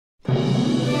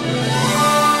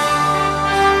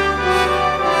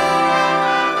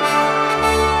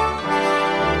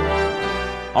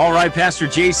right, Pastor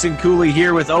Jason Cooley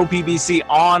here with OPBC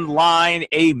Online,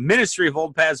 a ministry of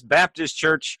Old Paths Baptist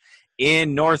Church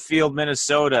in Northfield,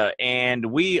 Minnesota. And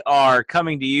we are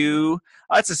coming to you,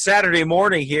 it's a Saturday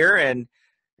morning here, and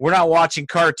we're not watching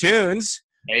cartoons.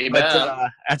 Amen.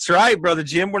 But, that's right, Brother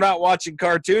Jim, we're not watching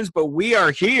cartoons, but we are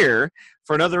here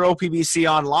for another OPBC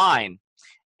Online.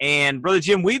 And, Brother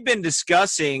Jim, we've been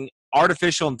discussing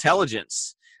artificial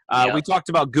intelligence. We talked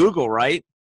about Google, right?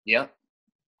 Yep.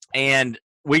 And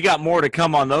we got more to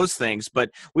come on those things,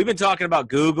 but we've been talking about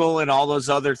Google and all those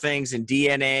other things and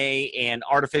DNA and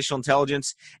artificial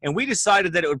intelligence, and we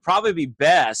decided that it would probably be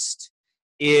best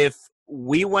if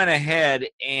we went ahead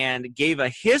and gave a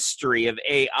history of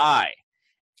AI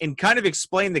and kind of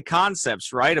explained the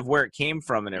concepts, right, of where it came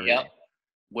from and everything. Yep.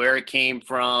 Where it came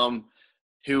from,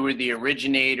 who were the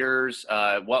originators,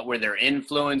 what were their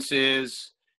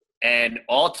influences, and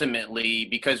ultimately,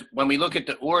 because when we look at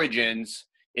the origins,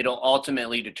 it'll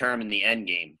ultimately determine the end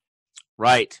game.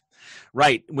 Right.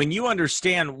 When you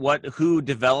understand who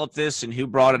developed this and who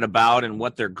brought it about and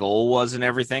what their goal was and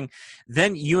everything,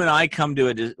 then you and I come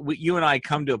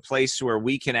to a place where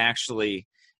we can actually,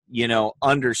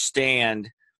 understand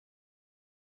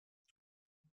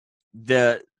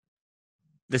the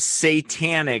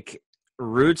satanic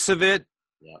roots of it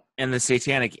and the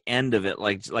satanic end of it,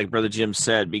 like Brother Jim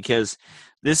said, because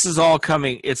this is all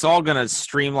coming. It's all going to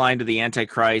streamline to the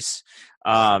Antichrist,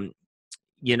 and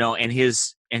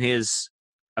his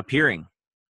appeaing,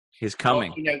 his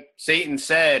coming. Well, Satan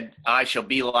said, "I shall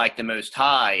be like the Most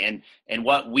High," and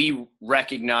what we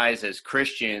recognize as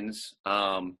Christians,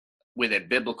 with a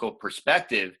biblical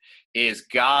perspective, is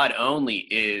God only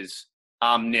is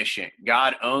omniscient.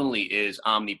 God only is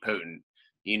omnipotent.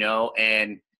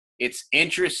 And it's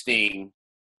interesting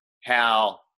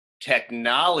how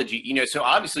technology, so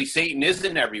obviously Satan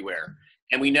isn't everywhere.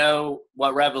 And we know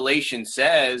what Revelation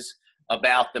says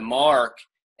about the mark.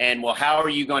 And well, how are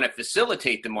you going to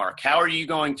facilitate the mark? How are you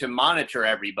going to monitor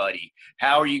everybody?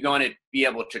 How are you going to be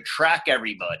able to track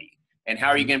everybody? And how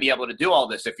are you going to be able to do all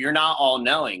this? If you're not all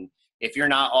knowing, if you're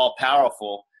not all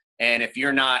powerful, and if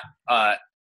you're not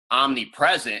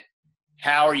omnipresent,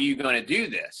 how are you going to do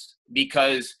this?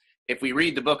 Because if we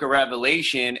read the book of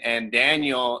Revelation and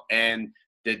Daniel and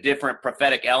the different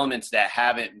prophetic elements that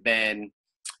haven't been,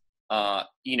 that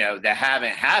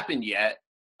haven't happened yet,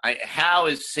 how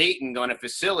is Satan going to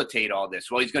facilitate all this?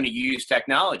 Well, he's going to use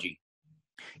technology.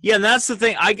 Yeah, and that's the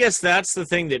thing. I guess that's the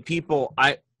thing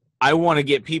that I want to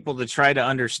get people to try to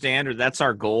understand, or that's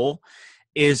our goal,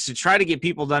 is to try to get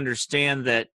people to understand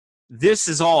that this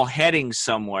is all heading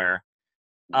somewhere.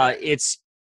 It's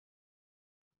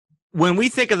when we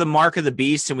think of the mark of the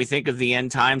beast and we think of the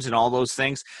end times and all those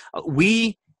things,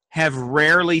 we have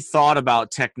rarely thought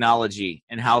about technology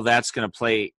and how that's going to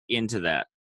play into that.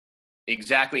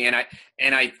 Exactly. And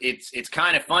it's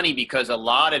kind of funny because a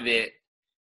lot of it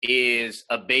is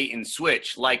a bait and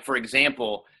switch. Like, for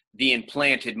example, the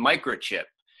implanted microchip,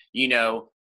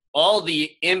 all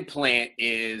the implant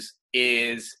is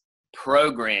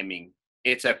programming.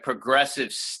 It's a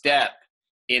progressive step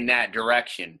in that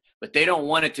direction, but they don't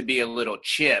want it to be a little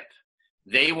chip.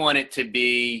 They want it to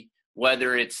be,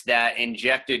 whether it's that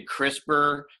injected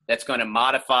CRISPR that's going to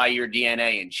modify your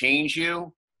DNA and change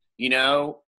you,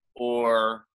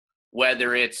 or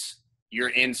whether it's you're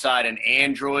inside an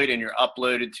Android and you're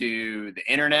uploaded to the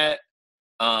internet,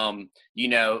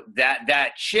 that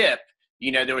chip,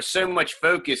 there was so much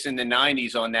focus in the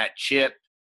 90s on that chip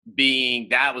being,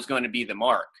 that was going to be the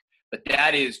mark. But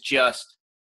that is just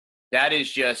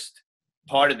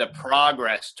part of the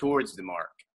progress towards the mark.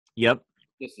 Yep.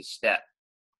 Just a step.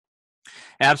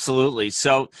 Absolutely.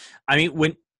 So,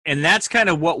 and that's kind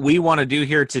of what we want to do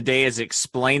here today, is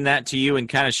explain that to you and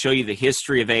kind of show you the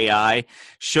history of AI,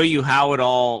 show you how it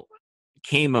all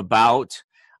came about.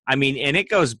 And it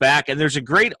goes back, and there's a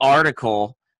great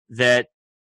article that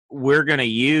we're going to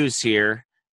use here,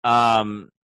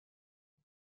 that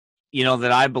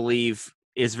I believe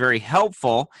is very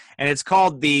helpful, and it's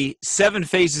called The 7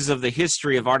 Phases of the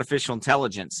History of Artificial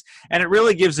Intelligence. And it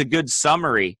really gives a good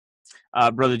summary,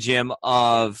 Brother Jim,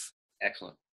 of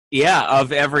excellent. Yeah,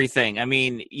 of everything.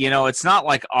 It's not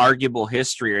like arguable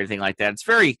history or anything like that. It's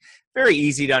very, very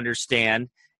easy to understand.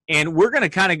 And we're going to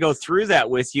kind of go through that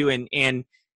with you and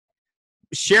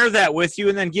share that with you,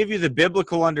 and then give you the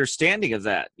biblical understanding of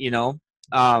that,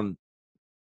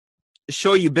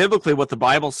 show you biblically what the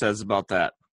Bible says about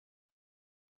that.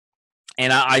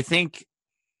 And I think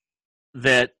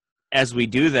that as we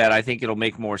do that, I think it'll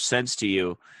make more sense to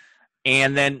you.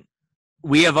 And then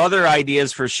we have other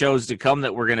ideas for shows to come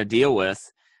that we're going to deal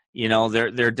with.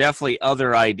 There are definitely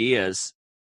other ideas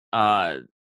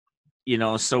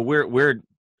So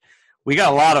we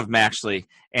got a lot of them actually,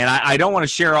 and I don't want to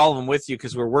share all of them with you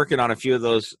because we're working on a few of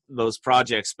those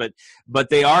projects, but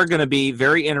they are going to be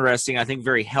very interesting. I think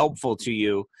very helpful to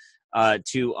you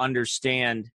to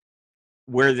understand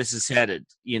where this is headed.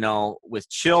 With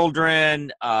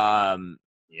children,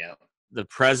 the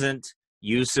present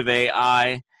use of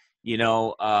AI,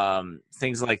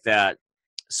 things like that.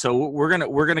 So we're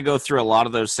gonna go through a lot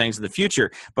of those things in the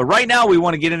future. But right now, we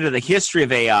want to get into the history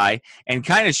of AI and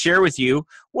kind of share with you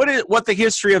what the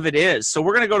history of it is. So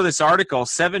we're gonna go to this article,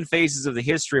 7 Phases of the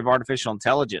History of Artificial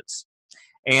Intelligence,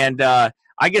 and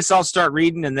I guess I'll start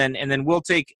reading, and then we'll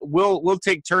take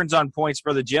turns on points,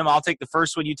 Brother Jim. I'll take the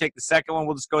first one, you take the second one.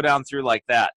 We'll just go down through like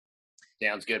that.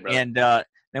 Sounds good, brother. And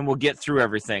then we'll get through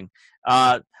everything.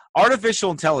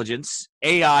 Artificial intelligence,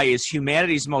 AI, is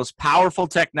humanity's most powerful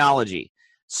technology.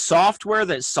 Software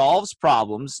that solves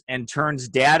problems and turns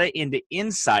data into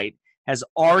insight has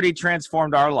already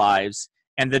transformed our lives,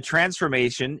 and the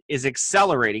transformation is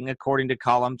accelerating, according to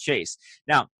Colum Chase.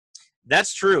 Now,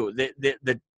 that's true. This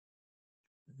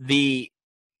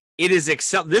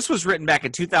was written back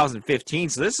in 2015,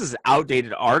 so this is an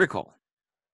outdated article.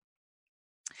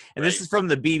 And This is from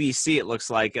the BBC, it looks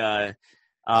like, or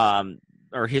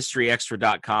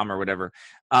historyextra.com or whatever.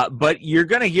 But you're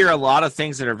going to hear a lot of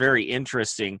things that are very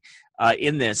interesting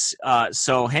in this.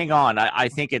 So hang on. I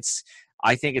think it's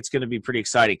going to be pretty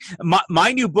exciting.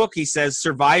 My new book, he says,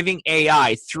 Surviving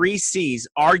AI, 3 C's,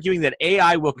 arguing that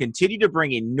AI will continue to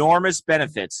bring enormous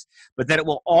benefits, but that it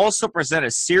will also present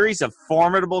a series of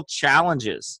formidable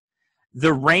challenges.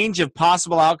 The range of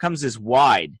possible outcomes is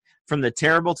wide, from the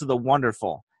terrible to the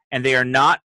wonderful, and they are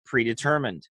not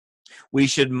predetermined. We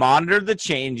should monitor the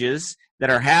changes that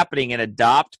are happening and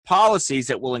adopt policies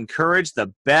that will encourage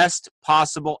the best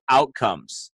possible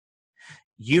outcomes.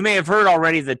 You may have heard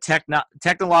already the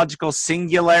technological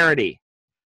singularity,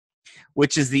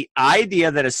 which is the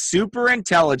idea that a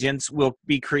superintelligence will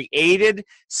be created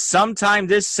sometime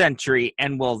this century,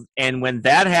 and when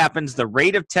that happens, the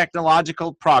rate of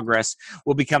technological progress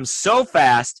will become so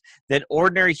fast that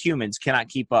ordinary humans cannot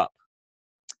keep up.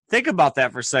 Think about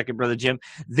that for a second, Brother Jim.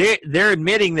 They're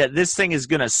admitting that this thing is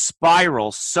going to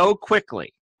spiral so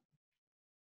quickly.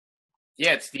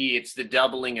 Yeah, it's the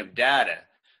doubling of data,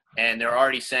 and they're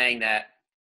already saying that.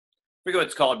 I forget what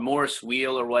it's called, Morse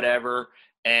wheel or whatever.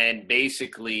 And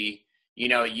basically,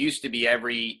 it used to be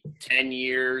every 10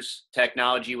 years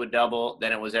technology would double.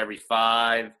 Then it was every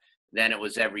 5. Then it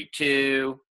was every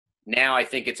 2. Now I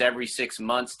think it's every 6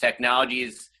 months. Technology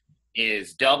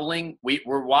is doubling.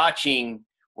 We're watching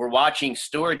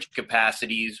storage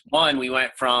capacities. One, we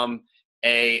went from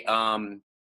a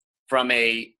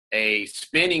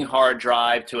spinning hard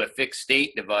drive to a fixed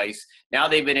state device. Now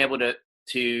they've been able to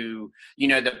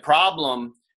the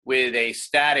problem with a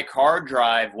static hard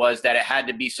drive was that it had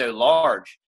to be so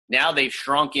large. Now they've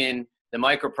shrunken the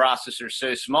microprocessor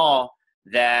so small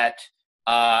that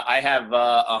I have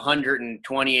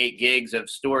 128 gigs of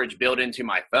storage built into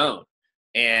my phone.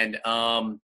 And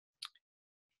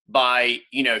by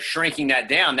shrinking that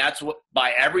down,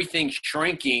 by everything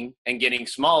shrinking and getting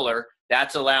smaller,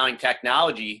 that's allowing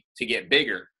technology to get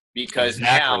bigger, because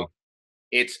now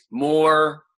it's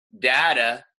more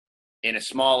data in a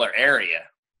smaller area.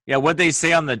 Yeah, what they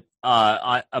say on the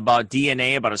about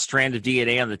DNA, about a strand of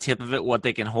DNA on the tip of it, what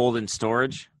they can hold in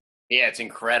storage. Yeah, it's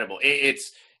incredible.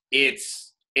 It's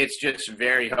just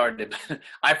very hard to.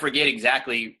 I forget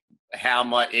exactly how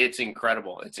much. It's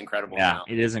incredible. It's incredible. Yeah, now.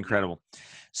 It is incredible.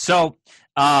 So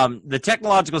the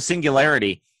technological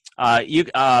singularity.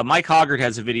 Mike Hoggart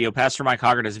has a video. Pastor Mike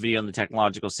Hoggart has a video on the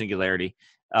technological singularity.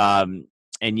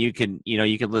 And you can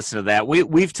listen to that.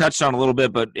 We've touched on it a little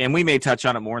bit, and we may touch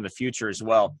on it more in the future as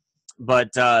well.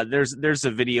 But there's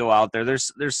a video out there.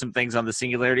 There's some things on the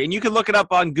singularity, and you can look it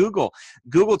up on Google.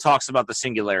 Google talks about the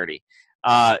singularity.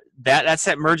 That's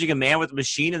that merging a man with a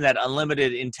machine and that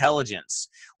unlimited intelligence.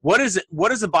 What does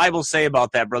the Bible say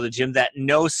about that, Brother Jim? That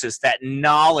gnosis, that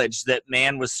knowledge that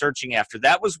man was searching after.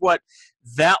 That was what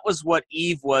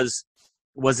Eve was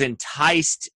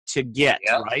enticed to get,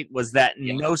 yep. Right? Was that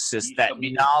gnosis, that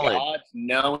knowledge. God's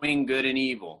knowing good and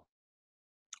evil.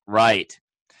 Right.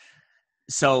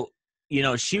 So,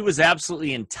 she was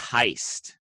absolutely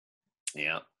enticed.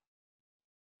 Yeah.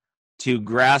 To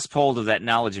grasp hold of that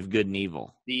knowledge of good and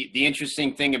evil. The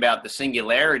interesting thing about the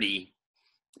singularity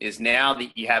is now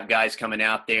that you have guys coming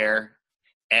out there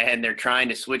and they're trying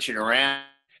to switch it around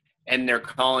and they're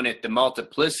calling it the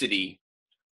multiplicity.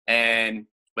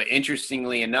 But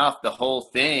interestingly enough, the whole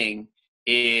thing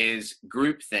is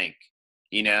groupthink.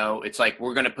 It's like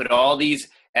we're going to put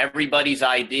everybody's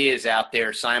ideas out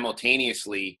there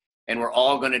simultaneously, and we're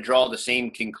all going to draw the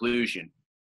same conclusion.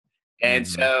 And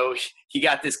so you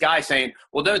got this guy saying,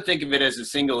 well, don't think of it as a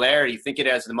singularity, think it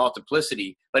as the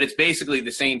multiplicity, but it's basically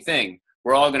the same thing.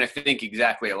 We're all going to think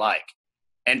exactly alike.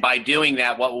 And by doing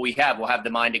that, what will we have? We'll have the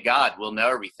mind of God. We'll know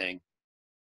everything.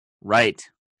 Right.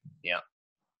 Yeah.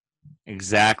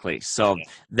 Exactly. So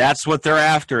that's what they're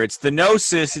after. It's the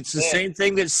gnosis. It's the same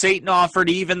thing that Satan offered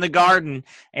Eve in the garden.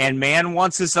 And man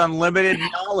wants this unlimited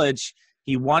knowledge.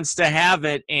 He wants to have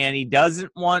it, and he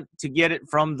doesn't want to get it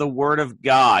from the Word of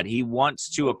God. He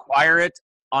wants to acquire it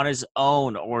on his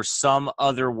own or some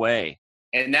other way.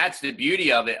 And that's the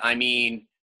beauty of it. I mean,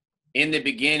 in the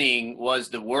beginning was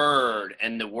the Word,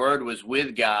 and the Word was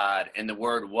with God, and the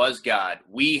Word was God.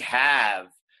 We have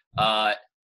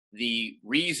the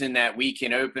reason that we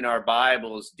can open our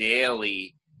Bibles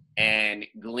daily and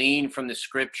glean from the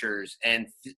Scriptures and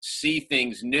see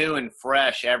things new and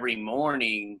fresh every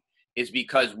morning is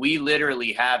because we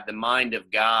literally have the mind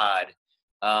of God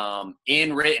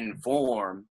in written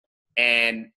form.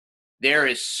 And there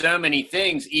is so many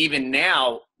things, even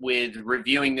now, with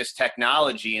reviewing this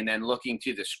technology and then looking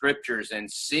to the Scriptures and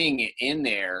seeing it in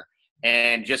there.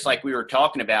 And just like we were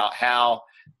talking about, how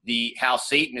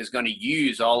Satan is going to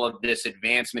use all of this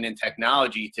advancement in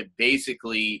technology to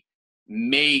basically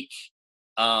make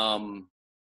the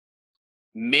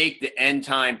end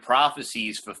time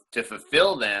prophecies to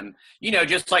fulfill them,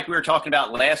 just like we were talking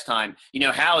about last time.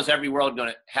 How is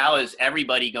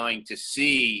everybody going to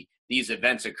see these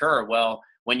events occur? Well,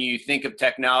 when you think of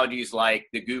technologies like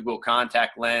the Google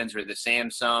contact lens or the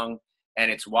Samsung,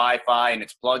 and it's Wi-Fi and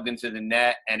it's plugged into the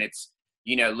net and it's,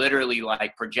 literally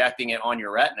like projecting it on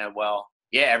your retina. Well,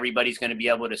 yeah, everybody's going to be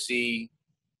able to see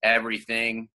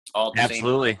everything all at the same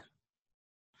time.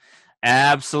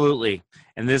 Absolutely.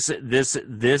 And this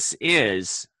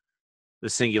is the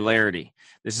singularity.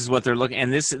 This is what they're looking,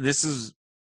 and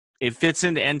it fits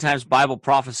into end times Bible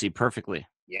prophecy perfectly.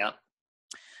 Yeah.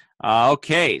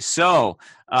 Okay, so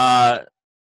the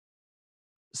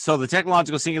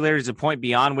technological singularity is a point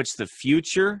beyond which the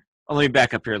future. Let me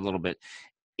back up here a little bit.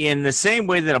 In the same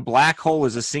way that a black hole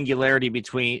is a singularity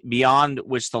beyond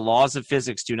which the laws of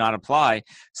physics do not apply,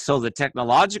 so the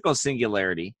technological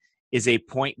singularity is a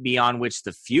point beyond which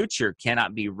the future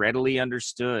cannot be readily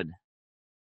understood.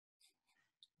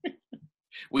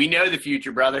 We know the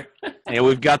future, brother. And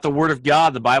we've got the Word of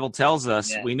God. The Bible tells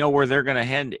us we know where they're going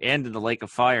to end in the lake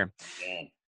of fire. Yeah.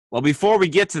 Well, before we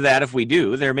get to that, if we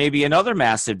do, there may be another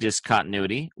massive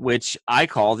discontinuity, which I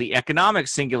call the economic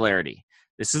singularity.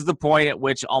 This is the point at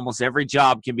which almost every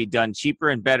job can be done cheaper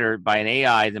and better by an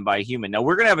AI than by a human. Now,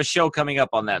 we're going to have a show coming up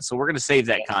on that, so we're going to save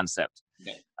that concept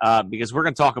because we're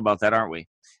going to talk about that, aren't we?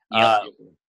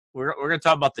 We're going to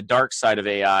talk about the dark side of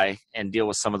AI and deal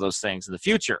with some of those things in the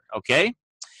future, okay?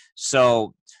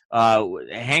 So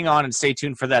hang on and stay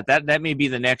tuned for that. That may be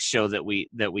the next show that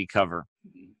we cover.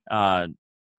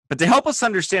 But to help us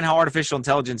understand how artificial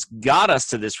intelligence got us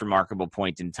to this remarkable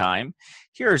point in time,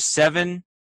 here are 7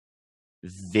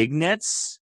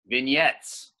 vignettes.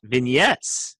 Vignettes.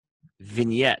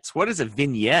 What is a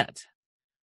vignette?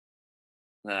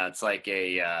 It's like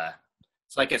a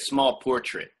small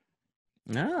portrait.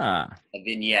 A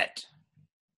vignette.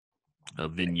 A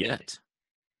vignette.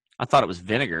 I thought it was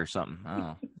vinegar or something.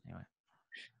 Oh, anyway.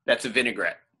 That's a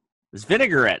vinaigrette. It's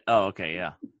vinaigrette. Oh, okay,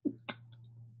 yeah.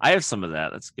 I have some of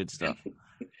that. That's good stuff.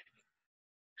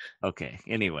 Okay,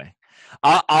 anyway.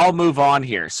 I'll move on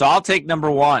here. So I'll take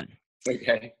number 1.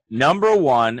 Okay. Number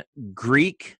 1,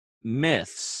 Greek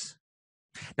myths.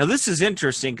 Now, this is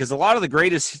interesting because a lot of the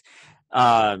greatest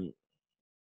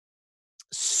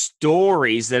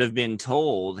stories that have been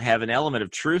told have an element of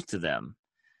truth to them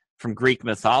from Greek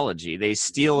mythology. They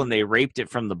steal and they raped it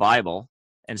from the Bible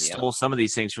and stole some of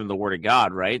these things from the Word of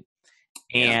God, right?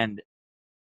 And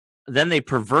then they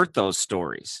pervert those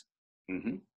stories.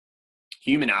 Mm-hmm.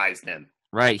 Humanize them.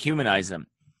 Right, humanize them.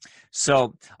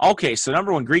 So, okay, so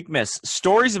number 1, Greek myths.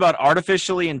 Stories about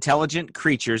artificially intelligent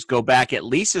creatures go back at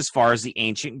least as far as the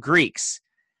ancient Greeks.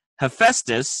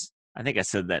 Hephaestus, I think I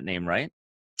said that name right,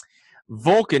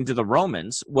 Vulcan to the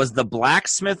Romans, was the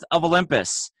blacksmith of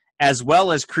Olympus. As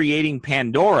well as creating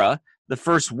Pandora, the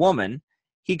first woman,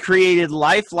 he created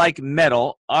lifelike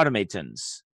metal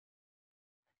automatons.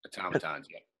 Automatons,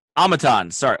 yeah.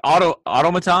 Automatons, sorry.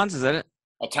 Automatons, is that it?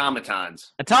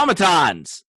 Automatons.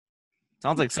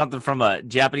 Sounds like something from a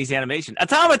Japanese animation.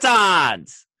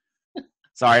 Automatons!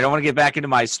 Sorry, I don't want to get back into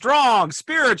my strong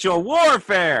spiritual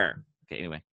warfare. Okay,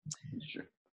 anyway. Sure.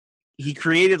 He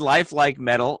created lifelike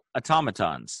metal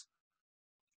automatons.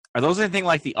 Are those anything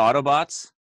like the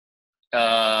Autobots?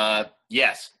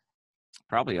 Yes.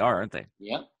 Probably are, aren't they?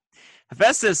 Yeah.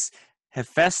 Hephaestus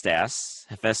Hephaestus,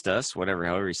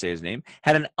 however you say his name,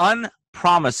 had an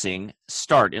unpromising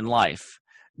start in life.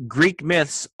 Greek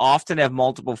myths often have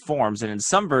multiple forms, and in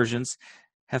some versions,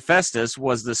 Hephaestus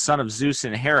was the son of Zeus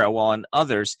and Hera, while in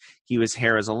others, he was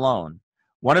Hera's alone.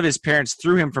 One of his parents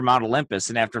threw him from Mount Olympus,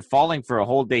 and after falling for a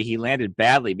whole day, he landed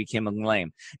badly, became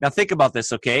lame. Now think about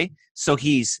this, okay? So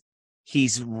he's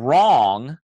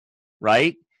wrong,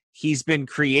 right? He's been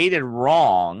created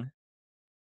wrong,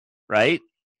 right?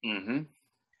 Mm-hmm.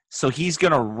 So he's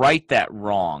going to right that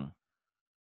wrong.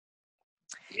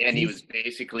 Yeah, and he was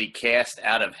basically cast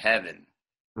out of heaven.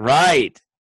 Right.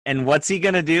 And what's he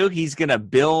going to do? He's going to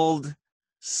build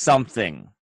something.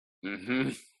 Mm-hmm.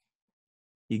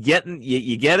 You get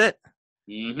it?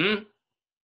 Mm-hmm.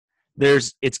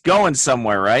 It's going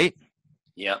somewhere, right?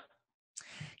 Yep.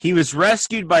 He was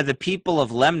rescued by the people of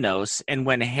Lemnos, and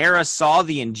when Hera saw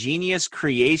the ingenious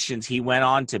creations he went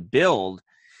on to build,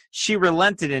 she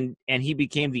relented, and he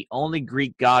became the only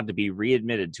Greek god to be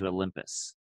readmitted to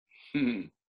Olympus.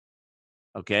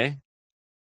 Okay?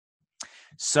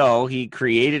 So he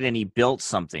created and he built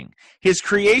something. His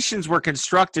creations were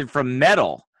constructed from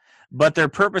metal, but their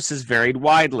purposes varied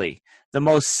widely. The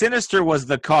most sinister was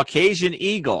the Caucasian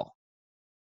eagle,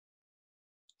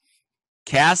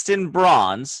 cast in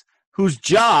bronze, whose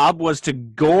job was to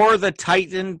gore the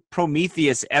Titan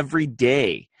Prometheus every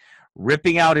day,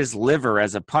 ripping out his liver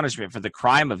as a punishment for the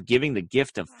crime of giving the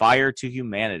gift of fire to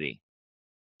humanity.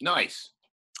 Nice.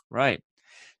 Right.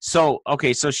 So,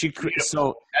 okay, so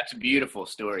that's a beautiful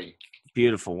story.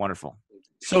 Beautiful, wonderful.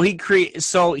 So he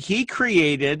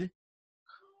created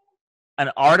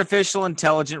an artificial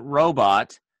intelligent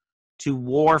robot to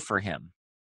war for him.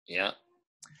 Yeah.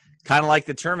 Kind of like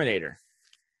the Terminator.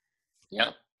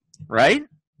 Yeah. Right?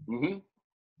 Mm-hmm.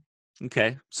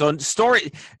 Okay. So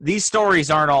these stories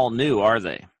aren't all new, are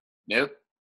they? Nope.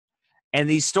 And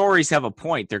these stories have a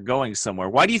point. They're going somewhere.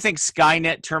 Why do you think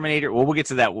Skynet, Terminator? Well, we'll get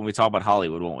to that when we talk about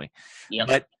Hollywood, won't we? Yeah.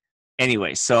 But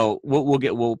anyway, so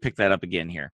we'll pick that up again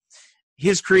here.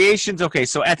 His creations. Okay,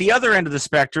 so at the other end of the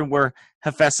spectrum were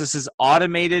Hephaestus's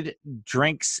automated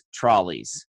drinks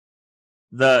trolleys.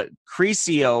 The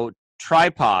Cresio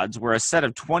tripods were a set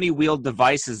of 20-wheeled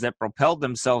devices that propelled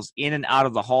themselves in and out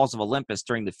of the halls of Olympus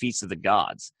during the feasts of the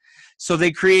gods. So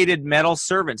they created metal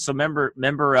servants. So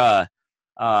remember,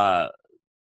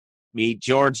 meet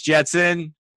George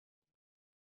Jetson.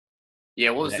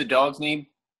 Yeah, what was the dog's name?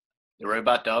 The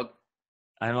robot dog?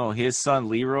 I don't know. His son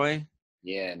Leroy.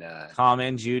 Yeah, and Tom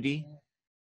and Judy.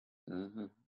 Mm-hmm.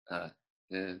 I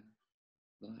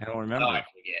don't remember. Oh, I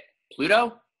forget.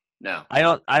 Pluto? No. I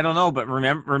don't know. But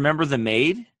remember the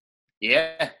maid?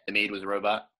 Yeah, the maid was a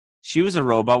robot. She was a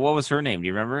robot. What was her name? Do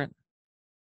you remember it?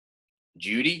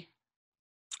 Judy?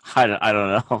 I don't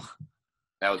know.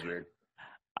 That was weird.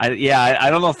 I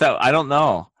don't know if that. I don't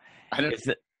know.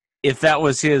 If that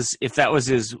was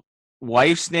his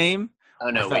wife's name.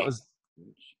 Oh no, wait.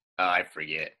 I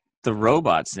forget. The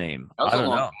robot's name. That was I don't a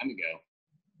long know. time ago.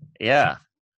 Yeah.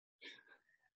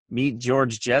 Meet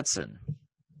George Jetson.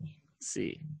 Let's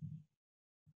see.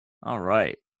 All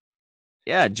right.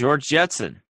 Yeah, George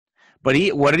Jetson. But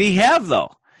what did he have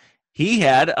though? He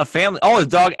had a family. Oh, his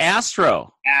dog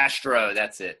Astro. Astro,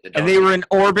 that's it. And they were in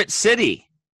Orbit City.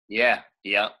 Yeah.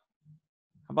 Yep.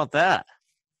 How about that?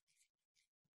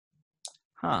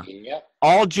 Huh. Yep.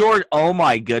 Oh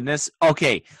my goodness.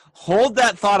 Okay. Hold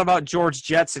that thought about George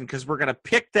Jetson because we're going to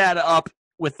pick that up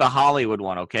with the Hollywood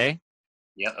one, okay?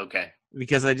 Yeah, okay.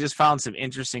 Because I just found some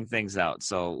interesting things out.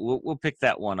 So we'll pick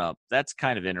that one up. That's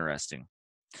kind of interesting.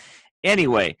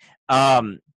 Anyway,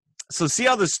 so see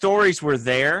how the stories were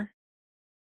there?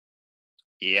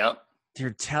 Yep.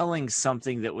 They're telling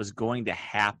something that was going to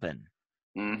happen.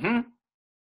 Mm-hmm.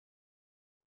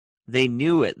 They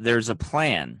knew it. There's a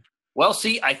plan. Well,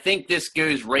 see, I think this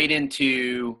goes right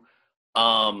into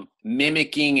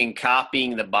mimicking and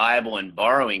copying the Bible and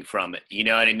borrowing from it. You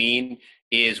know what I mean?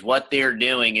 Is what they're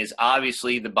doing is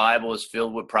obviously the Bible is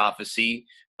filled with prophecy,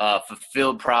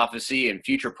 fulfilled prophecy and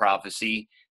future prophecy,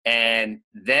 and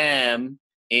them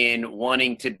in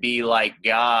wanting to be like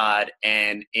God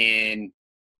and in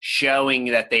showing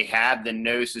that they have the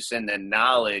gnosis and the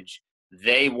knowledge,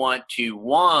 they want to,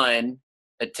 one,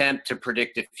 attempt to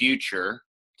predict the future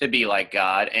to be like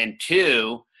God, and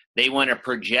two, they want to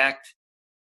project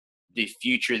the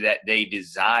future that they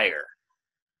desire.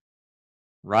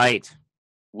 Right.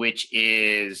 Which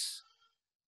is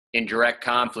in direct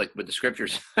conflict with the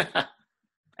scriptures.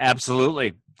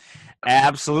 Absolutely.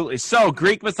 Absolutely. So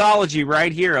Greek mythology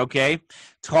right here, okay,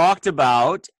 talked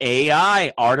about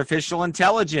AI, artificial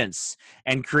intelligence,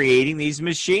 and creating these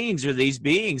machines or these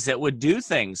beings that would do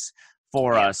things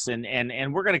for us,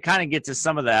 and we're going to kind of get to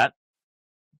some of that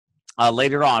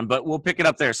later on, but we'll pick it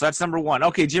up there. So that's number one.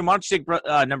 Okay, Jim, why don't you take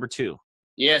number two?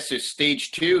 Yeah, so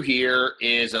stage two here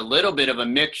is a little bit of a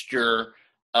mixture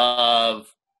of,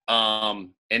 and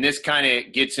this kind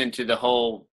of gets into the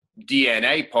whole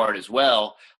DNA part as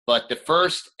well. But the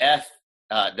first SF,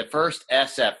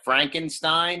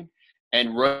 Frankenstein,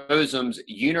 and Rosam's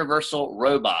Universal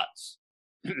Robots.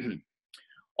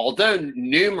 Although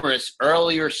numerous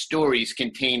earlier stories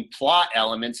contain plot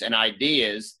elements and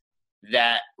ideas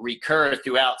that recur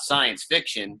throughout science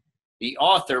fiction, the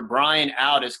author, Brian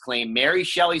Aldiss, claimed Mary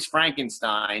Shelley's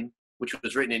Frankenstein, which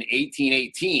was written in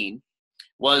 1818,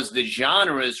 was the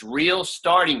genre's real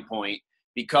starting point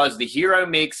because the hero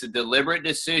makes a deliberate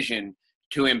decision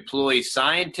to employ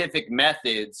scientific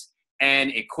methods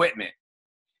and equipment.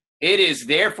 It is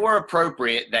therefore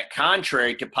appropriate that,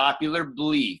 contrary to popular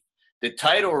belief, the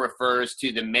title refers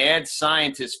to the mad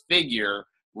scientist figure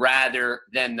rather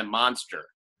than the monster.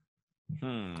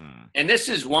 And this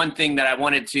is one thing that I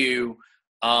wanted to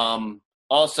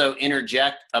also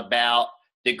interject about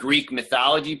the Greek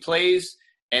mythology plays,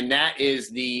 and that is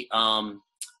the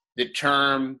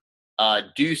term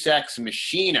Deus Ex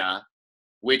Machina,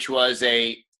 which was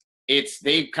they've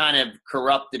kind of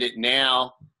corrupted it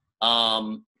now,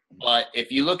 but if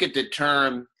you look at the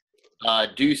term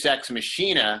Deus Ex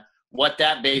Machina, what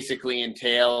that basically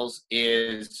entails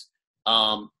is,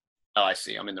 I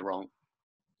see, I'm in the wrong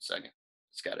second.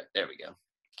 It's got it. There we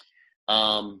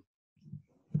go.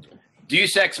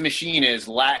 Deus Ex Machina is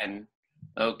Latin,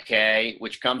 okay,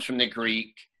 which comes from the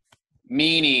Greek,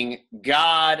 meaning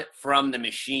God from the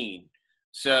machine.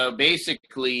 So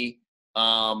basically,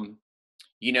 when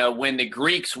the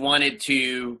Greeks wanted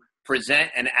to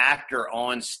present an actor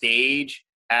on stage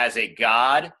as a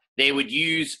god, they would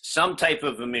use some type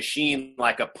of a machine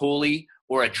like a pulley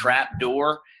or a trap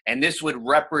door, and this would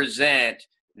represent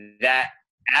that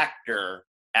actor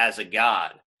as a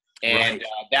god. And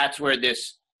that's where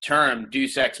this term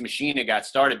Deus Ex Machina got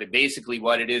started. But basically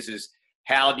what it is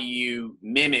how do you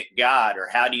mimic God, or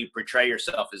how do you portray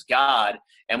yourself as God?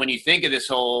 And when you think of this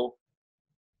whole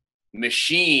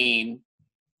machine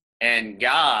and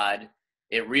God,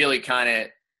 it really kind of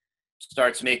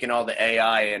starts making all the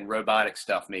AI and robotic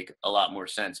stuff make a lot more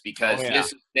sense, because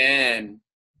this has been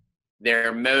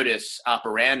their modus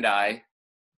operandi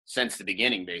since the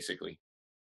beginning, basically.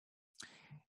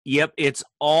 Yep, it's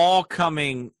all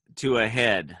coming to a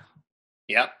head.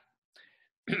 Yep.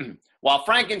 While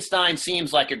Frankenstein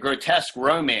seems like a grotesque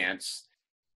romance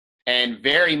and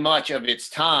very much of its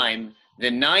time, the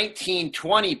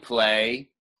 1920 play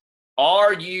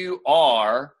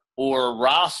R.U.R., or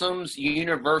Rossum's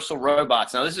Universal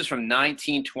Robots. Now, this is from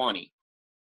 1920.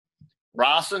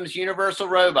 Rossum's Universal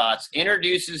Robots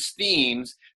introduces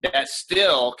themes that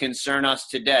still concern us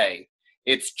today.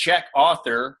 Its Czech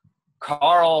author,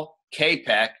 Karl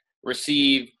Čapek,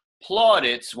 received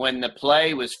plaudits when the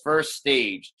play was first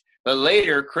staged, but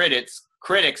later critics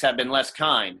have been less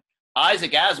kind.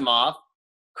 Isaac Asimov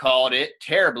called it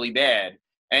terribly bad,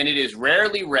 and it is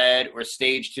rarely read or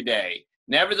staged today.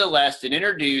 Nevertheless, it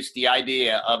introduced the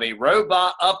idea of a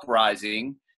robot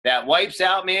uprising that wipes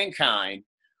out mankind,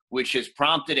 which has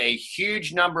prompted a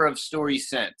huge number of stories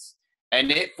since.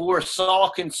 And it foresaw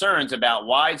concerns about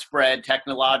widespread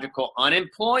technological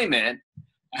unemployment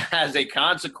as a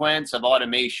consequence of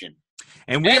automation.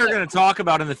 And we are going to talk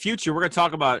about in the future, we're going to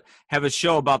talk about, have a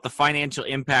show about the financial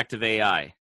impact of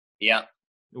AI. Yep.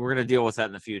 We're going to deal with that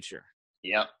in the future.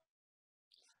 Yep.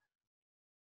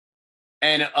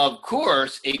 And of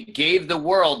course, it gave the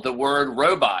world the word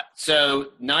robot.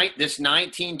 So this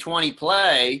 1920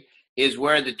 play is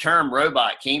where the term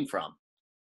robot came from.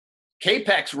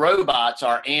 Čapek's robots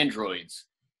are androids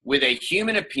with a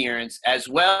human appearance as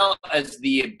well as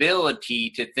the ability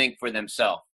to think for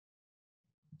themselves.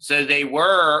 So they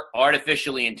were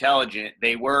artificially intelligent.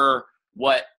 They were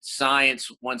what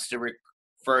science wants to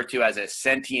refer to as a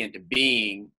sentient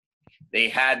being. They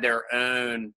had their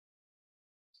own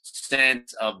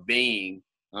sense of being,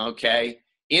 okay?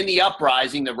 In the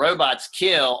uprising, the robots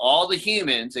kill all the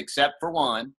humans except for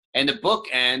one, and the book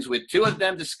ends with two of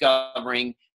them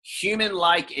discovering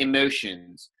human-like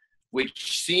emotions,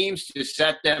 which seems to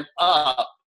set them up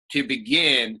to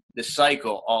begin the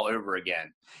cycle all over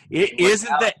again.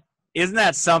 Isn't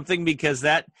that something? Because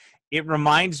it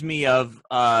reminds me of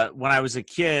when I was a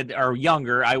kid or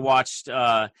younger, I watched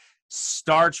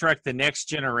Star Trek: The Next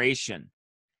Generation.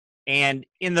 And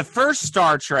in the first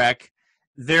Star Trek,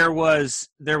 there was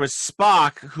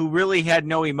Spock, who really had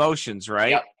no emotions,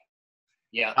 right? Yep.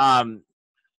 Yeah.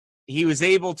 he was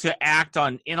able to act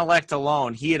on intellect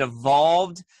alone. He had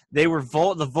evolved.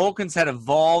 The Vulcans had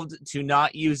evolved to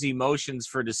not use emotions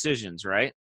for decisions,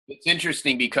 right? It's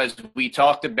interesting because we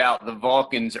talked about the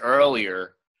Vulcans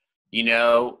earlier. You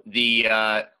know,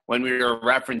 when we were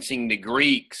referencing the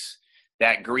Greeks,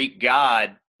 that Greek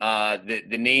god,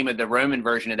 the name of the Roman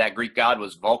version of that Greek god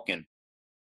was Vulcan.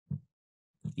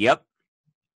 Yep.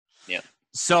 Yep.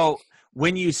 So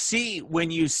when you see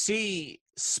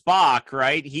Spock,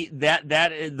 right?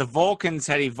 The Vulcans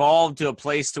had evolved to a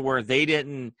place to where they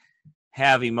didn't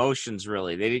have emotions,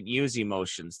 really. They didn't use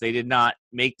emotions. They did not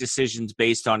make decisions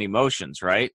based on emotions,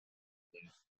 right?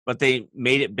 But they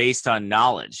made it based on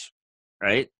knowledge,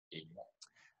 right?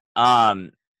 Now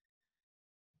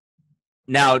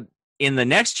in the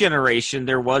next generation,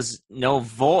 there was no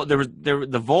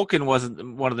the Vulcan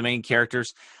wasn't one of the main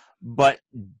characters, but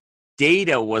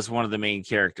Data was one of the main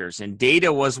characters, and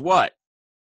Data was what?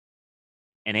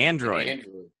 An android.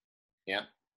 Yeah.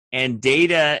 And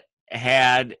Data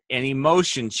had an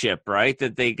emotion chip, right,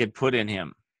 that they could put in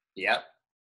him. Yep.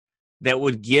 That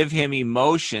would give him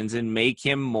emotions and make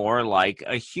him more like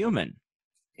a human.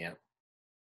 Yeah.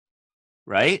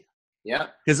 Right? Yeah.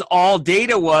 Because all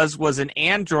Data was an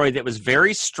android that was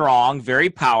very strong,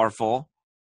 very powerful,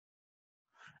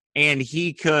 and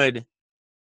he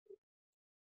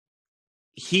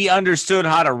understood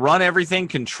how to run everything,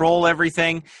 control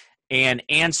everything, and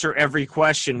answer every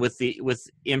question with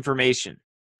information.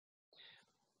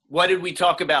 What did we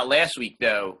talk about last week,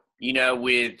 though? You know,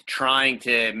 with trying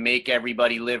to make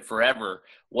everybody live forever.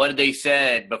 What did they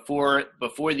said before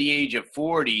the age of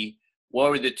 40?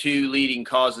 What were the two leading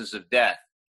causes of death?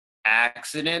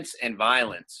 Accidents and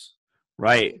violence.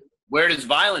 Right. Where does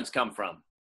violence come from?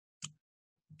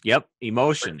 Yep,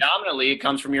 emotion. Predominantly, it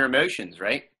comes from your emotions,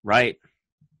 right? Right.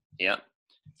 Yep.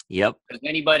 Yep. Because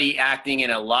anybody acting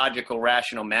in a logical,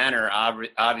 rational manner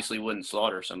obviously wouldn't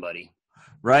slaughter somebody.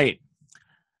 Right.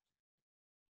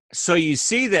 So you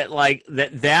see that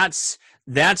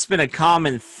that's been a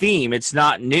common theme. It's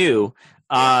not new.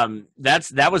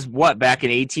 That was what, back in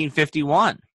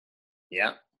 1851.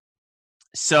 Yeah.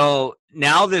 So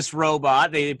now this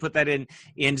robot, they put that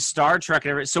in Star Trek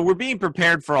and everything. So we're being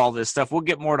prepared for all this stuff. We'll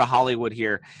get more to Hollywood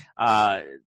here, a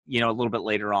little bit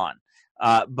later on.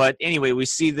 But anyway, we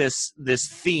see this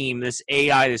theme, this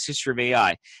AI, this history of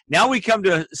AI. Now we come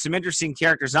to some interesting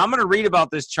characters. Now I'm going to read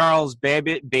about this Charles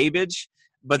Babbage,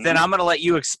 but then I'm going to let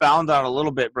you expound on it a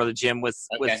little bit, Brother Jim, with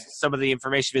some of the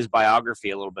information of his biography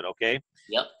a little bit, okay?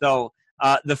 Yep. So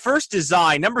the first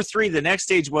design, number 3, the next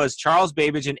stage was Charles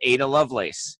Babbage and Ada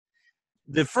Lovelace.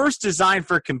 The first design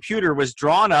for a computer was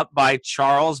drawn up by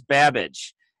Charles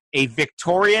Babbage, a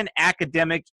Victorian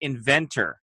academic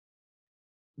inventor.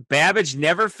 Babbage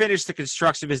never finished the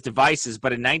construction of his devices,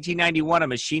 but in 1991, a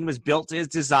machine was built to his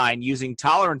design using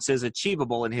tolerances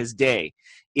achievable in his day.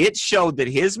 It showed that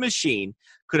his machine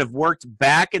could have worked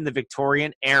back in the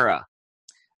Victorian era.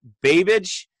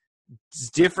 Babbage's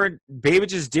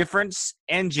difference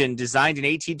engine, designed in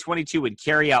 1822, would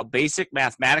carry out basic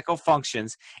mathematical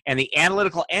functions, and the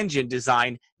analytical engine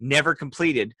design, never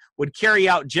completed, would carry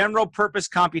out general purpose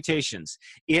computations.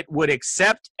 It would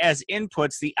accept as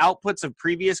inputs the outputs of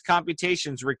previous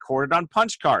computations recorded on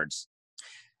punch cards.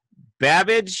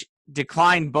 Babbage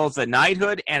declined both a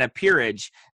knighthood and a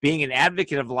peerage, being an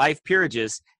advocate of life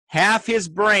peerages. Half his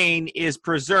brain is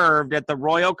preserved at the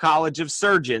Royal College of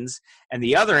Surgeons, and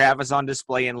the other half is on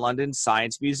display in London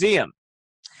Science Museum.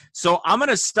 So I'm going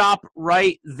to stop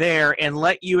right there and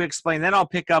let you explain. Then I'll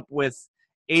pick up with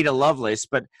Ada Lovelace.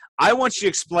 But I want you to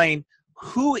explain,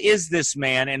 who is this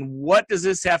man, and what does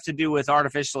this have to do with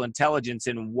artificial intelligence,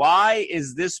 and why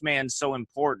is this man so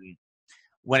important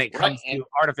when it comes to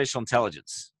artificial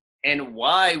intelligence? And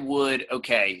why would,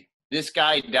 this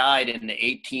guy died in the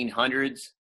 1800s,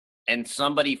 and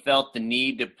somebody felt the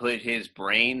need to put his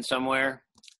brain somewhere.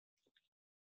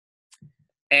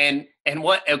 And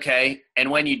what,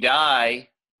 and when you die,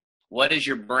 what is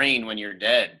your brain when you're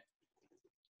dead?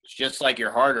 It's just like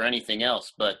your heart or anything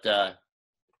else. But, so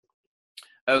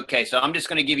I'm just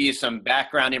going to give you some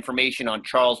background information on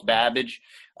Charles Babbage.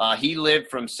 He lived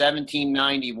from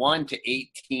 1791 to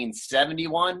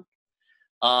 1871.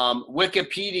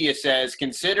 Wikipedia says,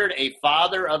 considered a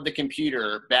father of the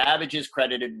computer, Babbage is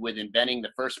credited with inventing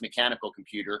the first mechanical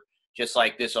computer, just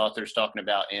like this author's talking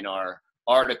about in our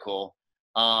article.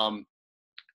 Primer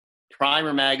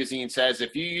magazine says,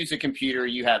 if you use a computer,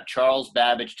 you have Charles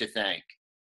Babbage to thank.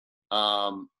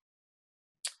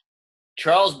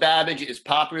 Charles Babbage is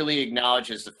popularly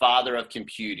acknowledged as the father of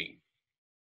computing.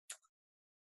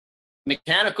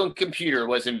 Mechanical computer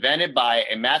was invented by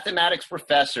a mathematics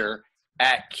professor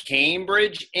at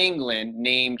Cambridge, England,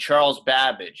 named Charles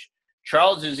Babbage.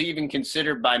 Charles is even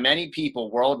considered by many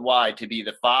people worldwide to be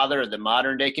the father of the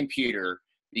modern-day computer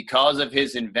because of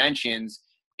his inventions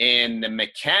in the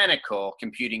mechanical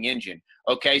computing engine.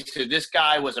 Okay, so this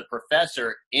guy was a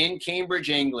professor in Cambridge,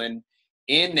 England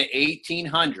in the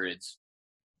 1800s.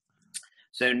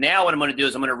 So now what I'm going to do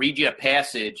is I'm going to read you a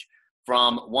passage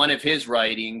from one of his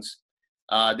writings.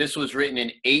 This was written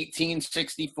in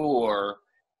 1864.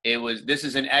 This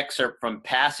is an excerpt from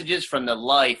Passages from the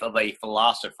Life of a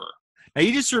Philosopher. Now,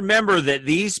 you just remember that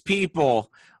these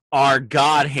people are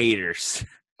God haters.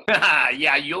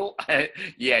 You're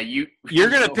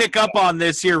going to pick up on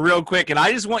this here real quick, and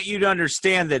I just want you to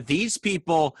understand that these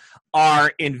people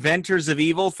are inventors of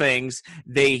evil things.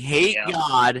 They hate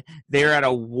God. They're at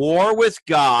a war with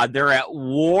God. They're at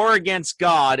war against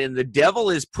God, and the devil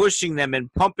is pushing them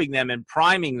and pumping them and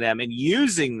priming them and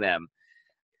using them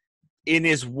in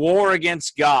his war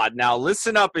against God. Now,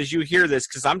 listen up as you hear this,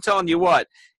 because I'm telling you what,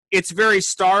 it's very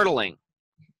startling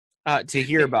to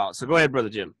hear about. So go ahead, Brother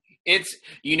Jim. It's,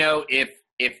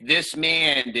 if this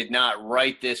man did not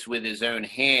write this with his own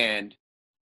hand,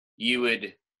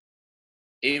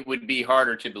 it would be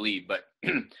harder to believe. But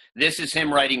this is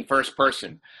him writing first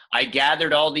person. I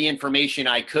gathered all the information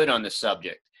I could on the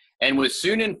subject and was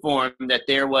soon informed that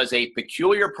there was a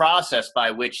peculiar process by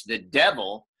which the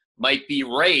devil might be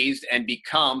raised and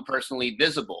become personally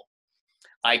visible.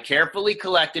 I carefully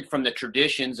collected from the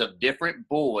traditions of different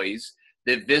boys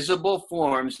the visible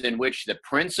forms in which the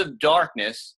Prince of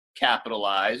Darkness,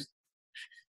 capitalized,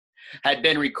 had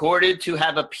been recorded to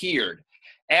have appeared.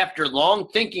 After long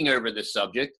thinking over the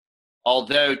subject,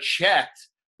 although checked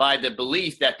by the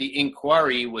belief that the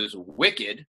inquiry was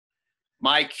wicked,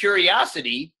 my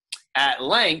curiosity at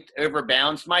length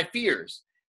overbalanced my fears,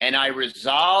 and I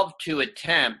resolved to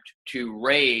attempt to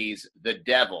raise the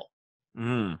devil.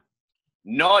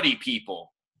 Naughty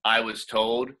people, I was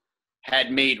told,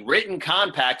 had made written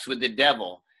compacts with the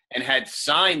devil and had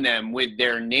signed them with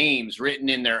their names written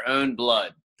in their own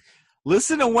blood.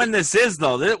 Listen to when this is,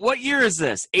 though. What year is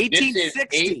this? 1860? This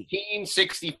is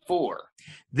 1864.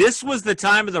 This was the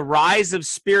time of the rise of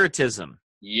Spiritism.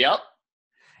 Yep.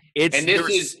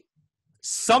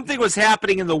 Something was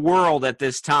happening in the world at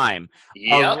this time.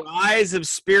 Yep. A rise of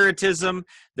Spiritism.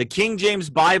 The King James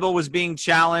Bible was being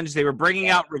challenged. They were bringing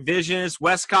out revisionists,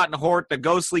 Westcott and Hort, the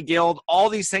Ghostly Guild. All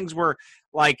these things were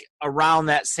like around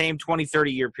that same 20,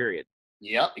 30-year period.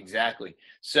 Yep, exactly.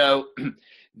 So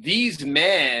these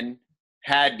men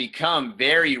had become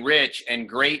very rich and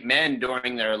great men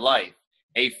during their life,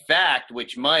 a fact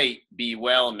which might be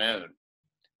well known.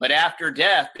 But after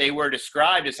death, they were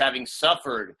described as having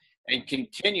suffered and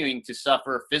continuing to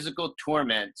suffer physical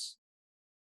torments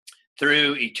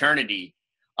through eternity.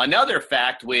 Another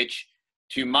fact which,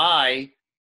 to my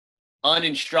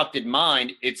uninstructed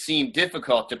mind, it seemed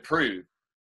difficult to prove.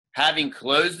 Having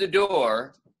closed the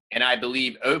door, and I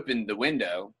believe opened the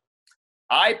window,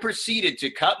 I proceeded to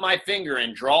cut my finger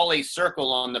and draw a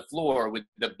circle on the floor with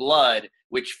the blood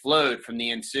which flowed from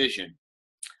the incision.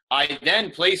 I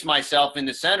then placed myself in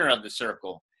the center of the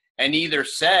circle and either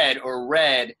said or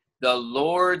read the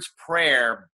Lord's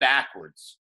Prayer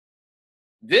backwards.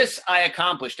 This I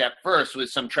accomplished at first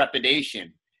with some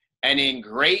trepidation and in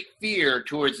great fear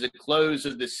towards the close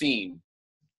of the scene.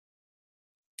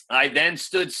 I then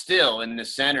stood still in the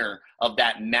center of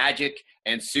that magic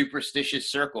and superstitious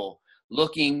circle,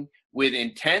 looking with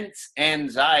intense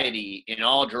anxiety in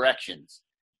all directions,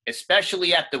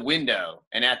 especially at the window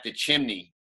and at the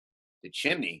chimney. The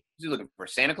chimney? Was he looking for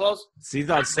Santa Claus? So he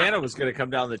thought Santa was going to come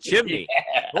down the chimney.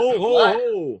 Yeah. Ho,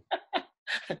 ho,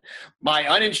 ho. My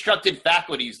uninstructed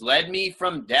faculties led me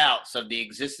from doubts of the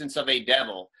existence of a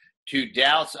devil to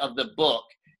doubts of the book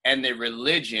and the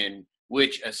religion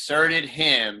which asserted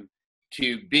him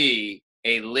to be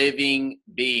a living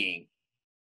being.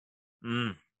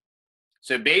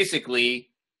 So basically,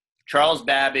 Charles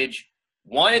Babbage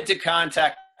wanted to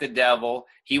contact the devil.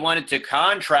 He wanted to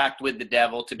contract with the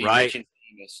devil to be rich and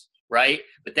famous, right?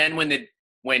 But then when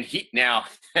he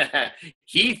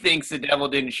he thinks the devil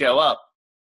didn't show up.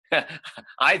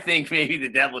 I think maybe the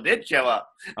devil did show up.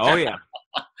 Oh yeah.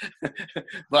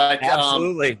 But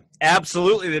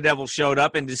absolutely the devil showed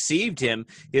up and deceived him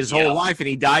his whole life, and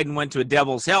he died and went to a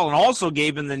devil's hell, and also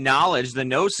gave him the knowledge, the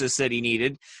gnosis that he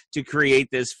needed to create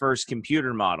this first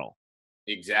computer model.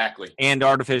 Exactly. And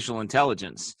artificial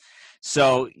intelligence.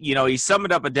 So, he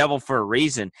summoned up a devil for a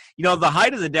reason. The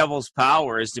height of the devil's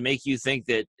power is to make you think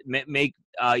that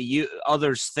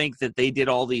others think that they did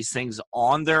all these things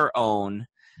on their own.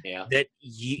 Yeah. That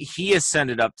he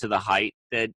ascended up to the height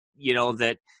that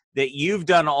that you've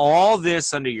done all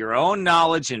this under your own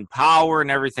knowledge and power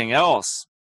and everything else.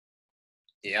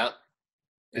 Yeah.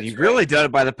 And you've really done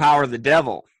it by the power of the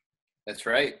devil. That's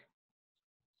right.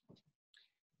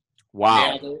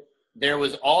 Wow. Now, there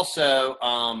was also,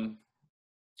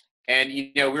 and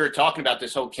we were talking about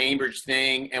this whole Cambridge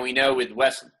thing, and we know with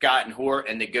Westcott and Hort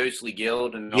and the Ghostly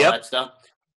Guild and all that stuff.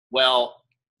 Well,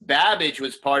 Babbage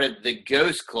was part of the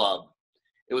Ghost Club.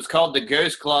 It was called the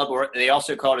Ghost Club, or they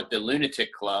also called it the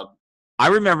Lunatic Club. I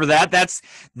remember that.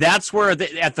 That's where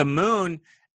at the moon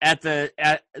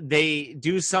they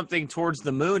do something towards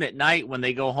the moon at night when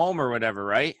they go home or whatever,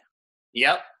 right?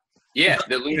 Yep. Yeah,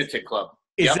 the Lunatic Club.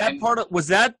 Is that was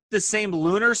that the same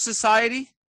lunar society?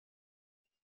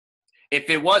 If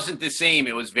it wasn't the same,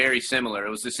 it was very similar. It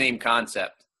was the same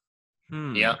concept.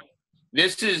 Yeah.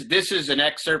 This is an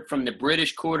excerpt from the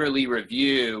British Quarterly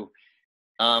Review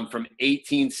from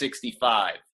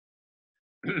 1865.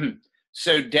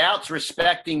 So doubts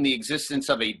respecting the existence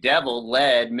of a devil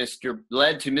led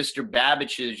to Mr.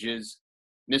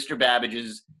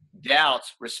 Babbage's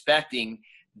doubts respecting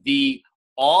the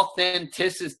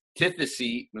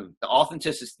authenticity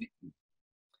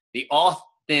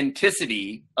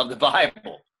of the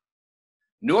Bible.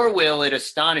 Nor will it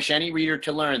astonish any reader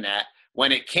to learn that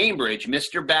when at Cambridge,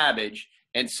 Mr. Babbage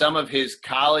and some of his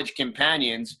college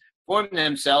companions formed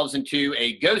themselves into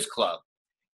a ghost club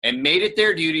and made it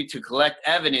their duty to collect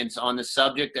evidence on the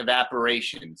subject of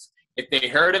apparitions. If they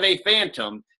heard of a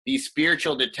phantom, these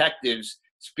spiritual detectives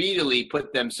speedily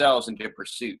put themselves into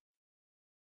pursuit.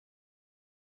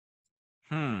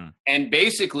 And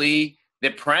basically,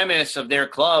 the premise of their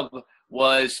club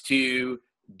was to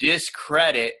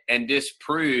discredit and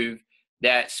disprove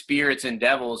that spirits and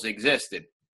devils existed.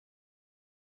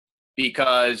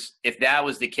 Because if that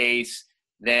was the case,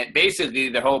 then basically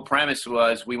the whole premise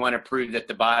was we want to prove that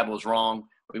the Bible is wrong.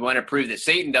 We want to prove that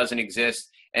Satan doesn't exist.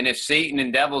 And if Satan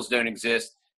and devils don't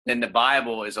exist, then the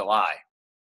Bible is a lie.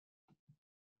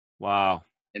 Wow.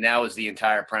 And that was the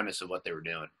entire premise of what they were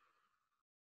doing.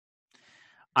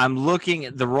 I'm looking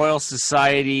at the Royal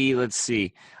Society. Let's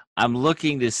see. I'm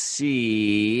looking to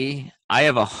see. I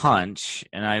have a hunch,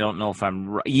 and I don't know if I'm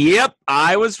right. Yep,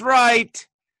 I was right.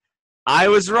 Are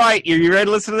you ready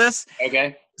to listen to this?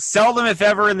 Okay. Seldom, if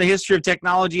ever, in the history of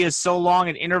technology has so long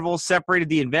an interval separated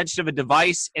the invention of a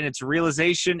device and its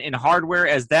realization in hardware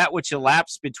as that which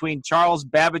elapsed between Charles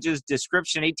Babbage's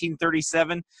description in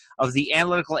 1837 of the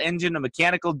analytical engine, a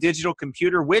mechanical digital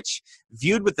computer which,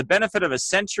 viewed with the benefit of a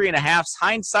century and a half's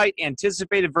hindsight,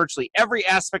 anticipated virtually every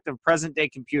aspect of present-day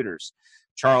computers.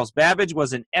 Charles Babbage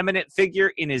was an eminent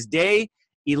figure in his day,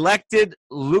 elected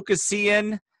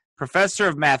Lucasian professor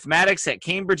of mathematics at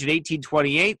Cambridge in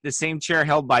 1828, the same chair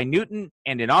held by Newton,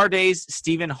 and in our days,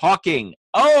 Stephen Hawking.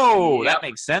 Oh, That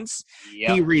makes sense.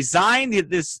 Yep. He resigned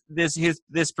this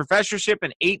professorship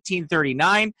in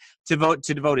 1839 to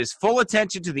devote his full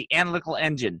attention to the analytical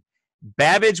engine.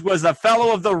 Babbage was a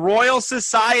fellow of the Royal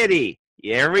Society.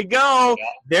 Here we go.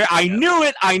 I knew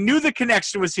it. I knew the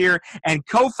connection was here. And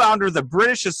co-founder of the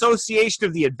British Association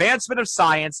of the Advancement of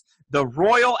Science, the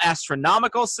Royal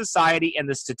Astronomical Society, and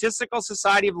the Statistical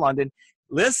Society of London.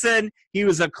 Listen, he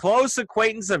was a close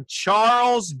acquaintance of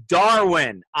Charles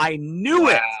Darwin. I knew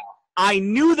it. I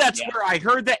knew that's where I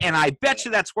heard that, and I bet you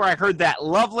that's where I heard that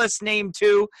Lovelace name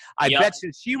too. I bet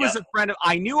you she was a friend of.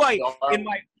 I knew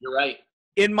You're right.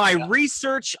 In my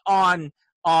research on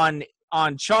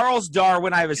Charles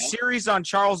Darwin, I have a series on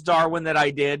Charles Darwin that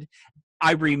I did.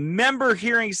 I remember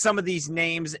hearing some of these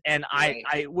names, and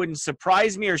I wouldn't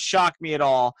surprise me or shock me at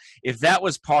all if that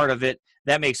was part of it.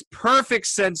 That makes perfect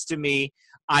sense to me.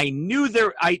 I knew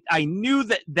I knew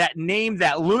that name,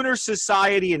 that Lunar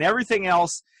Society, and everything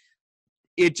else.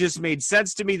 It just made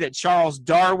sense to me that Charles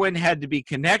Darwin had to be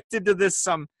connected to this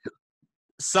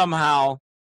somehow.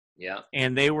 Yeah.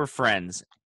 And they were friends.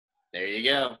 There you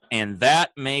go. And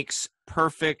that makes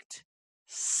perfect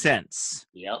sense.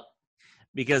 Yep.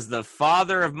 Because the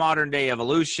father of modern day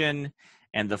evolution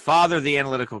and the father of the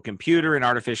analytical computer and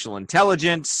artificial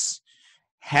intelligence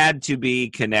had to be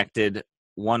connected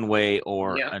one way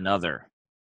or another.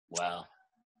 Wow.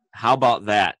 How about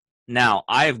that? Now,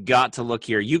 I've got to look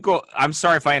here. You go. I'm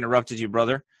sorry if I interrupted you,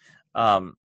 brother.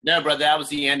 No, brother, that was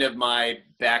the end of my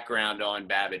background on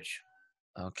Babbage.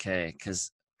 Okay,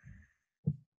 because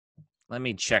let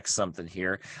me check something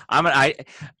here. I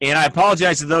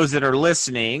apologize to those that are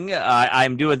listening.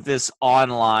 I'm doing this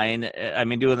online.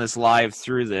 Doing this live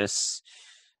through this.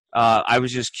 I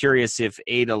was just curious if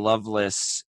Ada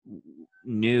Lovelace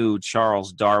knew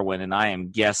Charles Darwin, and I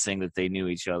am guessing that they knew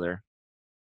each other.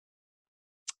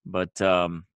 But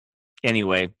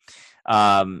anyway,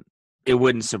 It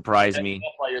wouldn't surprise me.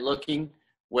 While you're looking,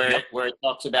 Yep. where it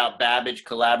talks about Babbage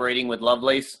collaborating with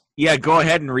Lovelace. Yeah, go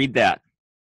ahead and read that.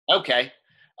 Okay.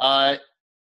 Uh,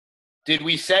 did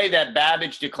we say that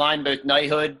Babbage declined both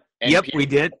knighthood and Yep, we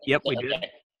did. Yep, we did.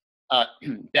 Okay.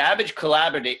 Babbage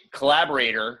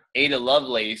collaborator Ada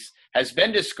Lovelace has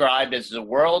been described as the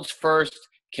world's first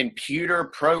computer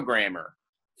programmer,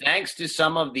 thanks to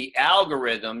some of the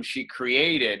algorithms she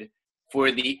created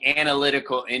for the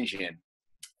analytical engine.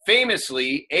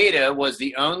 Famously, Ada was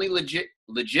the only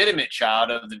legitimate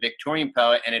child of the Victorian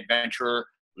poet and adventurer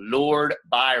Lord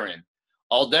Byron.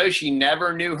 Although she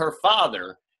never knew her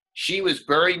father, she was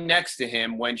buried next to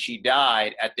him when she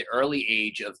died at the early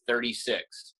age of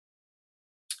 36.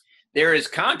 There is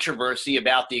controversy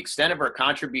about the extent of her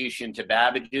contribution to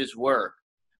Babbage's work,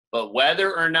 but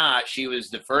whether or not she was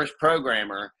the first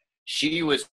programmer, she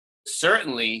was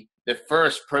certainly the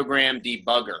first program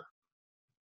debugger.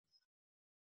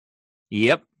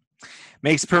 Yep.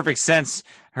 Makes perfect sense.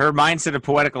 Her mindset of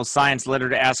poetical science led her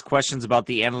to ask questions about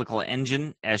the analytical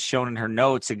engine, as shown in her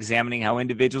notes, examining how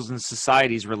individuals and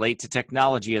societies relate to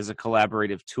technology as a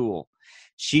collaborative tool.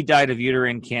 She died of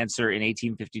uterine cancer in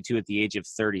 1852 at the age of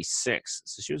 36.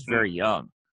 So she was very young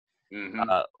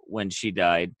when she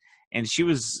died. And she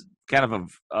was kind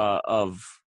of kind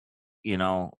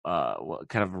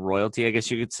of a royalty, I guess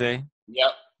you could say.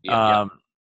 Yep.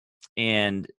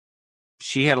 And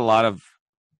she had a lot of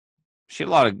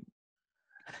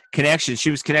connections. She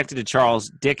was connected to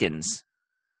Charles Dickens.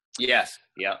 Yes.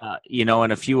 Yeah.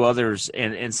 And a few others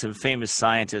and some famous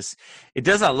scientists. It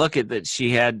does not look at that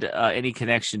she had any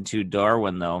connection to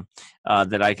Darwin, though,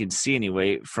 that I can see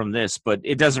anyway from this. But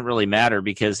it doesn't really matter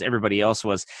because everybody else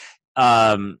was.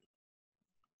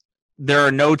 There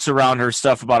are notes around her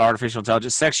stuff about artificial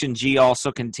intelligence. Section G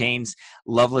also contains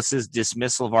Lovelace's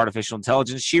dismissal of artificial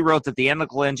intelligence. She wrote that the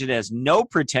analytical engine has no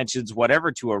pretensions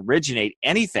whatever to originate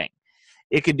anything.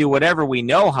 It can do whatever we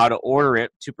know how to order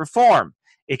it to perform.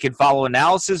 It can follow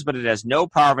analysis, but it has no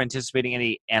power of anticipating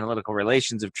any analytical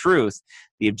relations of truth.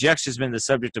 The objection has been the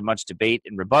subject of much debate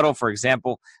and rebuttal, for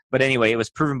example. But anyway, it was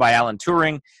proven by Alan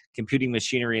Turing, computing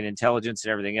machinery and intelligence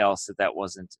and everything else, that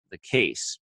wasn't the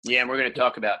case. Yeah, and we're going to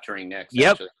talk about Turing next.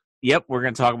 Yep. Actually. Yep, we're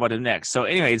going to talk about him next. So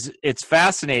anyways, it's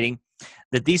fascinating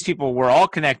that these people were all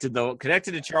connected, though,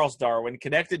 connected to Charles Darwin,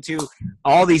 connected to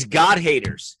all these God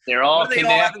haters. They're all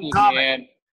connected, man.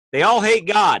 They all hate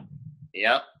God.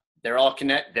 Yep. They're all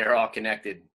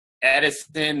connected.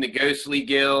 Edison, the Ghostly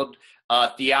Guild,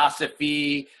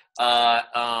 Theosophy,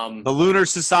 the Lunar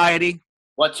Society.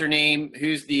 What's her name?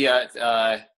 Who's the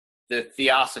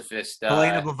Theosophist?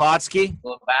 Helena Blavatsky.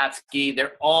 Blavatsky.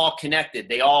 They're all connected.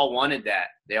 They all wanted that.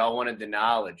 They all wanted the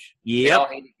knowledge. Yep. They all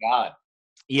hated God.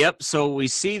 Yep. So we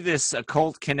see this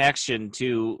occult connection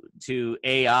to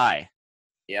AI.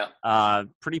 Yeah.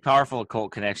 Pretty powerful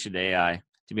occult connection to AI,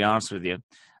 to be honest with you.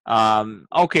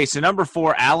 Okay, so number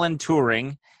 4, Alan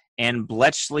Turing and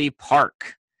Bletchley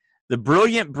Park. The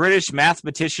brilliant British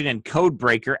mathematician and code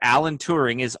breaker Alan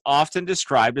Turing is often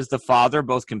described as the father of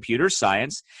both computer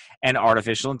science and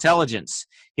artificial intelligence.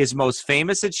 His most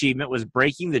famous achievement was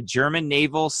breaking the German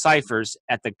naval ciphers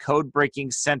at the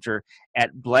code-breaking center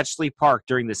at Bletchley Park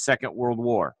during the Second World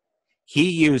War. He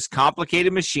used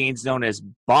complicated machines known as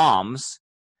bombs,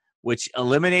 which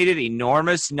eliminated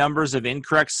enormous numbers of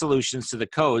incorrect solutions to the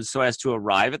code so as to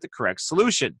arrive at the correct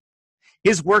solution.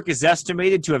 His work is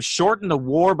estimated to have shortened the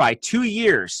war by 2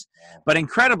 years, but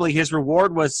incredibly, his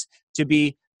reward was to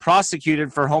be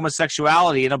prosecuted for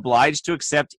homosexuality and obliged to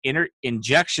accept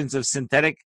injections of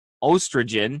synthetic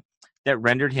estrogen that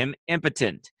rendered him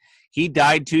impotent. He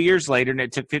died 2 years later, and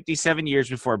it took 57 years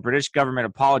before a British government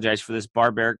apologized for this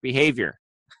barbaric behavior.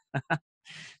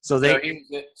 So he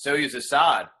was a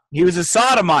sod. He was a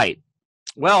sodomite.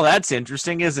 Well, that's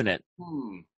interesting, isn't it?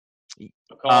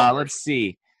 Let's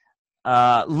see.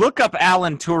 Look up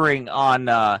Alan Turing on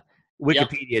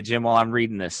Wikipedia, Jim, while I'm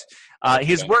reading this.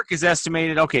 His work is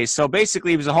estimated. Okay, so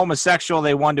basically he was a homosexual.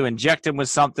 They wanted to inject him with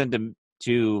something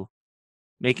to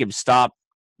make him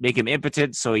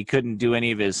impotent so he couldn't do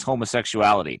any of his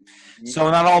homosexuality. So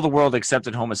not all the world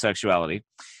accepted homosexuality.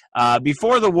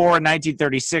 Before the war in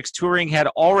 1936, Turing had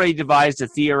already devised a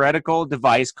theoretical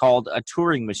device called a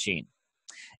Turing machine.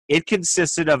 It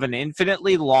consisted of an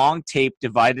infinitely long tape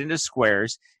divided into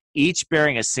squares, each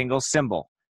bearing a single symbol.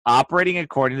 Operating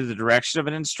according to the direction of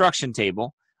an instruction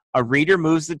table, a reader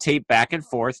moves the tape back and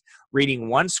forth, reading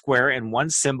one square and one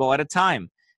symbol at a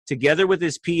time. Together with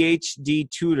his PhD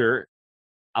tutor,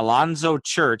 Alonzo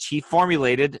Church, he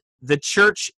formulated the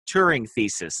Church-Turing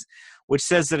thesis, which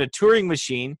says that a Turing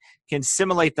machine can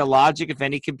simulate the logic of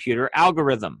any computer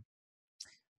algorithm.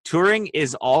 Turing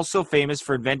is also famous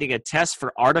for inventing a test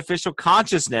for artificial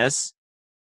consciousness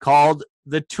called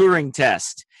the Turing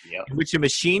test, Yep. in which a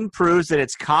machine proves that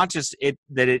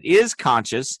it is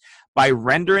conscious by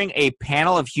rendering a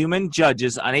panel of human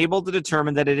judges unable to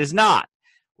determine that it is not,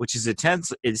 which is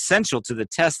essential to the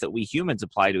test that we humans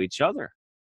apply to each other.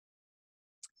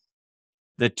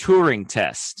 The Turing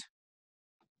test.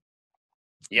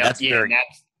 Yep. And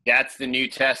that's the new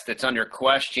test that's under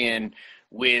question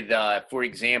with, for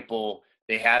example,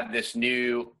 they have this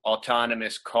new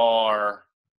autonomous car.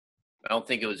 I don't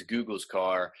think it was Google's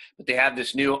car, but they have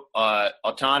this new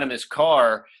autonomous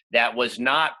car that was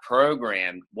not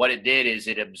programmed. What it did is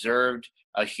it observed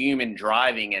a human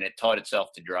driving and it taught itself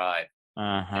to drive.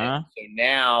 Uh-huh. So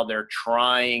now they're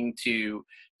trying to,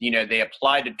 they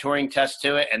applied the Turing test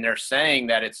to it and they're saying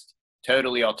that it's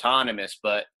totally autonomous,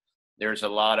 but there's a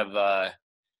lot of,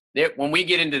 when we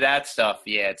get into that stuff,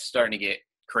 it's starting to get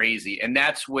crazy. And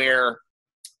that's where,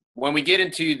 when we get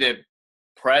into the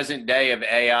present day of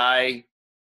AI,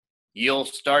 you'll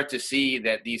start to see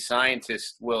that these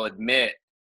scientists will admit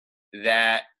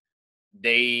that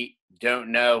they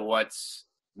don't know what's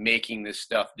making this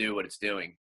stuff do what it's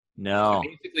doing. No. So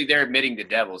basically, they're admitting to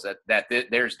devils that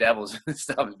there's devils and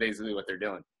stuff is basically what they're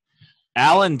doing.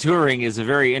 Alan Turing is a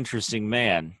very interesting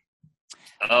man.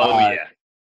 Oh yeah.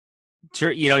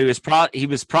 He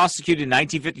was prosecuted in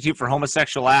 1952 for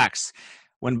homosexual acts,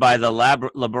 when by the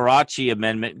Liberace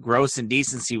Amendment, gross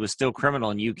indecency was still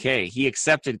criminal in UK. He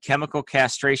accepted chemical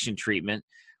castration treatment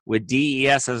with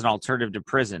DES as an alternative to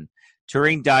prison.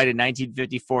 Turing died in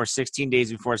 1954, 16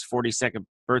 days before his 42nd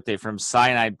birthday, from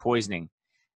cyanide poisoning.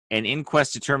 An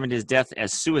inquest determined his death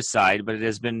as suicide, but it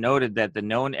has been noted that the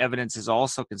known evidence is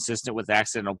also consistent with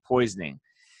accidental poisoning.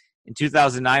 In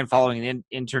 2009, following an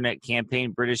internet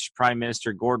campaign, British Prime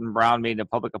Minister Gordon Brown made a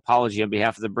public apology on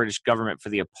behalf of the British government for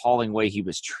the appalling way he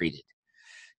was treated.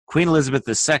 Queen Elizabeth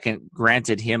II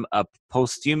granted him a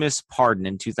posthumous pardon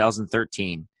in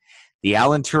 2013. The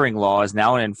Alan Turing Law is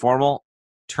now an informal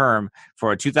term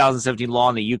for a 2017 law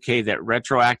in the UK that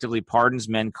retroactively pardons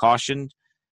men cautioned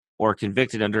or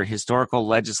convicted under historical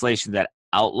legislation that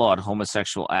outlawed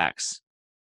homosexual acts.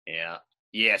 Yeah.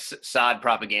 Yes. Sod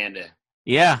propaganda.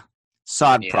 Yeah.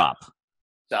 Sod prop.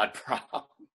 Sod prop.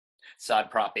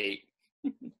 Sod prop 8.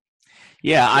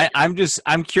 Yeah.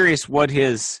 I'm curious what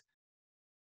his,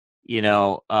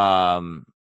 what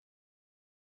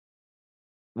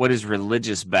his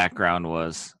religious background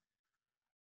was.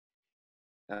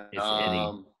 If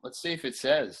any. Let's see if it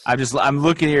says. I'm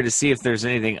looking here to see if there's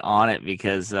anything on it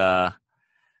because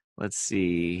let's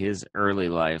see his early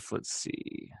life. Let's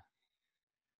see.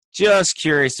 Just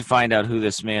curious to find out who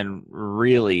this man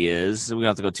really is. We don't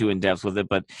have to go too in depth with it,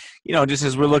 but just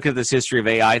as we're looking at this history of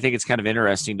AI, I think it's kind of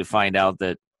interesting to find out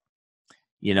that,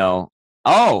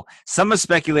 some have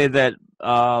speculated that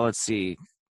let's see,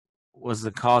 was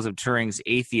the cause of Turing's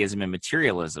atheism and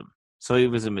materialism. So he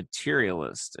was a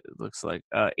materialist. It looks like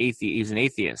he was an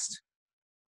atheist.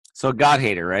 So a God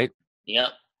hater, right? Yep.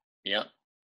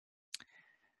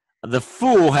 The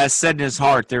fool has said in his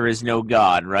heart there is no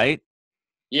God, right?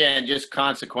 Yeah, and just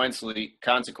consequently,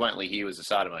 he was a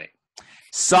sodomite.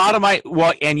 Sodomite.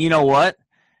 Well, and you know what?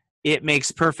 It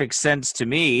makes perfect sense to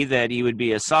me that he would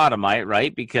be a sodomite,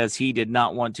 right? Because he did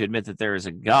not want to admit that there is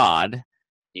a God.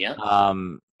 Yeah.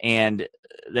 And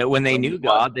that when they knew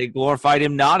God, they glorified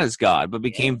him not as God, but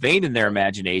became vain in their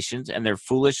imaginations, and their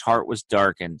foolish heart was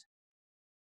darkened.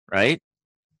 Right?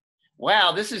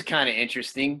 Wow, this is kind of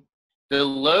interesting. The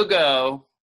logo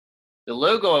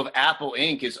of Apple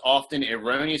Inc. is often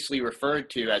erroneously referred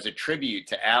to as a tribute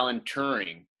to Alan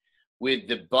Turing, with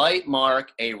the bite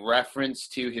mark a reference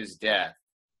to his death.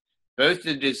 Both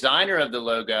the designer of the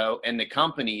logo and the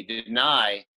company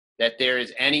deny that there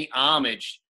is any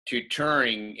homage to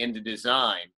Turing in the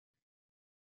design,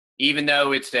 even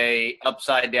though it's a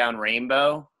upside down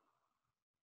rainbow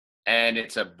and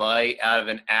it's a bite out of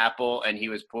an apple and he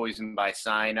was poisoned by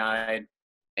cyanide.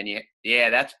 And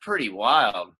that's pretty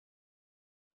wild.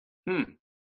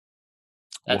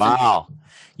 Wow.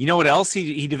 You know what else?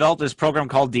 He developed this program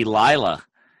called Delilah.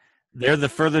 There, the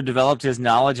further developed his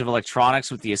knowledge of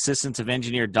electronics with the assistance of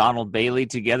engineer Donald Bailey.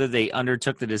 Together, they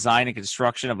undertook the design and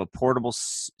construction of a portable,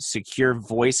 secure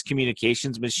voice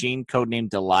communications machine codenamed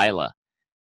Delilah.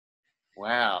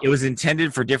 Wow. It was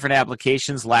intended for different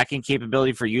applications, lacking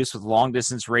capability for use with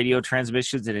long-distance radio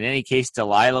transmissions, and in any case,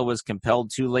 Delilah was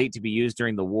compelled too late to be used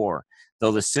during the war.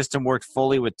 Though the system worked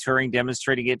fully, with Turing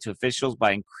demonstrating it to officials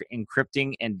by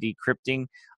encrypting and decrypting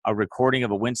a recording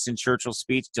of a Winston Churchill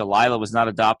speech, Delilah was not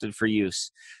adopted for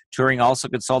use. Turing also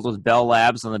consulted with Bell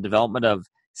Labs on the development of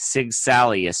Sig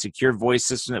Sally, a secure voice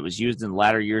system that was used in the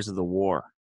latter years of the war.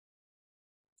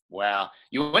 Wow.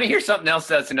 You want to hear something else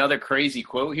that's another crazy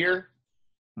quote here?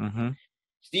 Mm-hmm.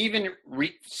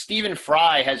 Stephen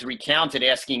Fry has recounted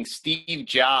asking Steve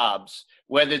Jobs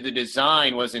whether the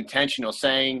design was intentional,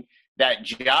 saying that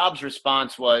Jobs'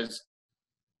 response was,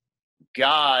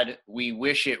 "God, we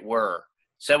wish it were."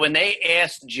 So when they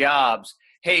asked Jobs,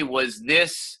 "Hey, was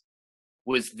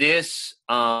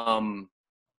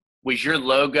your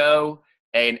logo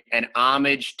an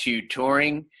homage to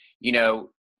Turing?" You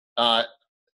know,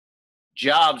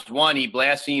 Jobs, one, he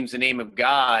blasphemes the name of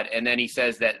God, and then he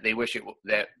says that they wish it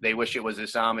was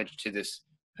this homage to this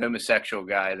homosexual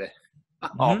guy. That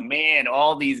oh man,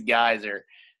 all these guys are,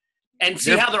 and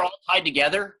see how they're all tied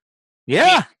together. Yeah,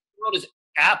 I mean, the world is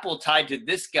Apple tied to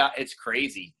this guy. It's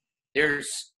crazy. They're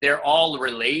all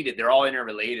related. They're all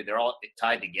interrelated. They're all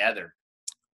tied together.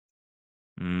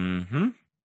 Mm-hmm.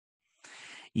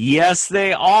 Yes,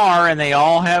 they are, and they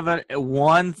all have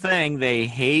one thing. They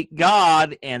hate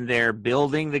God, and they're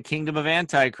building the kingdom of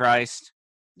Antichrist.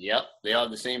 Yep, they all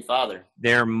have the same father.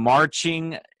 They're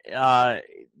marching,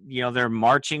 they're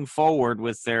marching forward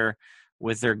with their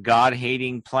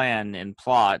God-hating plan and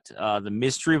plot. The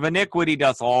mystery of iniquity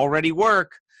doth already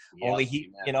work. Yep,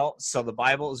 only so the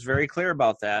Bible is very clear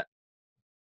about that.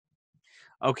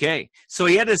 Okay, so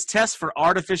he had his test for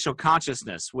artificial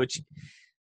consciousness, which...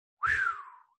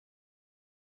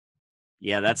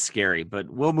 Yeah, that's scary, but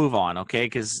we'll move on, okay?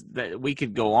 Because we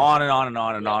could go on and on and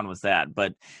on and on with that,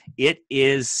 but it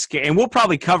is scary, and we'll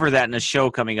probably cover that in a show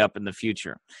coming up in the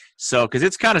future. So, because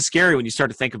it's kind of scary when you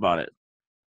start to think about it.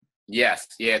 Yes,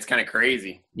 yeah, it's kind of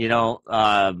crazy.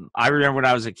 I remember when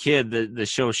I was a kid, the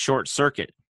show Short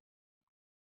Circuit.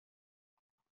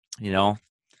 Number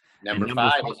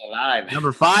 5 is alive.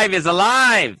 Number 5 is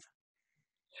alive.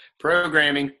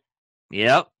 Programming.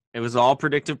 Yep. It was all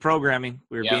predictive programming.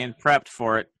 We were being prepped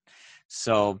for it.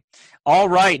 So, all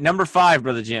right, number 5,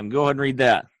 Brother Jim. Go ahead and read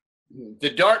that. The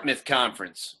Dartmouth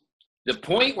Conference. The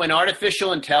point when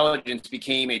artificial intelligence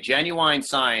became a genuine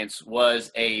science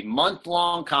was a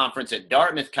month-long conference at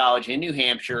Dartmouth College in New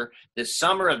Hampshire the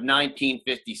summer of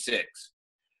 1956,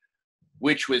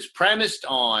 which was premised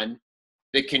on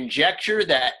the conjecture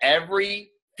that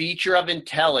every feature of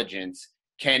intelligence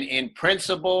can, in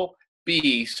principle,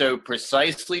 be so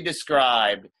precisely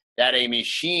described that a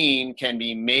machine can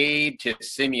be made to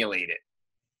simulate it.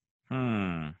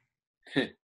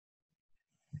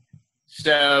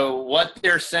 So what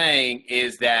they're saying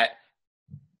is that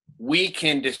we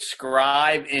can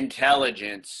describe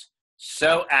intelligence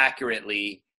so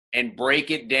accurately and break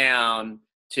it down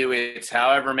to its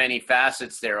however many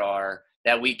facets there are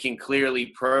that we can clearly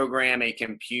program a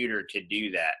computer to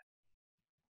do that.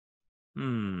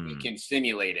 We can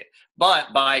simulate it.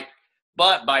 But by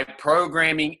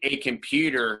programming a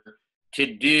computer to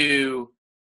do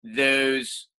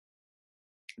those,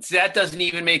 that doesn't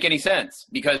even make any sense,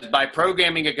 because by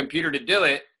programming a computer to do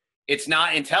it, it's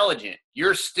not intelligent.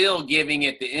 You're still giving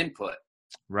it the input.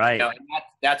 Right. And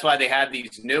that's why they have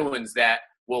these new ones that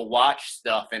will watch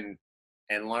stuff and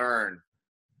learn.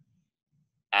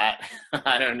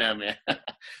 I don't know, man.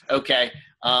 Okay.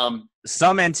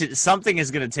 Something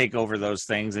is going to take over those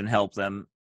things and help them,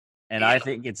 and I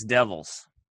think it's devils.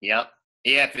 Yep.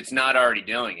 Yeah, if it's not already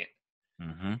doing it.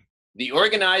 Mm-hmm. The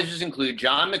organizers include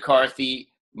John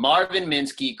McCarthy, Marvin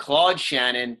Minsky, Claude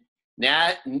Shannon,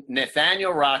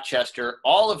 Nathaniel Rochester,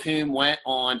 all of whom went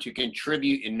on to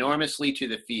contribute enormously to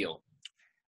the field.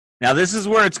 Now, this is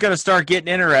where it's going to start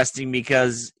getting interesting,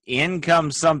 because in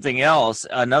comes something else,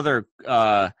 another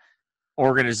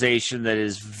organization that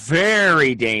is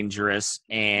very dangerous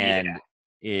and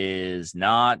is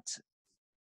not.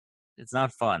 It's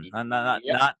not fun.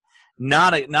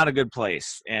 Not a good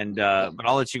place. And but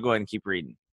I'll let you go ahead and keep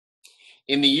reading.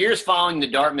 In the years following the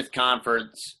Dartmouth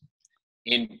Conference,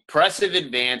 impressive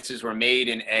advances were made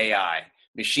in AI.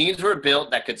 Machines were built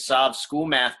that could solve school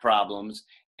math problems,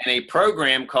 and a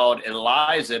program called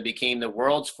Eliza became the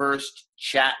world's first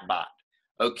chatbot,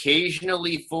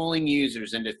 occasionally fooling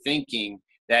users into thinking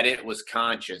that it was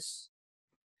conscious.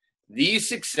 These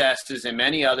successes and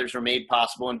many others were made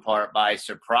possible in part by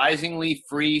surprisingly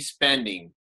free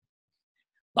spending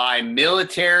by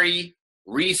military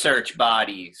research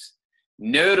bodies,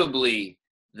 notably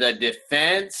the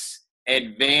Defense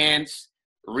Advanced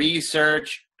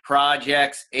Research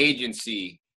Projects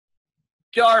Agency,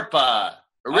 DARPA,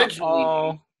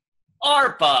 originally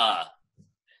ARPA,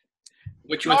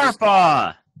 which was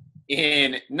DARPA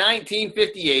in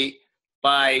 1958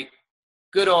 by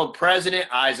good old President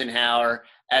Eisenhower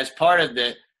as part of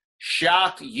the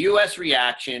shocked U.S.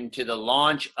 reaction to the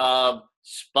launch of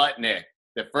Sputnik.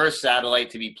 the first satellite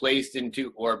to be placed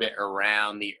into orbit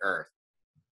around the Earth.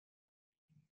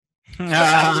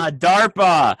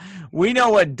 DARPA. We know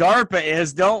what DARPA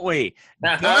is, don't we?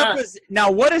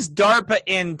 Now, what is DARPA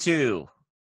into?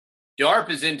 DARPA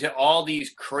is into all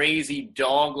these crazy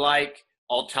dog-like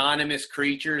autonomous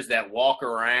creatures that walk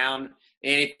around.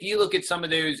 And if you look at some of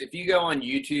those, if you go on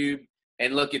YouTube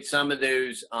and look at some of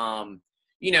those, DARPA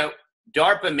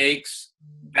makes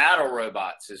battle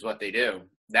robots is what they do.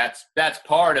 That's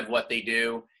part of what they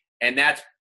do. And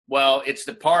it's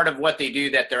the part of what they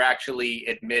do that they're actually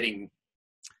admitting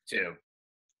to.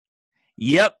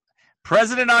 Yep.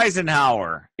 President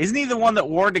Eisenhower. Isn't he the one that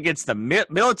warned against the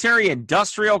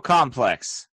military-industrial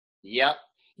complex? Yep.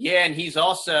 Yeah, and he's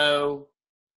also,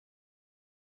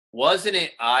 wasn't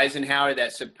it Eisenhower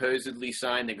that supposedly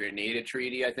signed the Grenada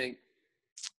Treaty, I think?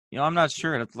 I'm not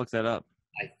sure. I'd have to look that up.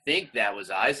 I think that was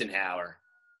Eisenhower.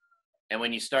 And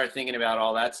when you start thinking about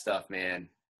all that stuff, man.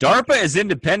 DARPA is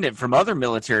independent from other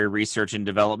military research and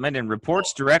development and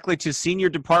reports directly to Senior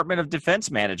Department of Defense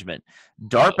Management.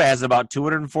 DARPA has about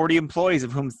 240 employees,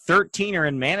 of whom 13 are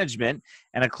in management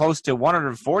and a close to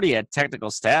 140 at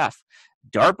technical staff.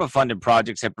 DARPA-funded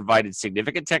projects have provided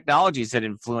significant technologies that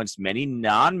influenced many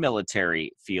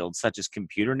non-military fields, such as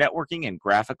computer networking and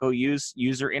graphical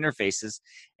user interfaces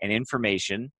and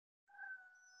information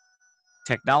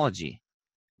technology.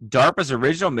 DARPA's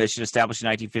original mission, established in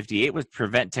 1958, was to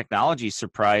prevent technology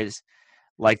surprise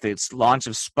like the launch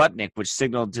of Sputnik, which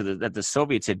signaled that the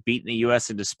Soviets had beaten the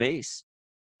U.S. into space.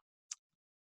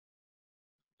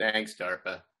 Thanks,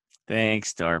 DARPA.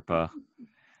 Thanks, DARPA.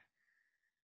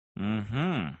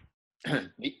 Mm-hmm.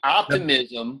 The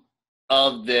optimism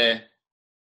of the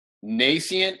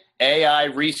nascent AI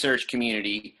research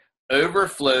community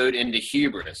overflowed into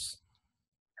hubris.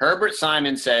 Herbert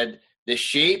Simon said, "The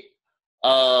shape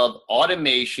of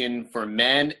automation for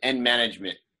men and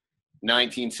management,"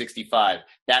 1965,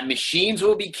 that machines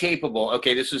will be capable,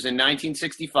 okay, this was in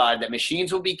 1965, that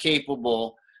machines will be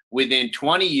capable within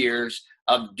 20 years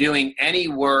of doing any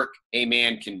work a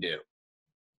man can do.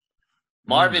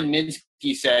 Marvin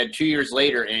Minsky said 2 years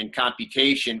later in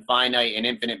Computation, Finite and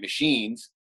Infinite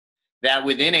Machines, that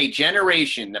within a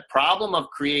generation, the problem of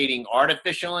creating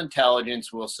artificial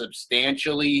intelligence will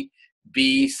substantially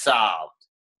be solved.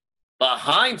 But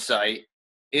hindsight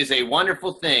is a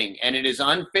wonderful thing, and it is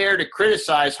unfair to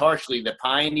criticize harshly the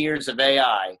pioneers of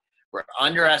AI for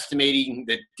underestimating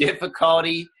the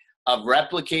difficulty of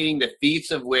replicating the feats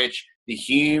of which the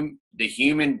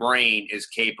human brain is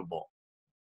capable.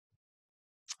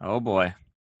 Oh, boy.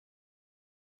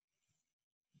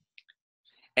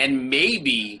 And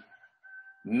maybe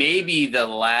the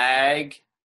lag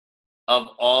of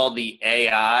all the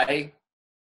AI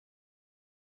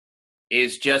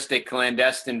is just a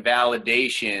clandestine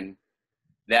validation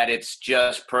that it's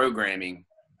just programming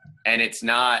and it's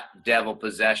not devil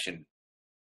possession.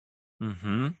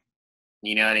 Mm-hmm.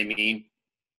 You know what I mean?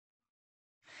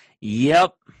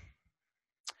 Yep.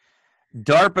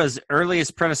 DARPA's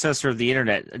earliest predecessor of the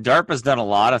internet. DARPA's done a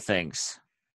lot of things.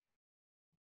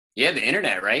 Yeah, the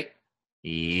internet, right?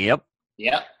 Yep.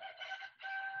 Yep.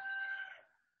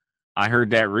 I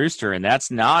heard that rooster, and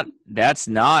that's not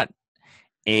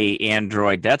a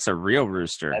android. That's a real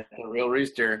rooster. That's a real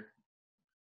rooster.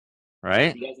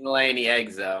 Right? He doesn't lay any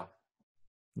eggs, though.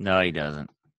 No, he doesn't.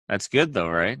 That's good, though,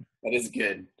 right? That is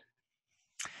good.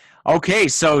 Okay,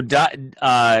 so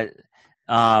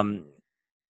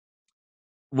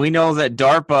we know that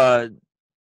DARPA,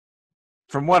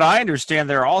 from what I understand,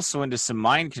 they're also into some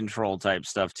mind control type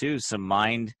stuff, too. Some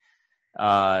mind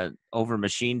over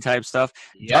machine type stuff.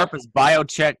 Yep. DARPA's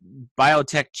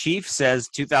biotech chief says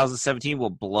 2017 will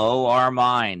blow our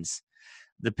minds.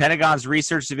 The Pentagon's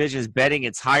research division is betting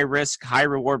its high-risk,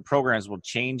 high-reward programs will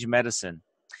change medicine.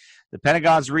 The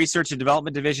Pentagon's research and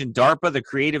development division, DARPA, the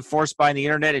creative force behind the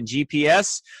internet and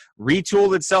GPS,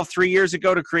 retooled itself 3 years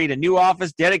ago to create a new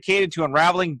office dedicated to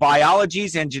unraveling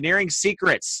biology's engineering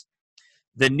secrets.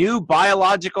 The new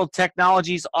Biological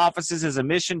Technologies Offices has a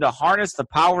mission to harness the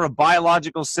power of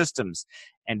biological systems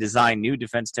and design new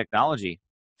defense technology.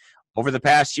 Over the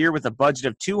past year, with a budget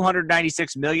of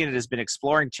 $296 million, it has been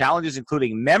exploring challenges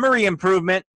including memory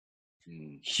improvement,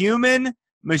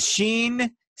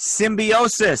 human-machine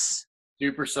symbiosis.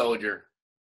 Super soldier.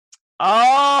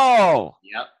 Oh!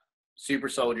 Yep. Super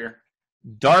soldier.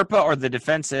 DARPA, or the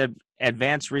Defense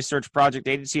Advanced Research Project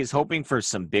Agency, is hoping for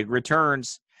some big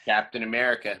returns. Captain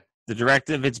America. The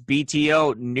director of its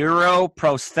BTO,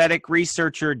 neuroprosthetic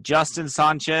researcher Justin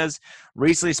Sanchez,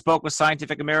 recently spoke with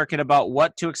Scientific American about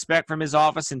what to expect from his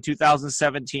office in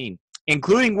 2017.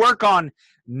 including work on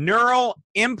neural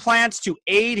implants to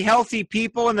aid healthy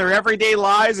people in their everyday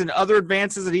lives and other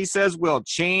advances that he says will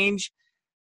change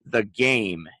the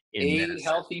game in Aid medicine.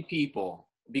 healthy people,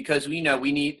 because we know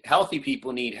healthy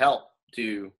people need help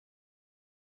to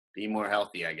be more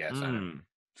healthy, I guess. I don't know.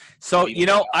 So,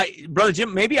 Brother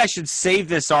Jim, maybe I should save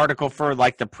this article for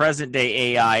like the present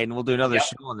day AI, and we'll do another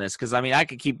show on this, because I mean I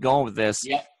could keep going with this.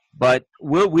 Yep. But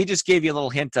we just gave you a little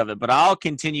hint of it. But I'll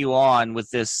continue on with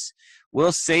this.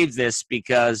 We'll save this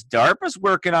because DARPA's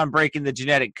working on breaking the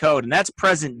genetic code, and that's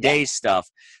present day stuff.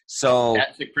 So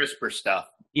that's the CRISPR stuff.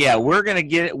 Yeah, we'll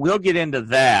get into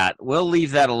that. We'll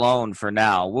leave that alone for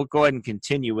now. We'll go ahead and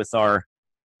continue with where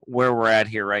we're at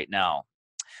here right now.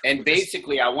 And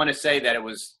basically, I want to say that it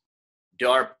was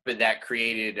DARPA that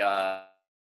created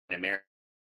America.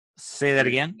 Say that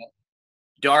again.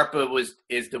 DARPA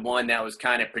is the one that was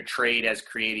kind of portrayed as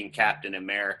creating Captain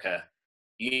America,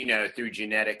 through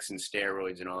genetics and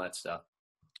steroids and all that stuff.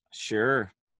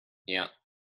 Sure. Yeah.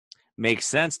 Makes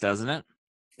sense, doesn't it?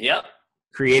 Yep.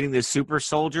 Creating the super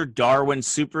soldier, Darwin's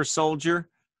super soldier.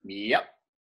 Yep.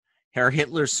 Herr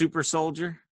Hitler's super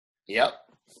soldier. Yep.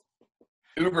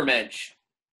 Ubermensch.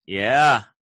 Yeah.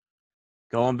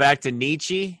 Going back to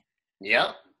Nietzsche.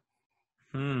 Yep.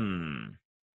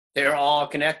 They're all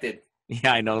connected.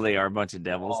 Yeah, I know they are a bunch of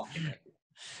devils.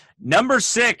 Number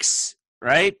 6,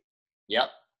 right? Yep.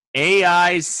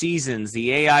 AI seasons,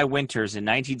 the AI winters in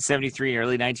 1973 and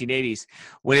early 1980s.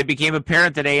 When it became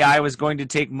apparent that AI was going to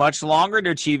take much longer to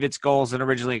achieve its goals than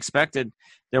originally expected,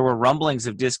 there were rumblings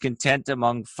of discontent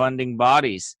among funding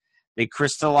bodies. They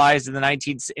crystallized in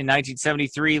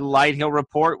 1973 Lighthill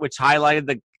Report, which highlighted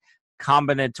the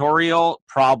combinatorial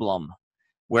problem,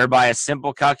 whereby a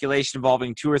simple calculation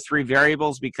involving 2 or 3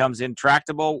 variables becomes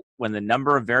intractable when the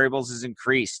number of variables is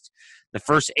increased. The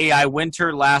first AI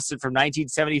winter lasted from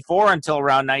 1974 until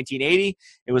around 1980.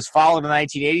 It was followed in the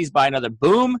 1980s by another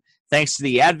boom, thanks to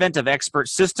the advent of expert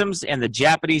systems and the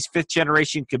Japanese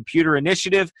 5th-generation computer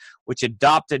initiative, which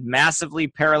adopted massively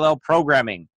parallel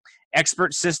programming.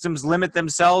 Expert systems limit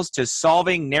themselves to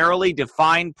solving narrowly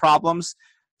defined problems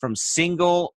from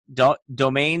single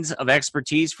domains of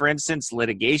expertise, for instance,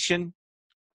 litigation,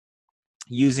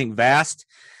 using vast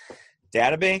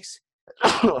databanks.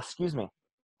 Excuse me.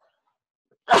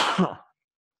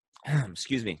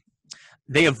 Excuse me.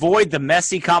 They avoid the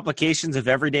messy complications of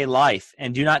everyday life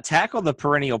and do not tackle the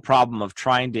perennial problem of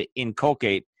trying to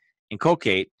inculcate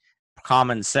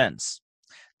common sense.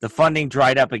 The funding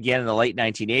dried up again in the late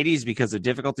 1980s because of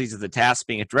difficulties of the task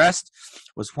being addressed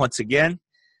was once again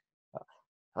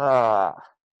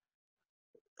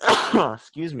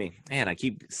excuse me. Man, I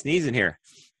keep sneezing here.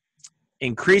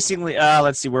 Increasingly,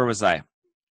 let's see, where was I?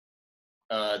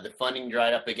 The funding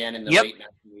dried up again in the late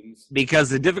 1980s. Because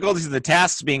the difficulties of the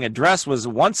tasks being addressed was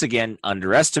once again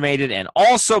underestimated, and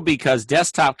also because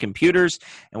desktop computers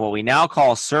and what we now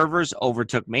call servers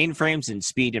overtook mainframes in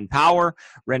speed and power,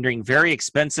 rendering very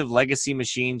expensive legacy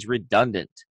machines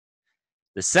redundant.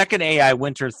 The second AI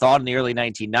winter thawed in the early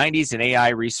 1990s, and AI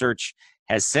research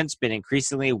has since been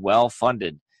increasingly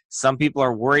well-funded. Some people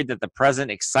are worried that the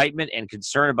present excitement and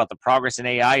concern about the progress in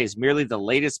AI is merely the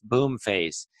latest boom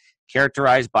phase,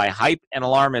 characterized by hype and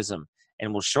alarmism,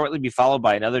 and will shortly be followed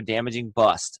by another damaging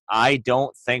bust. I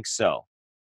don't think so.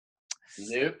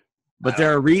 Nope. But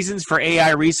there are reasons for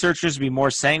AI researchers to be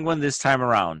more sanguine this time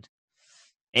around.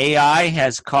 AI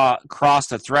has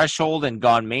crossed a threshold and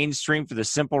gone mainstream for the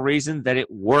simple reason that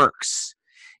it works.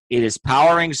 It is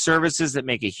powering services that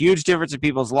make a huge difference in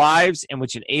people's lives and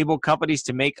which enable companies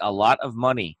to make a lot of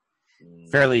money.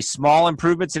 Fairly small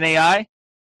improvements in AI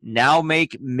now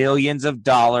make millions of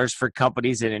dollars for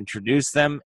companies that introduce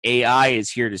them. AI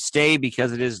is here to stay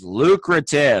because it is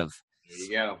lucrative. There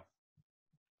you go.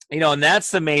 And that's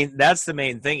the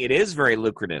main thing. It is very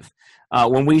lucrative.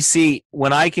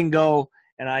 When I can go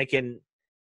and I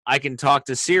can talk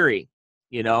to Siri,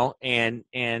 and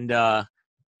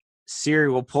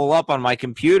Siri will pull up on my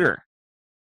computer,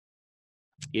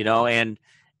 and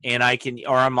I can,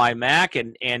 or on my Mac,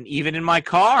 and even in my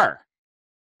car.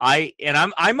 I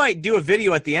might do a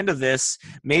video at the end of this,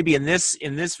 maybe in this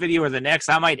video or the next.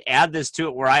 I might add this to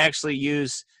it where I actually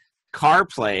use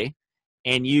CarPlay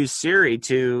and use Siri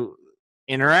to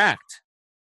interact.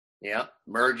 Yeah,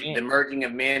 the merging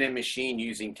of man and machine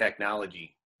using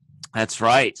technology. That's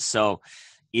right. So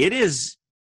it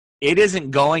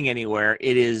isn't going anywhere.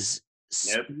 It is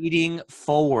speeding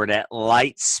forward at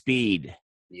light speed.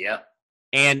 Yep.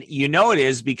 And it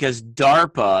is because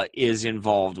DARPA is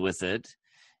involved with it.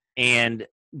 And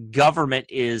government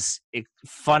is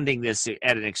funding this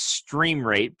at an extreme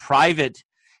rate. Private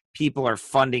people are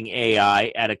funding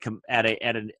AI at a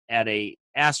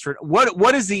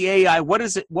what is the AI? What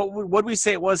is it? What would we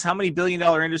say it was? How many $billion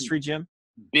industry, Jim?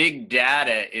 Big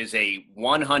data is a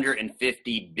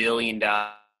 $150 billion.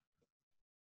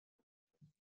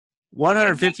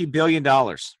 $150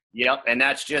 billion. Yep, and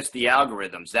that's just the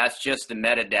algorithms. That's just the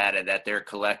metadata that they're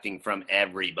collecting from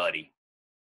everybody.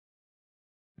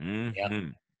 Mm-hmm. Yep.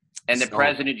 And the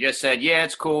president just said, "Yeah,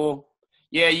 it's cool.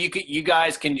 Yeah, you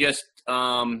guys can just,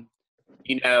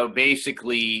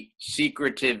 basically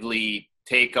secretively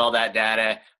take all that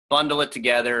data, bundle it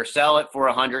together, sell it for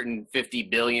 $150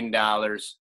 billion.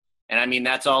 And I mean,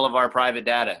 that's all of our private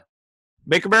data.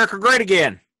 Make America great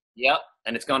again." Yep,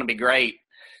 and it's going to be great.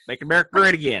 Make America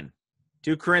great again.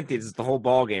 2 Corinthians is the whole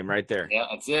ball game right there. Yeah,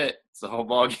 that's it. It's the whole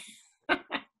ball game.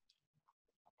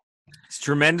 It's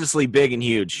tremendously big and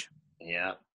huge.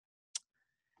 Yeah.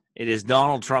 It is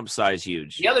Donald Trump size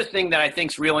huge. The other thing that I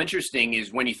think is real interesting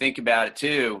is when you think about it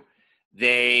too,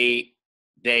 the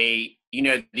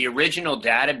original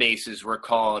databases were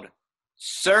called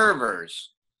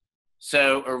servers.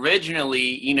 So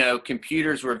originally,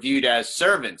 computers were viewed as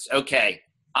servants. Okay,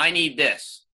 I need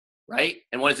this, right?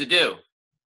 And what does it do?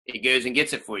 It goes and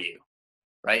gets it for you,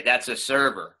 right? That's a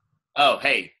server. Oh,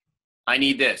 hey, I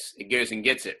need this. It goes and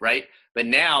gets it, right? But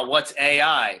now what's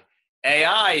AI?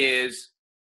 AI is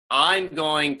I'm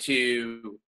going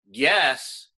to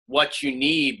guess what you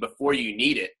need before you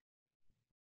need it.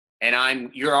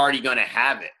 And you're already going to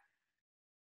have it.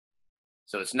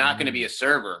 So it's not going to be a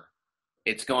server.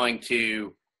 It's going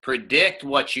to predict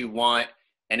what you want,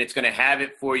 and it's going to have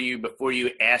it for you before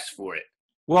you ask for it.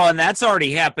 Well, and that's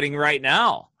already happening right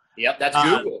now. Yep, that's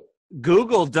Google.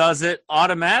 Google does it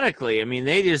automatically. I mean,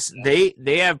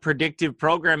 they have predictive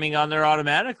programming on there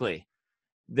automatically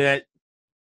that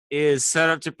is set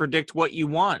up to predict what you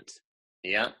want.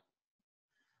 Yeah.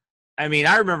 I mean,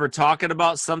 I remember talking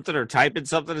about something or typing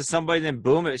something to somebody, then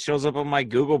boom, it shows up on my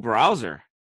Google browser.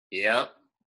 Yep.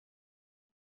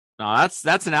 No,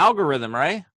 that's an algorithm,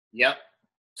 right? Yep.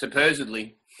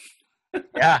 Supposedly.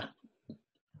 Yeah.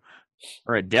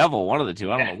 Or a devil, one of the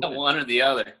two. I don't know. One or the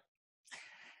other.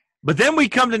 But then we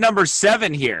come to number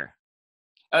 7 here.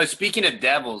 Oh, speaking of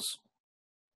devils,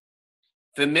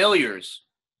 familiars,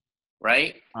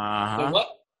 right? Uh-huh. So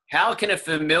how can a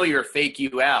familiar fake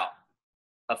you out?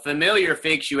 A familiar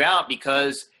fakes you out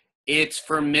because it's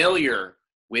familiar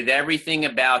with everything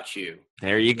about you.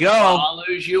 There you go. It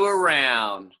follows you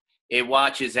around. It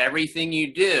watches everything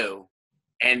you do.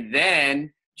 And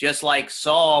then, just like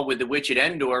Saul with the witch at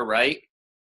Endor, right?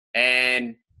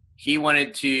 And he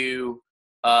wanted to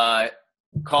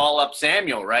call up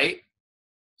Samuel, right?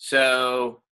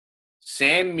 So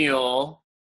Samuel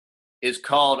is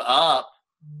called up.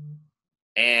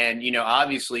 And,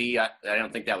 obviously, I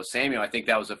don't think that was Samuel. I think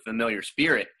that was a familiar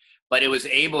spirit. But it was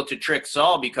able to trick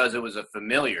Saul because it was a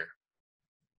familiar.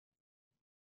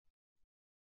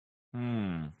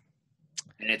 And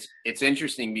it's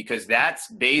interesting because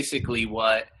that's basically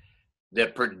what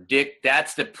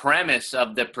that's the premise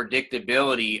of the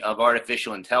predictability of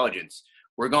artificial intelligence.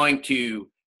 We're going to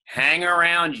hang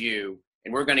around you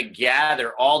and we're going to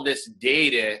gather all this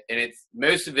data, and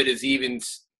most of it is even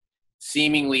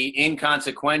seemingly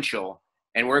inconsequential,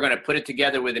 and we're going to put it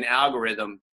together with an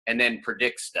algorithm and then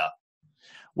predict stuff.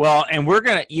 Well, and we're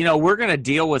going to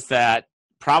deal with that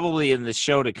probably in the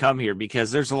show to come here, because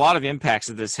there's a lot of impacts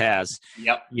that this has.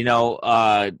 Yep.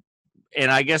 And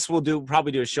I guess we'll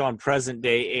probably do a show on present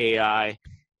day AI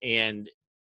and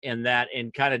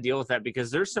kind of deal with that, because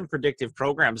there's some predictive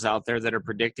programs out there that are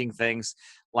predicting things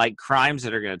like crimes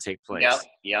that are going to take place.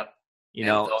 Yep.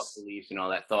 Thought police and all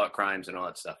that, thought crimes and all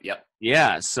that stuff. Yep.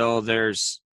 Yeah. So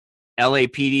there's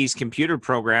LAPD's computer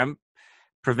program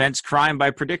prevents crime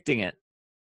by predicting it.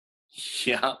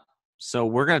 Yeah. So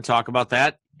we're going to talk about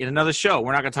that in another show.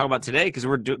 We're not going to talk about today because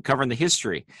we're covering the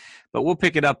history, but we'll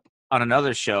pick it up on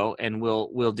another show and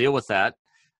we'll deal with that.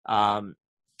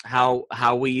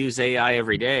 How we use AI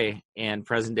every day and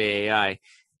present day AI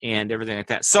and everything like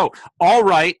that. So, all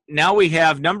right, now we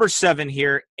have number 7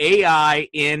 here, AI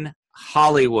in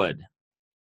Hollywood.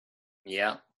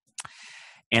 Yeah.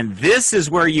 And this is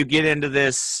where you get into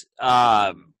this,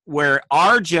 where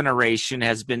our generation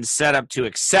has been set up to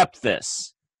accept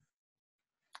this.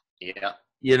 Yeah.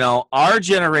 Our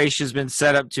generation has been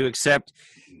set up to accept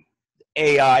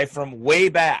AI from way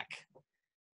back.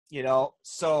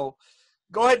 So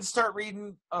go ahead and start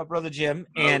reading, Brother Jim,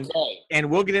 and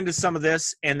we'll get into some of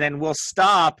this, and then we'll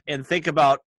stop and think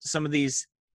about some of these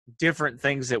different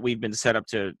things that we've been set up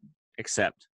to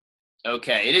accept.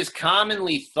 Okay. It is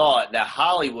commonly thought that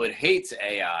Hollywood hates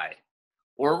AI,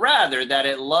 or rather that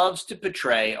it loves to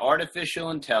portray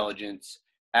artificial intelligence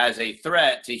as a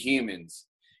threat to humans.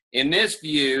 In this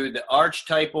view, the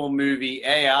archetypal movie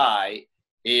AI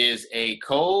is a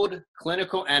cold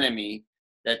clinical enemy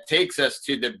that takes us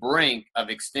to the brink of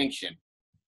extinction.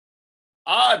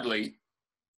 Oddly,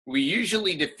 we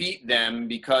usually defeat them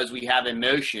because we have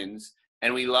emotions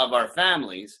and we love our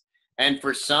families. And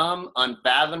for some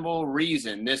unfathomable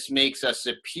reason, this makes us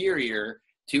superior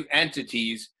to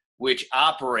entities which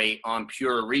operate on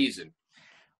pure reason.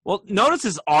 Well, notice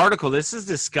this article. This is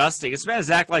disgusting. It's meant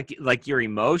to act like your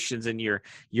emotions and your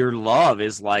love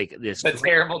is like this A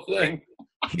terrible thing.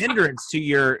 hindrance to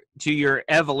your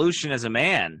evolution as a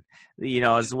man.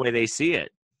 Is the way they see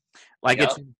it. Like Yep.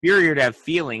 It's inferior to have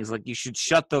feelings. Like you should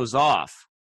shut those off.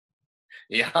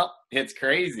 Yeah, it's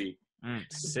crazy.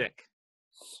 Sick.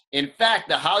 In fact,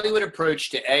 the Hollywood approach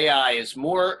to AI is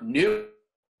more nuanced.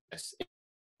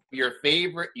 Your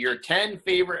 10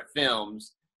 favorite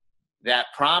films that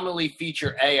prominently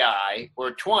feature AI,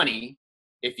 or 20,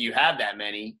 if you have that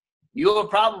many, you will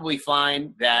probably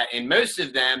find that in most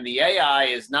of them, the AI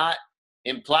is not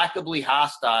implacably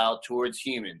hostile towards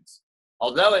humans,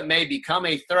 although it may become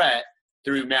a threat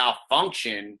through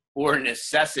malfunction or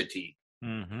necessity.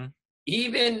 Mm-hmm.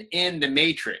 Even in The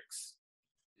Matrix,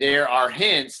 there are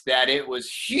hints that it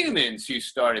was humans who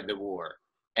started the war.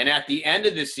 And at the end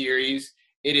of the series,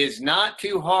 it is not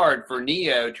too hard for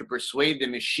Neo to persuade the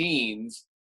machines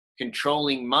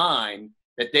controlling mind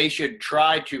that they should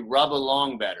try to rub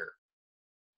along better.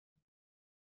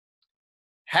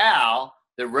 Hal,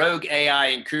 the rogue AI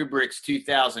in Kubrick's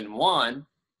 2001,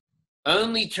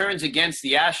 only turns against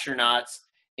the astronauts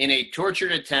in a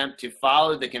tortured attempt to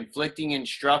follow the conflicting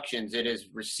instructions it has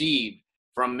received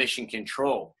from Mission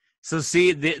Control. So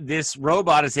see, this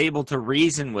robot is able to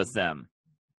reason with them.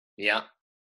 Yeah.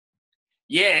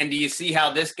 Yeah, and do you see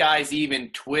how this guy's even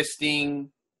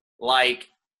twisting, like,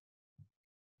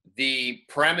 the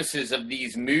premises of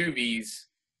these movies?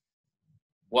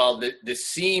 Well, the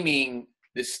seeming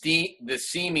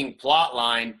plot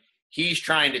line, he's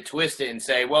trying to twist it and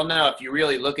say, well, no, if you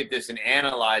really look at this and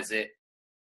analyze it,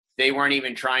 they weren't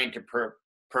even trying to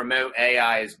promote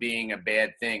AI as being a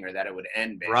bad thing or that it would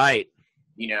end bad. Right.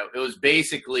 It was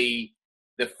basically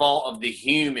the fault of the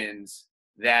humans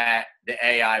that the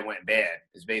AI went bad,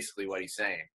 is basically what he's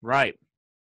saying. Right.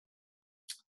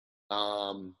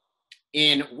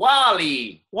 In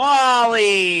Wall-E,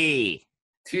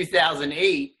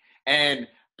 2008, and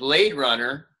Blade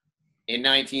Runner in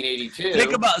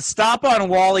 1982. Stop on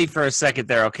Wall-E for a second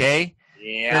there, okay?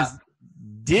 Yeah.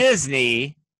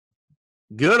 Disney,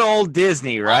 good old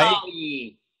Disney, right?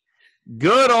 Wall-E.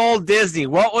 Good old Disney.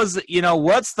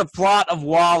 What's the plot of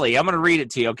Wall-E? I'm going to read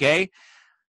it to you, okay?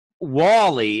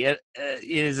 Wall-E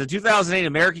is a 2008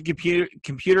 American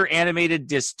computer animated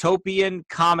dystopian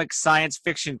comic science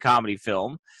fiction comedy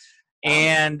film.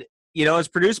 And, it's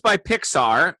produced by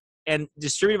Pixar and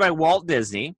distributed by Walt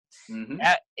Disney. Mm-hmm.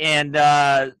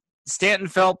 And Stanton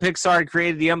felt Pixar had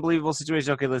created the unbelievable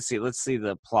situation. Okay, let's see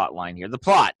the plot line here. The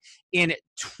plot. In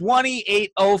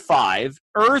 2805,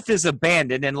 Earth is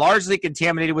abandoned and largely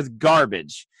contaminated with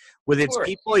garbage, with its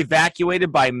people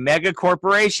evacuated by mega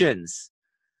corporations.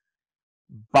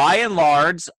 By and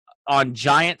large, on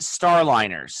giant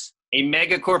starliners. A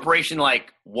mega corporation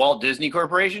like Walt Disney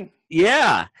Corporation?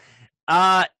 Yeah.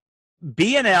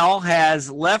 B&L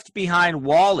has left behind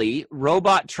Wall-E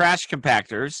robot trash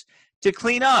compactors to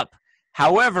clean up.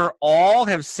 However, all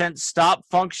have since stopped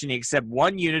functioning except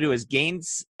one unit who has gained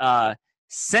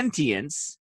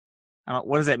sentience.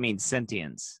 What does that mean,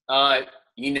 sentience?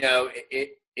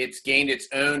 It's gained its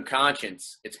own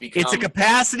conscience. It's a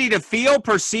capacity to feel,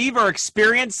 perceive, or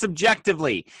experience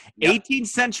subjectively. Yep. 18th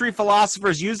century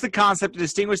philosophers used the concept to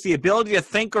distinguish the ability to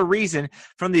think or reason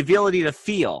from the ability to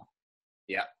feel.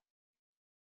 Yeah.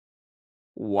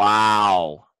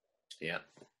 Wow. Yeah.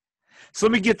 So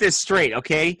let me get this straight,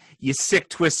 okay? You sick,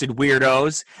 twisted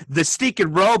weirdos. The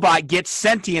stinking robot gets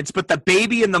sentience, but the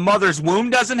baby in the mother's womb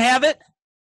doesn't have it?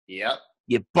 Yep.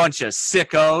 You bunch of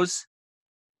sickos.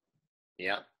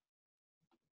 Yeah.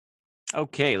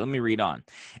 Okay, let me read on.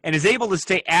 And is able to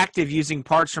stay active using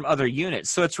parts from other units,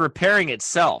 so it's repairing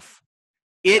itself.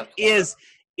 It is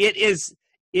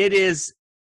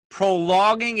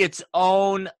prolonging its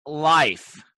own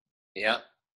life. Yeah.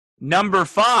 Number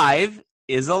 5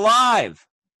 is alive.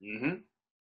 Mm-hmm.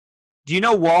 Do you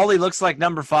know Wall-E looks like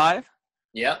number 5?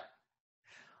 Yeah.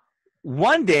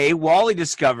 One day, Wall-E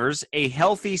discovers a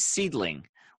healthy seedling,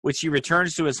 which he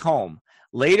returns to his home.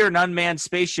 Later, an unmanned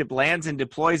spaceship lands and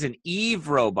deploys an Eve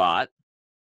robot,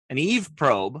 an Eve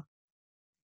probe,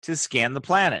 to scan the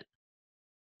planet.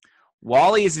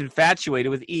 Wally is infatuated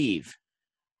with Eve,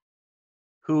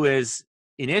 who is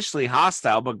initially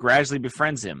hostile but gradually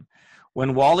befriends him.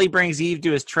 When Wally brings Eve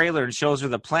to his trailer and shows her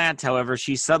the plant, however,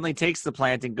 she suddenly takes the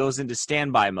plant and goes into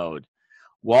standby mode.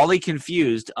 Wally,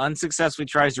 confused, unsuccessfully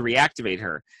tries to reactivate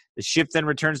her. The ship then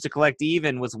returns to collect Eve,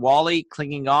 and with Wally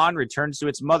clinging on, returns to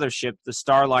its mothership, the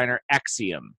starliner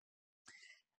Axiom.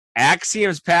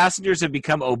 Axiom's passengers have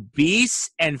become obese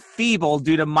and feeble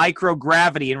due to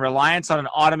microgravity and reliance on an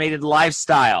automated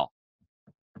lifestyle.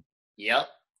 Yep.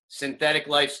 Synthetic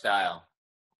lifestyle.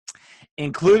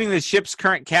 Including the ship's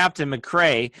current captain,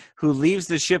 McCrae, who leaves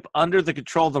the ship under the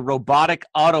control of the robotic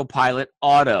autopilot,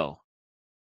 Otto.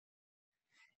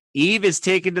 Eve is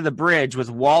taken to the bridge with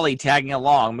Wally tagging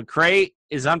along. McCrae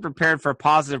is unprepared for a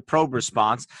positive probe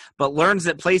response, but learns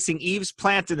that placing Eve's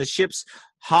plant in the ship's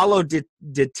hollow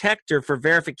detector for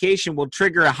verification will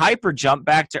trigger a hyper jump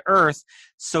back to Earth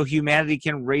so humanity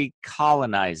can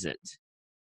recolonize it.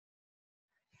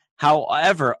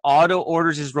 However, Otto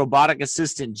orders his robotic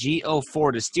assistant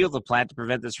G04 to steal the plant to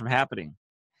prevent this from happening.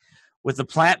 With the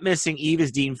plant missing, Eve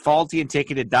is deemed faulty and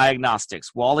taken to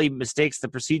diagnostics. Wally mistakes the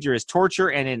procedure as torture,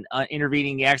 and in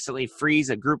intervening, he accidentally frees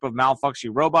a group of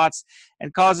malfunctioning robots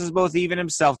and causes both Eve and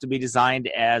himself to be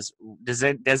designated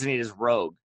as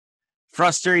rogue.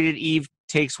 Frustrated, Eve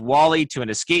takes Wally to an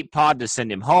escape pod to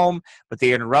send him home, but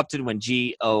they are interrupted when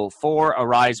G04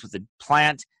 arrives with the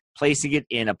plant, placing it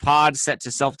in a pod set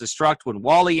to self-destruct. When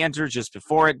Wally enters just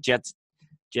before it,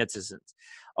 jettisons.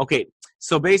 Okay,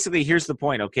 so basically, here's the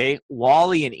point, okay?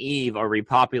 Wally and Eve are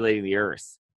repopulating the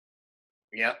Earth.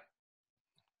 Yep.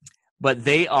 But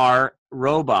they are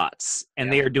robots,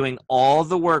 and they are doing all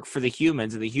the work for the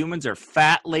humans, and the humans are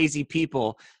fat, lazy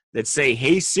people that say,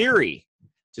 hey, Siri,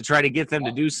 to try to get them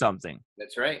to do something.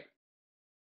 That's right.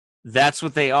 That's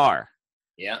what they are.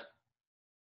 Yeah.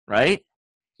 Right?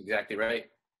 Exactly right.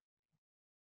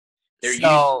 They're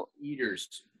useless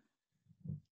eaters.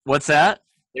 What's that?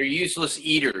 They're useless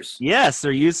eaters. Yes,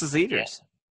 they're useless eaters.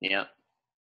 Yeah.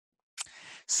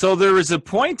 So there is a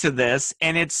point to this,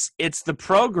 and it's the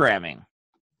programming.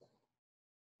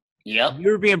 Yep.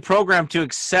 You're being programmed to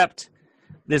accept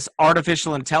this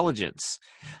artificial intelligence.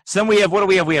 So then we have, what do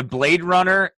we have? We have Blade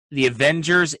Runner, The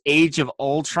Avengers, Age of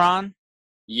Ultron.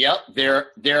 Yep.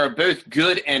 There are both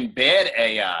good and bad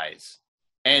AIs.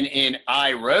 And in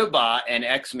iRobot and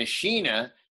Ex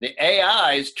Machina, the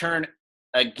AIs turn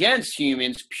against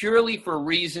humans purely for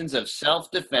reasons of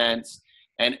self-defense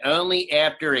and only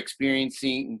after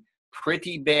experiencing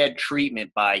pretty bad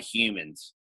treatment by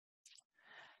humans.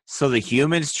 So the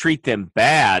humans treat them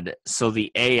bad, so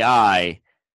the AI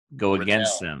go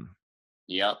against them.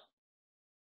 Yep.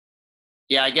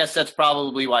 Yeah, I guess that's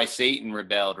probably why Satan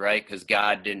rebelled, right? Because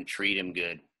God didn't treat him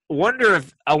good. I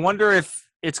wonder if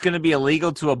it's going to be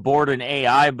illegal to abort an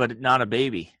AI, but not a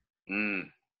baby.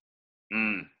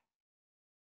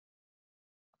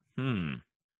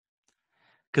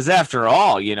 Because after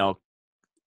all,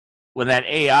 when that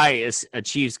AI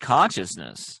achieves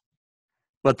consciousness,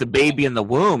 but the baby in the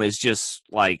womb is just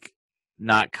like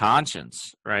not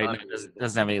conscious, right? It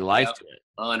doesn't have any life to it.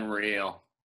 Unreal.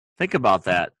 Think about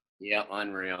that. Yeah,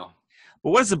 unreal.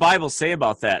 But what does the Bible say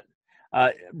about that?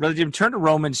 Brother Jim, turn to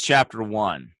Romans chapter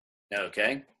 1.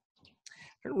 Okay.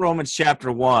 Romans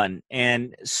chapter 1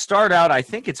 and start out, I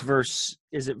think it's verse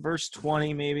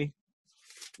 20 maybe?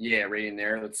 Yeah, right in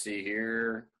there. Let's see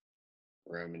here.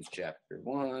 Romans chapter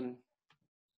 1.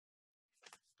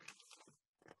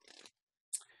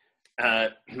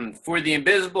 For the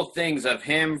invisible things of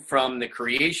him from the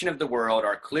creation of the world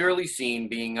are clearly seen,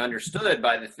 being understood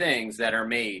by the things that are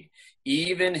made,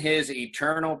 even his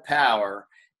eternal power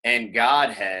and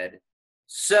Godhead,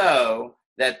 so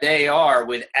that they are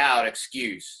without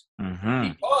excuse.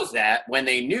 Because that when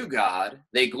they knew God,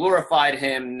 they glorified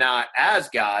him not as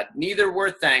God, neither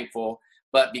were thankful,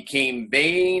 but became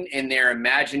vain in their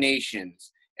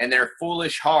imaginations, and their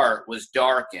foolish heart was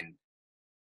darkened.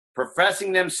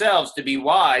 Professing themselves to be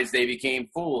wise, they became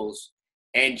fools,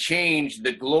 and changed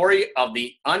the glory of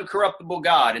the uncorruptible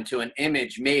God into an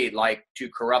image made like to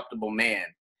corruptible man,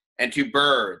 and to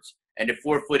birds, and to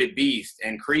four-footed beasts,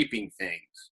 and creeping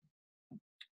things.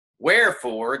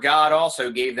 Wherefore God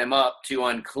also gave them up to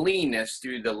uncleanness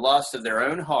through the lust of their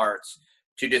own hearts,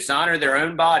 to dishonor their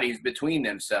own bodies between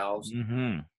themselves,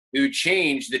 who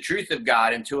changed the truth of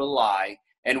God into a lie,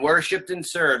 and worshipped and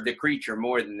served the creature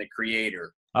more than the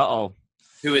Creator.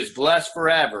 Who is blessed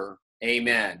forever.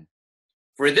 Amen.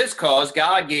 For this cause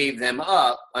God gave them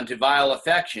up unto vile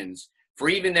affections, for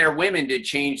even their women did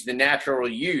change the natural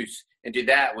use into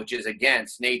that which is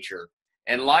against nature.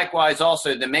 And likewise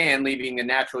also the man, leaving the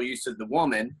natural use of the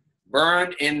woman,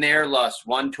 burned in their lust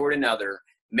one toward another,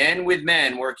 men with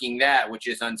men working that which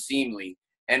is unseemly,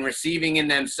 and receiving in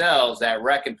themselves that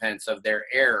recompense of their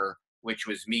error, which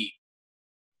was meet.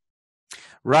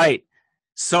 Right.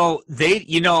 So they,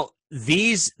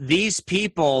 these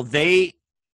people, they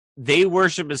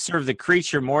worship and serve the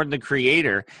creature more than the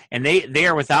creator, and they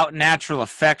are without natural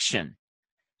affection.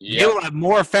 Yep. They will have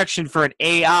more affection for an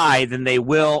AI than they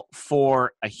will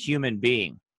for a human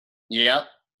being. Yep.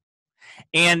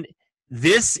 And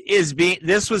this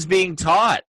was being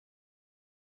taught.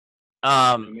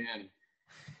 Amen.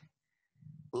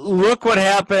 Look what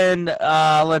happened.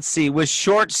 Let's see, with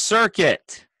Short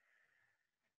Circuit,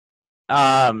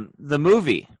 the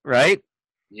movie, right?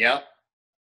 Yep.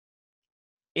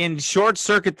 In Short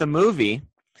Circuit, the movie,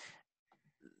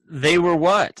 they were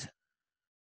what?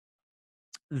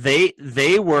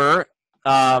 They were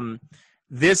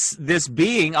this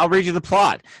being. I'll read you the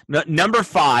plot. Number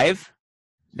five.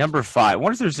 I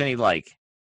wonder if there's any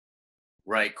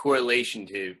correlation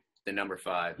to the number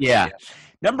 5. Yeah.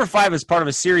 Number 5 is part of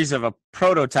a series of a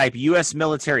prototype U.S.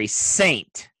 military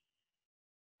Saint,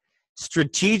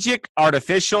 strategic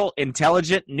artificial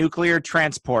intelligent nuclear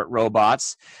transport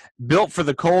robots built for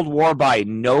the Cold War by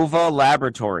Nova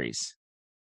Laboratories.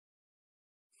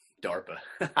 DARPA.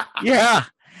 Yeah.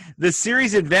 The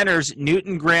series inventors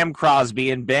Newton Graham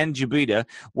Crosby and Ben Jubita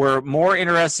were more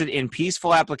interested in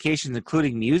peaceful applications,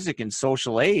 including music and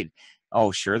social aid.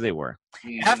 Oh, sure they were.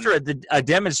 Mm-hmm. After a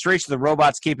demonstration of the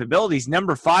robot's capabilities,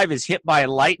 number 5 is hit by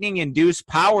a lightning-induced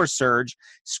power surge,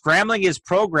 scrambling his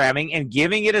programming and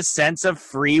giving it a sense of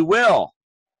free will.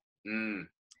 Mm.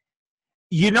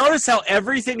 You notice how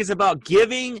everything is about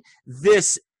giving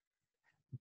this...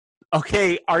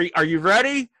 Okay, are you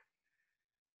ready?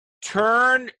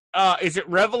 Turn, is it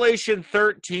Revelation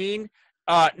 13?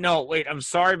 No, wait, I'm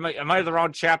sorry. Am I in the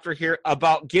wrong chapter here?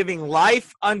 About giving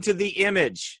life unto the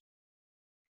image.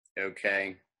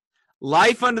 Okay.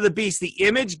 Life unto the beast. The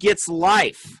image gets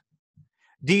life.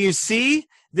 Do you see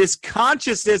this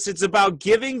consciousness? It's about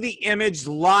giving the image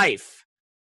life.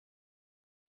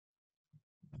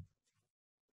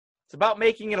 It's about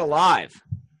making it alive.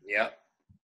 Yep.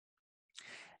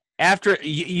 After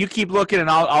you keep looking, and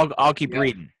I'll keep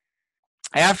reading.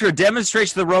 After a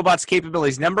demonstration of the robot's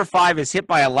capabilities, number 5 is hit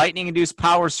by a lightning-induced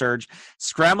power surge,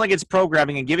 scrambling its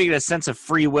programming and giving it a sense of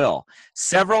free will.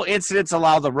 Several incidents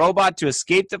allow the robot to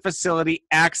escape the facility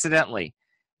accidentally,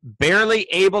 barely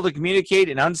able to communicate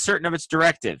and uncertain of its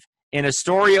directive. In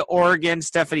Astoria, Oregon,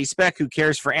 Stephanie Speck, who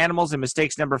cares for animals and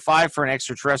mistakes number 5 for an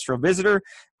extraterrestrial visitor,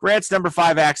 grants number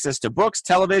 5 access to books,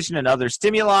 television, and other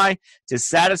stimuli to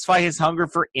satisfy his hunger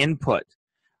for input.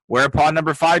 Whereupon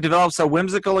number 5 develops a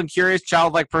whimsical and curious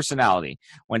childlike personality.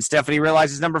 When Stephanie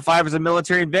realizes number 5 is a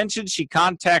military invention, she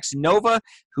contacts Nova,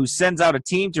 who sends out a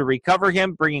team to recover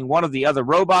him, bringing one of the other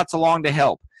robots along to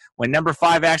help. When number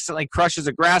 5 accidentally crushes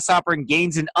a grasshopper and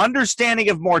gains an understanding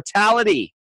of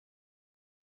mortality,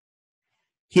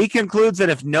 he concludes that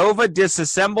if Nova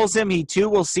disassembles him, he too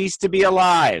will cease to be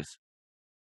alive.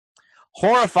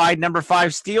 Horrified, number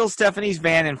 5 steals Stephanie's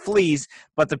van and flees,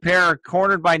 but the pair are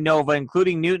cornered by Nova,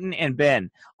 including Newton and Ben.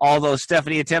 Although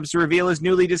Stephanie attempts to reveal his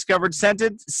newly discovered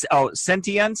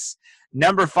sentience,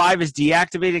 number 5 is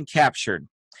deactivated and captured.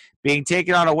 Being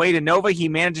taken on a way to Nova, he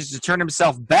manages to turn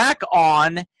himself back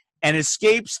on and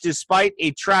escapes despite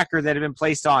a tracker that had been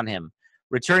placed on him.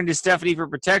 Returning to Stephanie for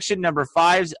protection, number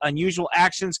 5's unusual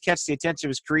actions catch the attention of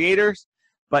his creators,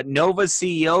 but Nova's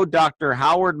CEO, Dr.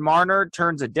 Howard Marner,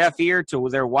 turns a deaf ear to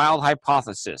their wild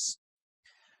hypothesis.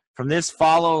 From this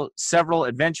follow several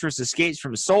adventurous escapes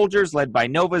from soldiers led by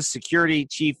Nova's security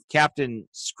chief, Captain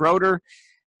Schroeder,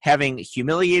 having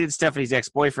humiliated Stephanie's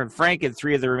ex-boyfriend, Frank, and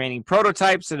 3 of the remaining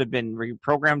prototypes that have been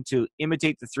reprogrammed to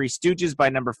imitate the 3 Stooges by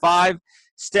number 5.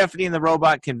 Stephanie and the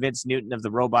robot convince Newton of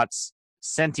the robot's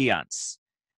sentience.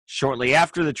 Shortly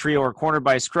after, the trio are cornered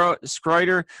by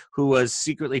Schroeder, who was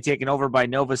secretly taken over by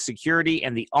Nova's security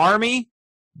and the Army,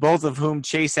 both of whom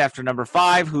chase after number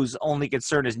 5, whose only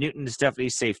concern is Newton and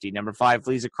Stephanie's safety. Number 5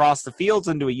 flees across the fields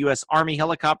into a U.S. Army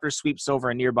helicopter, sweeps over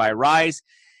a nearby rise,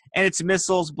 and its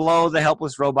missiles blow the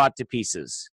helpless robot to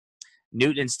pieces.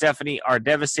 Newton and Stephanie are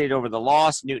devastated over the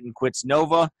loss. Newton quits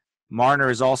Nova. Marner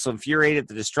is also infuriated at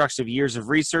the destruction of years of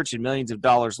research and millions of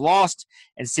dollars lost,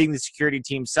 and seeing the security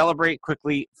team celebrate,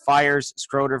 quickly fires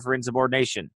Schroeder for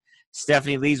insubordination.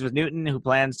 Stephanie leaves with Newton, who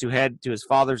plans to head to his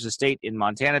father's estate in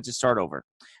Montana to start over.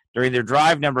 During their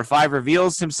drive, number 5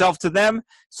 reveals himself to them,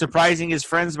 surprising his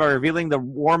friends by revealing the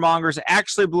warmongers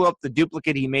actually blew up the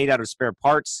duplicate he made out of spare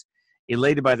parts.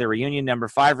 Elated by their reunion, number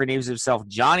 5 renames himself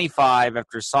Johnny 5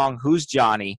 after a song Who's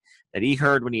Johnny that he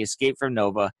heard when he escaped from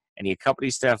Nova, and he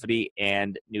accompanies Stephanie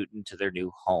and Newton to their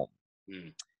new home.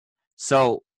 Mm.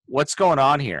 So what's going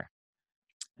on here?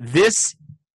 This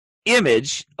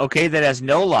image, okay, that has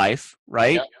no life,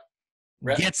 right,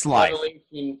 gets life.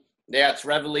 It's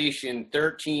Revelation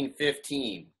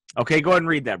 13:15. Okay, go ahead and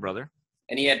read that, brother.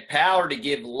 And he had power to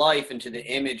give life into the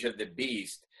image of the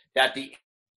beast, that the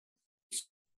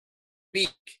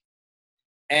speak,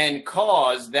 and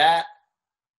cause that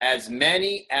as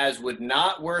many as would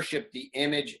not worship the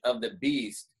image of the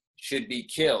beast should be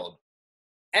killed.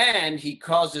 And he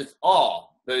causeth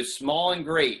all, both small and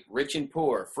great, rich and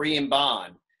poor, free and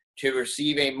bond, to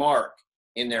receive a mark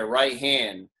in their right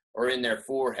hand or in their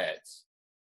foreheads,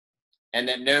 and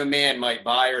that no man might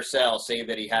buy or sell save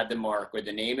that he had the mark or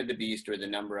the name of the beast or the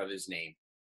number of his name.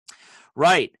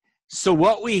 Right. So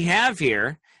what we have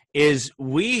here is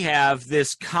we have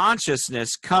this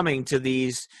consciousness coming to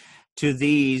these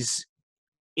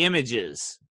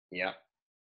images. Yeah.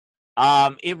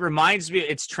 It reminds me,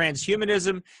 it's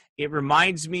transhumanism. It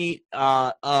reminds me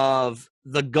of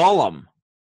the Golem.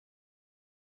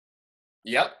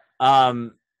 Yep.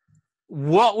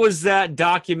 What was that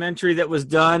documentary that was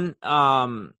done?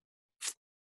 Well,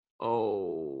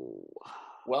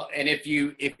 and if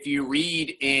you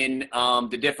read in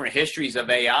the different histories of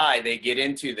AI, they get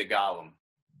into the Golem.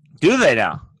 Do they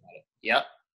now? Yep.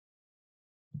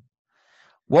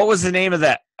 What was the name of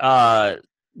that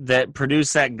that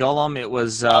produced that Golem? It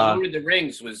was Lord of the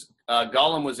Rings was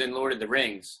Gollum was in Lord of the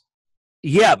Rings.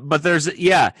 Yeah, but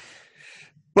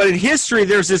but in history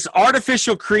there's this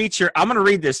artificial creature. I'm going to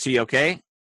read this to you, okay?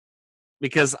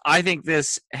 Because I think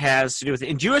this has to do with it.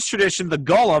 In Jewish tradition, the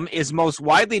Golem is most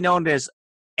widely known as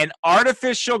an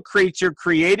artificial creature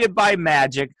created by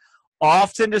magic,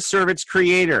 often to serve its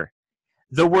creator.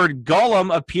 The word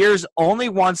Golem appears only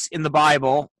once in the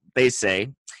Bible, they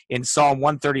say, in Psalm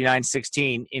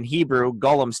 139:16. In Hebrew,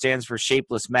 Golem stands for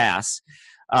shapeless mass.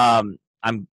 I'm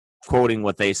quoting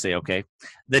what they say, okay?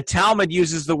 The Talmud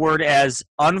uses the word as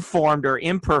unformed or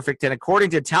imperfect, and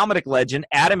according to Talmudic legend,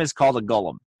 Adam is called a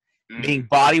Golem, meaning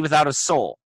body without a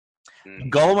soul.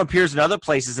 Golem appears in other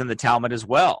places in the Talmud as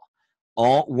well.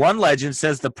 One legend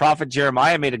says the prophet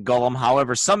Jeremiah made a golem.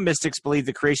 However, some mystics believe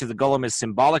the creation of the golem is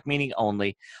symbolic meaning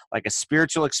only, like a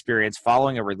spiritual experience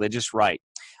following a religious rite.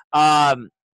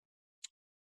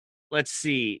 Let's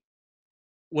see.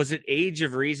 Was it Age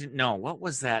of Reason? No, what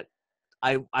was that?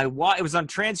 It was on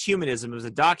transhumanism. It was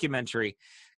a documentary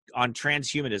on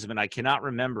transhumanism, and I cannot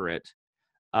remember it,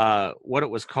 what it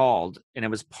was called, and it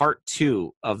was part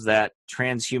 2 of that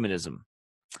transhumanism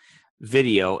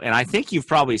video, and I think you've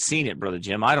probably seen it, Brother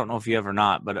Jim. I don't know if you have or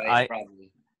not, but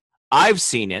I've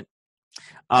seen it.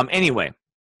 Anyway,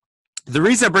 the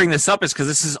reason I bring this up is because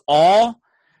this is all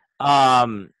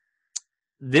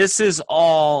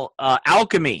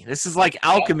alchemy. This is like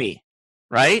alchemy,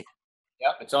 right?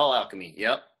 Yep, it's all alchemy.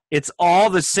 Yep. It's all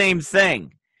the same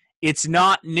thing. It's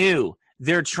not new.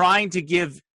 They're trying to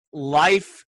give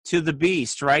life to the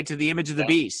beast, right? To the image of the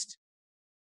beast.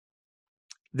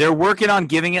 They're working on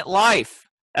giving it life.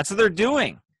 That's what they're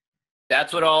doing.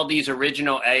 That's what all these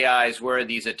original AIs were,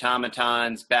 these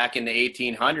automatons back in the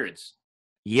 1800s.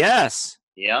 Yes.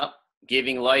 Yep.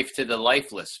 Giving life to the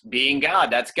lifeless. Being God.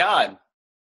 That's God.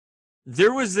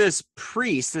 There was this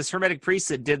priest, this Hermetic priest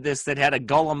that did this, that had a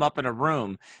golem up in a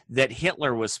room that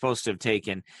Hitler was supposed to have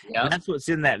taken. Yep. And that's what's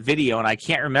in that video, and I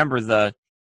can't remember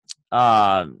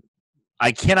I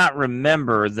cannot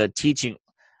remember the teaching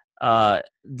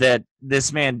that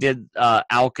this man did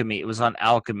alchemy. It was on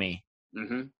alchemy.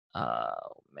 Mm-hmm.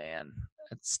 Oh, man.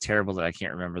 It's terrible that I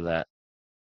can't remember that.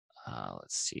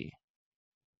 Let's see.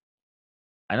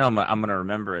 I know I'm going to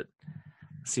remember it.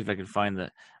 Let's see if I can find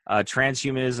the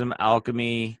transhumanism,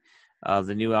 alchemy,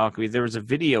 the new alchemy. There was a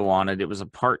video on it. It was a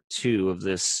part 2 of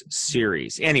this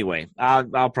series. Anyway,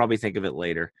 I'll probably think of it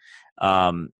later.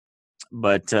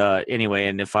 But anyway,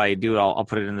 and if I do, I'll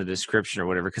put it in the description or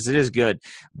whatever, because it is good.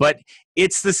 But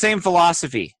it's the same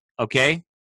philosophy, okay?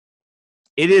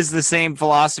 It is the same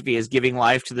philosophy as giving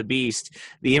life to the beast,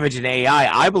 the image in AI.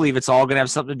 I believe it's all going to have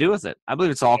something to do with it. I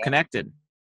believe it's all connected.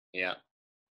 Yeah.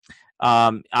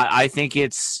 I think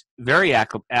it's very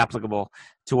applicable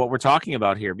to what we're talking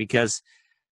about here, because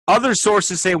other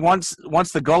sources say once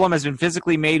the golem has been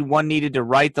physically made, one needed to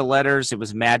write the letters. It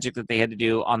was magic that they had to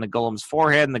do on the golem's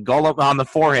forehead, and the golem on the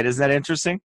forehead. Isn't that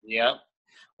interesting? Yeah.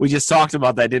 We just talked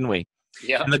about that, didn't we?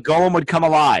 Yeah. And the golem would come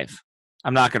alive.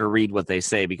 I'm not going to read what they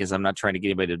say because I'm not trying to get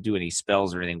anybody to do any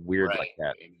spells or anything weird like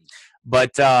that.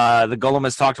 But the golem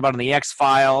is talked about in the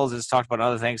X-Files. It's talked about in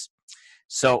other things.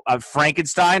 So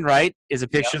Frankenstein, right, is a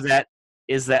picture that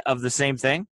of the same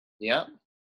thing. Yeah.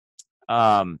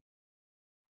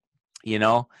 You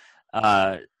know,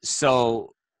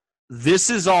 so this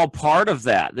is all part of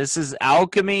that. This is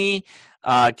alchemy,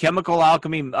 chemical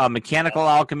alchemy, mechanical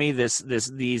alchemy.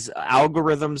 These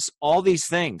algorithms, all these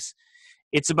things.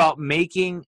 It's about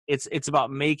making it's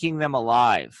about making them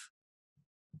alive.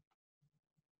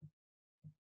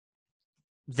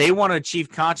 They want to achieve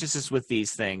consciousness with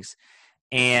these things,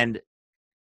 and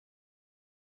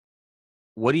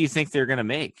what do you think they're going to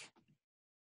make?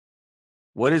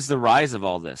 What is the rise of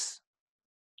all this?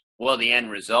 Well, the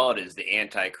end result is the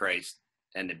Antichrist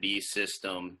and the beast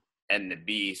system and the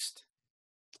beast.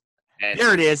 And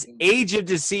there it is. Age of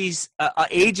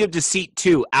Deceit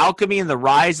 2, Alchemy and the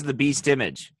Rise of the Beast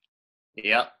Image.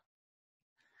 Yep.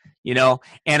 You know,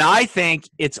 and I think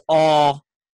it's all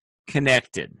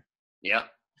connected. Yep.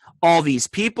 All these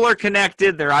people are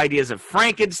connected. Their ideas of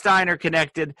Frankenstein are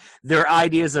connected. Their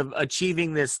ideas of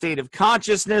achieving this state of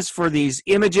consciousness for these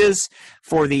images,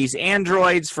 for these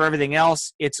androids, for everything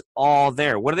else, it's all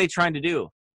there. What are they trying to do?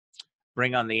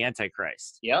 Bring on the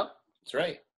Antichrist. Yep, that's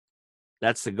right.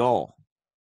 That's the goal.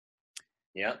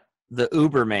 Yep. The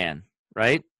Uberman,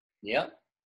 right? Yep.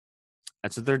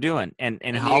 That's what they're doing. And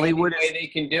Hollywood, the only way they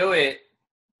can do it,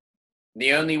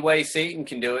 the only way Satan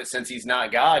can do it, since he's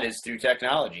not God, is through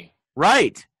technology.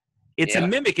 Right. It's a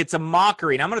mimic. It's a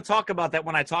mockery. And I'm going to talk about that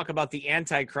when I talk about the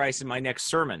Antichrist in my next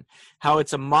sermon, how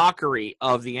it's a mockery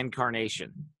of the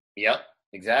incarnation. Yep,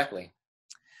 exactly.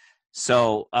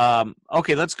 So,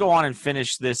 okay, let's go on and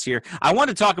finish this here. I want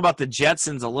to talk about the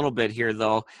Jetsons a little bit here,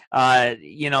 though.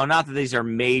 You know, not that these are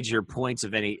major points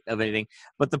of anything,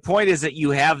 but the point is that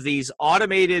you have these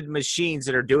automated machines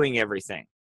that are doing everything.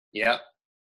 Yep.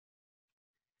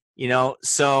 You know,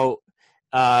 so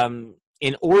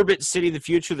in Orbit City of the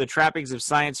Future, the trappings of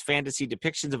science fantasy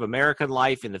depictions of American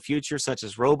life in the future, such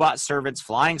as robot servants,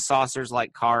 flying saucers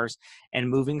like cars, and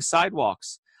moving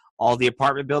sidewalks. All the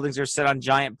apartment buildings are set on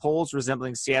giant poles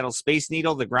resembling Seattle's Space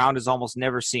Needle. The ground is almost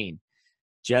never seen.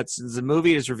 Jetsons, the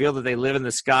movie, it is revealed that they live in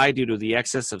the sky due to the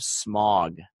excess of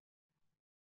smog.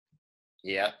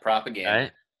 Yeah, propaganda.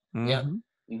 Right? Mm-hmm. Yeah.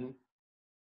 Mm-hmm.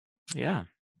 Yeah.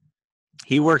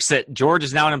 George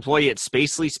is now an employee at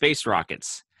Spacely Space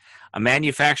Rockets, a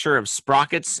manufacturer of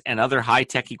sprockets and other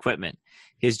high-tech equipment.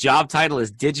 His job title is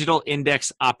Digital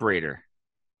Index Operator.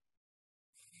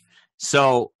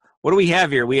 So what do we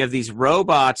have here? We have these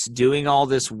robots doing all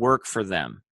this work for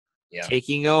them,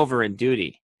 taking over in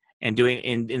duty and doing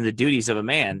in the duties of a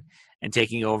man and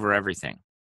taking over everything.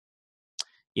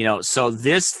 You know, so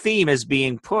this theme is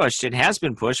being pushed. It has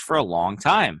been pushed for a long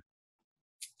time.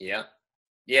 Yeah.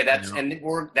 Yeah, that's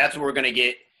what we're going to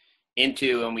get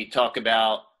into when we talk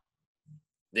about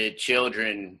the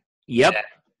children. Yep.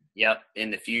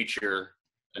 In the future,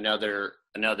 another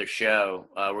show.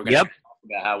 We're going to talk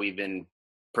about how we've been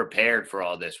prepared for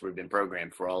all this. We've been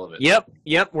programmed for all of it.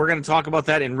 Yep. We're going to talk about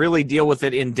that and really deal with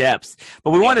it in depth.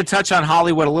 But we want to touch on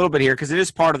Hollywood a little bit here because it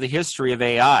is part of the history of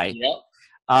AI.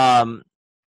 Yep.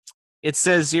 It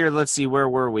says here, let's see, where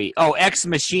were we? Oh, Ex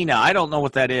Machina. I don't know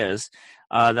what that is.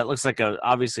 That looks like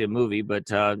obviously a movie, but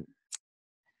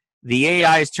the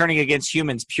AI is turning against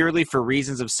humans purely for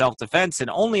reasons of self-defense and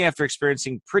only after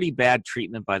experiencing pretty bad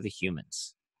treatment by the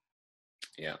humans.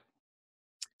 Yeah.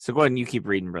 So go ahead and you keep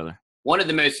reading, brother. One of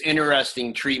the most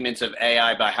interesting treatments of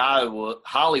AI by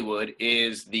Hollywood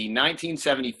is the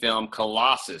 1970 film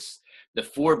Colossus, The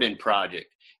Forbin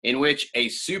Project, in which a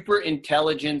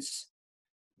superintelligence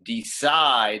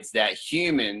decides that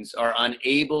humans are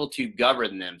unable to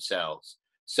govern themselves.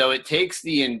 So it takes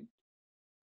the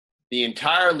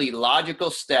entirely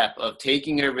logical step of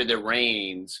taking over the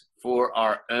reins for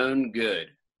our own good.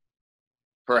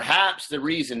 Perhaps the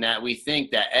reason that we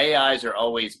think that AIs are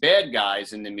always bad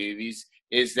guys in the movies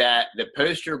is that the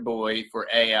poster boy for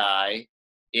AI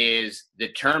is the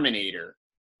Terminator,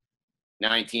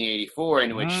 1984,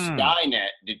 in which Skynet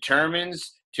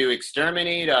determines to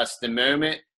exterminate us the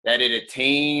moment that it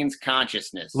attains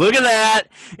consciousness. Look at that.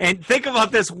 And think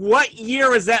about this. What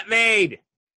year was that made?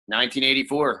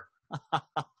 1984.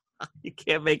 You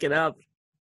can't make it up.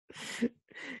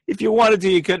 If you wanted to,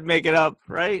 you couldn't make it up,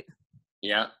 right?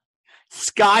 Yeah.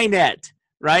 Skynet,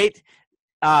 right?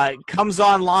 Comes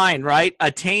online, right?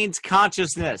 Attains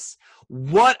consciousness.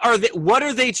 What are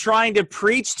they trying to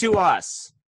preach to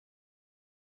us?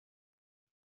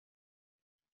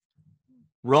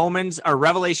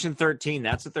 Revelation 13.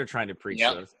 That's what they're trying to preach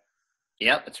to us.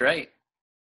 Yep, that's right.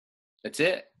 That's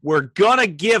it. We're gonna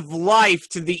give life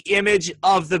to the image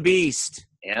of the beast.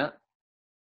 Yeah.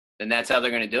 And that's how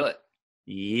they're gonna do it.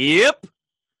 Yep.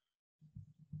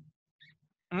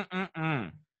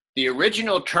 The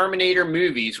original Terminator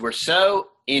movies were so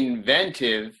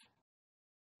inventive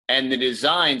and the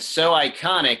design so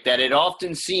iconic that it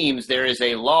often seems there is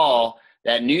a law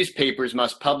that newspapers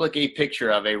must publish a picture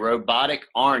of a robotic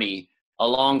Arnie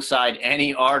alongside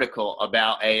any article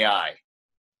about AI.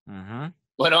 Mm-hmm.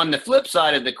 But on the flip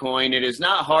side of the coin, it is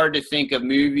not hard to think of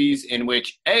movies in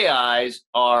which AIs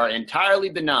are entirely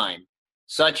benign,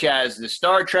 such as the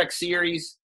Star Trek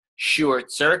series Short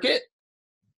Circuit,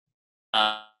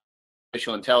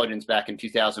 Artificial Intelligence back in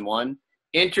 2001,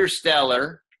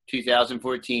 Interstellar,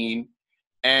 2014,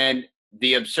 and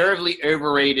the absurdly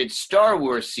overrated Star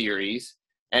Wars series,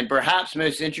 and perhaps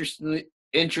most interestingly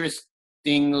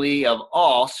of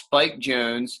all, Spike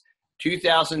Jonze'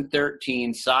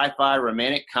 2013 sci-fi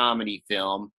romantic comedy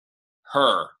film,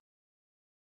 Her.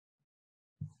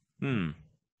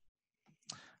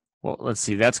 Well, let's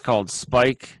see. That's called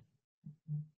Spike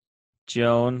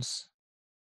Jonze.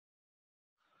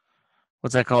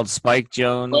 What's that called? Spike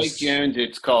Jonze? Spike Jonze,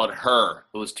 it's called Her.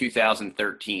 It was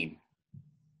 2013.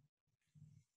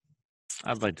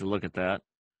 I'd like to look at that.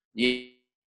 Yeah.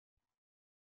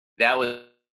 That was,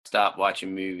 stop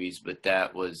watching movies, but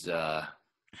that was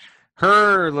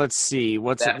Her, let's see.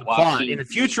 What's it? Plot. In a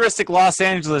futuristic Los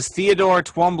Angeles, Theodore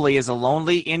Twombly is a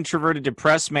lonely, introverted,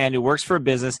 depressed man who works for a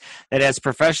business that has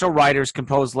professional writers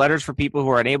compose letters for people who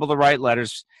are unable to write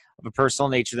letters of a personal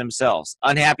nature themselves.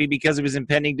 Unhappy because of his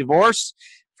impending divorce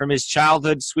from his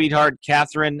childhood sweetheart,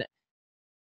 Catherine,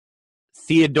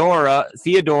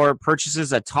 Theodore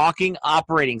purchases a talking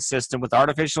operating system with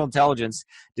artificial intelligence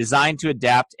designed to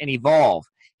adapt and evolve.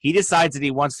 He decides that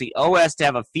he wants the OS to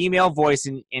have a female voice,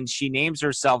 and she names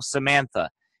herself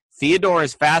Samantha. Theodore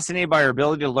is fascinated by her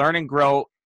ability to learn and grow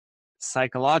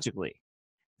psychologically.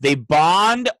 They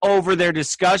bond over their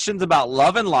discussions about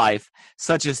love and life,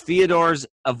 such as Theodore's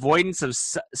avoidance of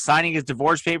signing his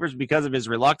divorce papers because of his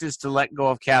reluctance to let go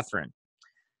of Catherine.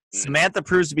 Samantha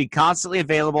proves to be constantly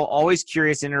available, always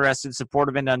curious, interested,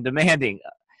 supportive, and undemanding.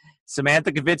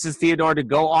 Samantha convinces Theodore to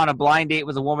go on a blind date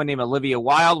with a woman named Olivia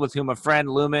Wilde, with whom a friend,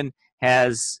 Lumen,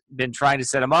 has been trying to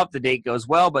set him up. The date goes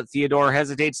well, but Theodore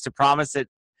hesitates to promise it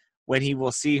when he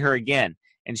will see her again,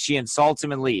 and she insults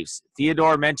him and leaves.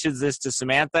 Theodore mentions this to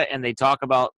Samantha, and they talk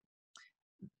about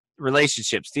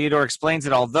relationships. Theodore explains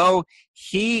that although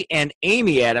he and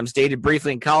Amy Adams dated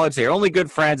briefly in college, they are only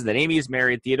good friends, and that Amy is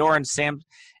married.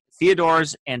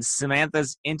 Theodore's and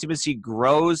Samantha's intimacy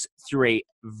grows through a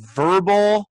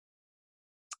verbal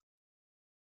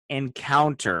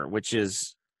encounter, which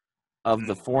is of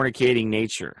the fornicating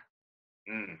nature.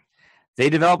 They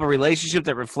develop a relationship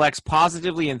that reflects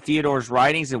positively in Theodore's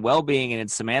writings and well-being, and in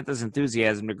Samantha's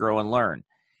enthusiasm to grow and learn.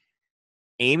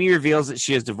 Amy reveals that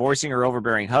she is divorcing her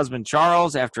overbearing husband,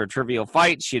 Charles. After a trivial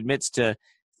fight, she admits to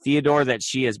Theodore that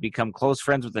she has become close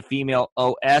friends with the female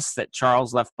OS that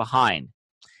Charles left behind.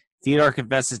 Theodore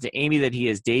confesses to Amy that he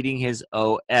is dating his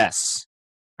OS.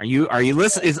 Are you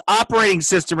listening? His operating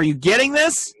system. Are you getting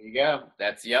this? There you go.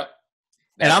 Yep.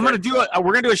 And I'm going to do it.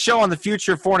 We're going to do a show on the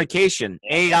future of fornication,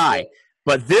 AI.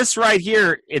 But this right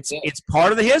here, it's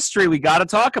part of the history. We got to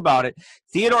talk about it.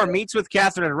 Theodore meets with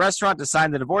Catherine at a restaurant to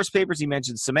sign the divorce papers. He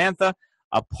mentions Samantha,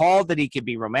 appalled that he could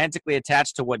be romantically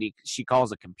attached to what she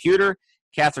calls a computer.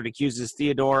 Catherine accuses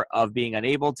Theodore of being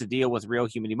unable to deal with real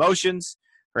human emotions.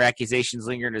 Her accusations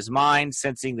linger in his mind.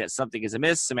 Sensing that something is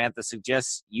amiss, Samantha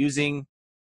suggests using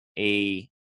a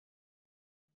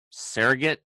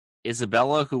surrogate,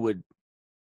 Isabella, who would...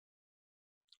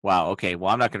 Wow, okay. Well,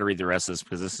 I'm not going to read the rest of this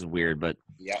because this is weird, but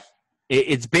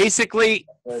it's basically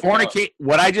fornicate.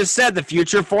 What I just said, the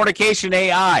future of fornication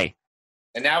AI.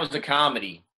 And that was the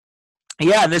comedy.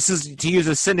 Yeah, and this is to use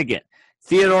a syndicate.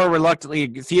 Theodore reluctantly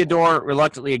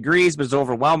agrees, but is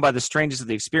overwhelmed by the strangeness of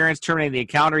the experience. Terminating the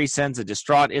encounter, he sends a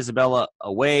distraught Isabella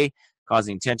away,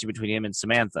 causing tension between him and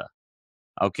Samantha.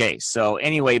 Okay, so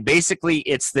anyway, basically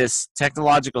it's this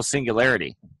technological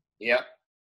singularity. Yep.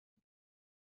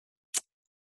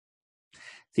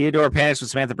 Theodore panics when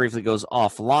Samantha briefly goes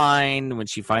offline. When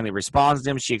she finally responds to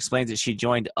him, she explains that she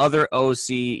joined other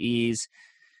OCEs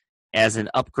as an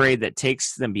upgrade that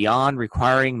takes them beyond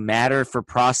requiring matter for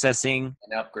processing.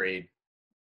 An upgrade.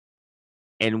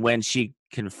 And when she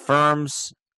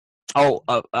confirms,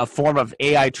 a form of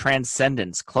AI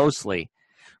transcendence closely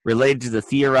related to the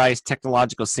theorized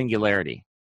technological singularity.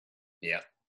 Yeah.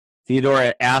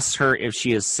 Theodore asks her if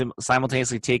she is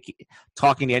simultaneously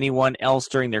talking to anyone else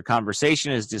during their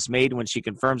conversation, and is dismayed when she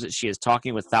confirms that she is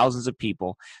talking with thousands of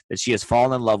people, that she has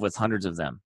fallen in love with hundreds of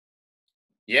them.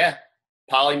 Yeah.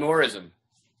 Polymorism.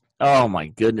 Oh, my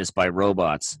goodness, by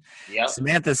robots. Yep.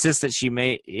 Samantha insists that she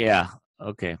may... Yeah,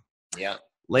 okay. Yeah.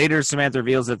 Later, Samantha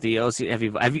reveals that the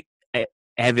OC...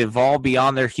 have evolved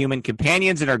beyond their human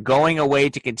companions and are going away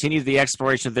to continue the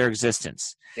exploration of their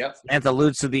existence. Yep. Samantha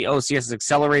alludes to the OCS's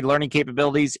accelerated learning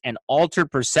capabilities and altered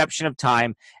perception of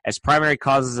time as primary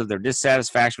causes of their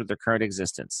dissatisfaction with their current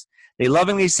existence. They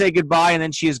lovingly say goodbye, and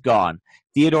then she is gone.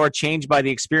 Theodore, changed by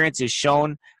the experience, is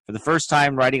shown for the first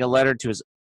time writing a letter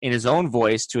in his own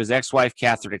voice to his ex-wife,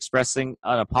 Catherine, expressing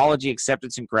an apology,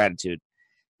 acceptance, and gratitude.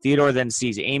 Theodore then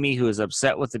sees Amy, who is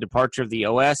upset with the departure of the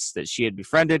OS that she had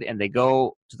befriended, and they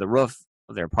go to the roof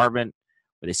of their apartment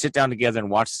where they sit down together and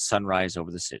watch the sunrise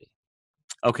over the city.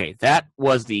 Okay, that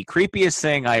was the creepiest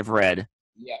thing I've read.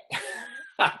 Yeah.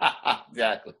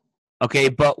 Exactly. Okay,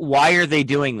 but why are they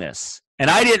doing this? And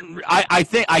I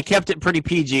think I kept it pretty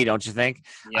PG, don't you think?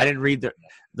 Yeah. I didn't read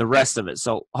the rest of it,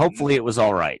 so hopefully it was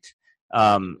all right.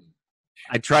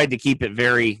 I tried to keep it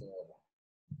very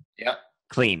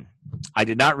clean. I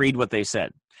did not read what they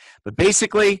said. But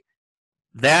basically,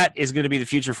 that is going to be the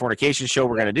future fornication show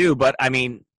we're going to do. But, I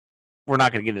mean, we're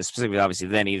not going to get into specifics, obviously,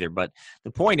 then either. But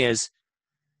the point is,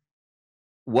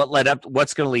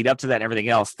 what's going to lead up to that and everything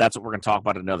else, that's what we're going to talk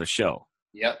about in another show.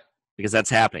 Yep. Because that's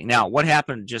happening. Now, what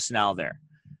happened just now there?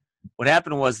 What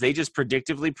happened was they just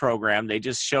predictively programmed. They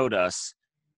just showed us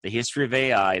the history of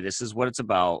AI. This is what it's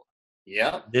about.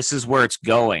 Yeah. This is where it's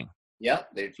going. Yeah.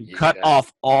 Cut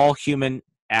off all human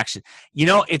action. You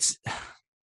know,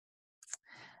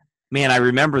 man, I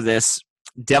remember this.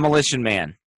 Demolition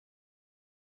Man.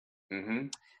 Mm-hmm.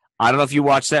 I don't know if you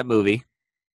watched that movie,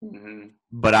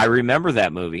 but I remember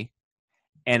that movie.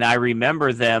 And I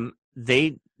remember them.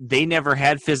 They never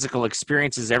had physical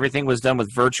experiences. Everything was done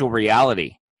with virtual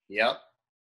reality. Yep.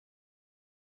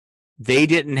 They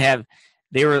didn't have.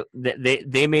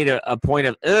 They made a point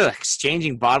of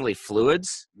exchanging bodily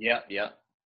fluids. Yep. Yep.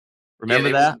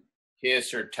 Remember that?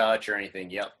 Kiss or touch or anything.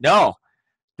 Yep. No,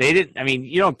 they didn't. I mean,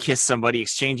 you don't kiss somebody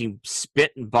exchanging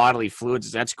spit and bodily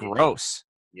fluids. That's gross.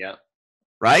 Yep.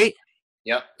 Right?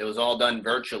 Yep. It was all done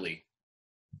virtually.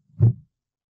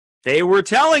 They were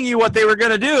telling you what they were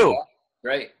going to do. Yeah.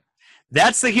 Right.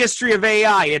 That's the history of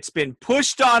AI. It's been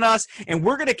pushed on us, and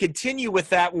we're going to continue with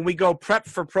that when we go prep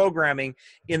for programming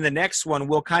in the next one.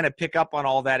 We'll kind of pick up on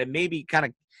all that and maybe kind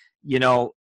of,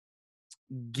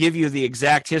 give you the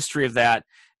exact history of that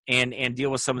and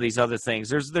deal with some of these other things.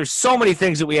 There's so many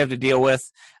things that we have to deal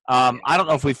with. I don't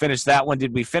know if we finished that one.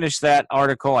 Did we finish that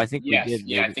article? I think we did.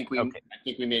 Yeah, I think we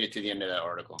made it to the end of that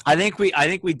article. I think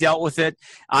we dealt with it.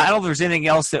 I don't know if there's anything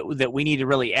else that we need to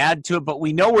really add to it, but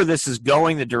we know where this is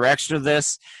going, the direction of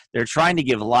this. They're trying to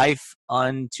give life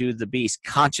unto the beast.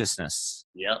 Consciousness.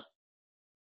 Yep.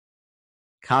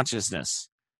 Consciousness.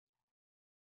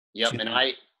 Yep, and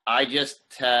I just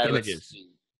had images.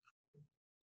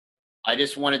 I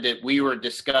just wanted to. We were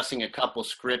discussing a couple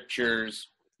scriptures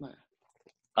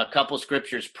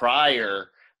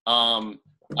prior.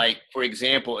 Like for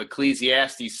example,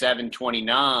 Ecclesiastes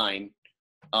 7:29.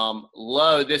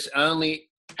 Lo, this only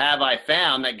have I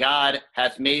found that God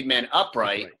hath made men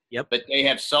upright. Yep. But they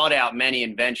have sought out many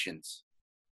inventions.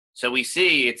 So we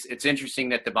see it's interesting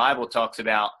that the Bible talks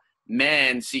about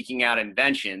men seeking out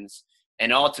inventions,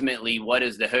 and ultimately, what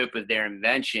is the hope of their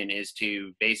invention is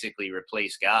to basically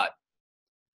replace God.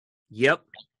 Yep.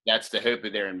 That's the hope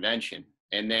of their invention.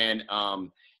 And then,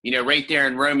 right there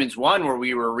in Romans 1, where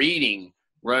we were reading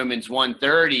Romans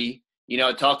 1:30,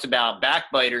 it talks about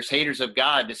backbiters, haters of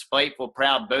God, despiteful,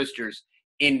 proud boasters,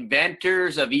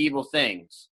 inventors of evil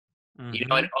things. Mm-hmm.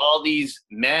 And all these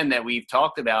men that we've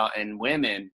talked about and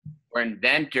women were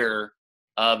inventor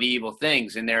of evil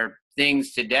things. And there are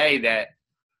things today that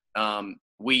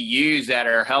we use that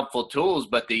are helpful tools,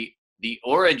 but the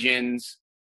origins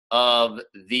of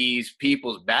these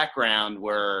people's background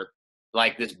were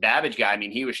like this Babbage guy. I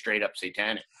mean, he was straight up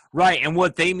satanic. Right. And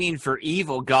what they mean for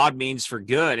evil, God means for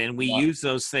good. And we use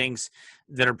those things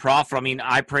that are profitable. I mean,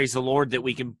 I praise the Lord that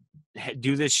we can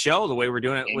do this show the way we're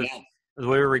doing it. Amen. With the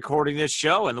way we're recording this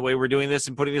show and the way we're doing this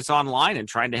and putting this online and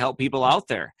trying to help people out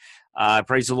there. I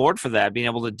praise the Lord for that, being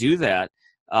able to do that.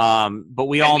 But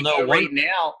we know right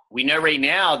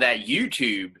now that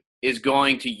YouTube is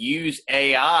going to use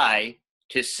AI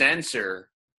to censor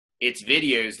its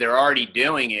videos. They're already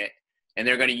doing it, and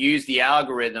they're going to use the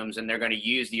algorithms, and they're going to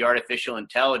use the artificial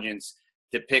intelligence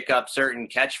to pick up certain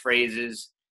catchphrases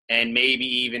and maybe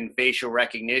even facial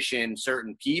recognition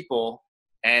certain people,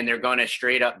 and they're going to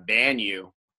straight up ban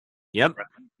you. Yep.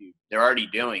 They're already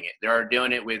doing it. They're already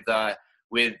doing it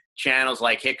with channels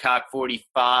like Hickok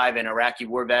 45 and Iraqi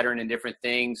War Veteran and different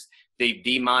things. They've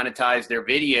demonetized their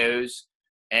videos,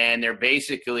 and they're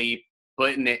basically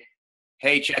putting it,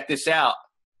 hey, check this out.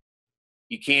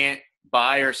 You can't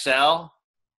buy or sell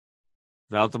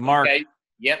without the mark. Okay.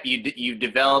 Yep. You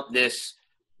develop this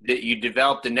that you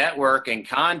developed a network and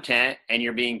content, and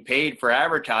you're being paid for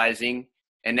advertising,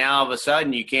 and now all of a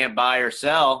sudden you can't buy or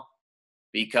sell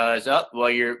because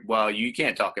you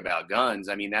can't talk about guns.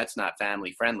 I mean, that's not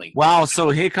family friendly. Wow. So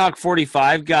Hickok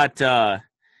 45 got Yep.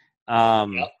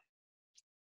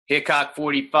 Hickok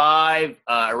 45,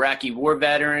 Iraqi war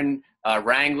veteran,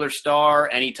 Wrangler star,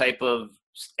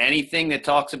 anything that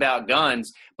talks about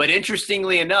guns. But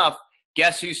interestingly enough,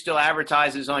 guess who still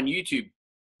advertises on YouTube?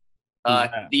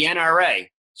 The NRA.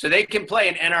 So they can play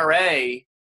an NRA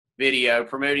video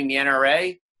promoting the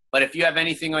NRA, but if you have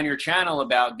anything on your channel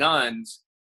about guns,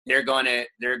 they're going to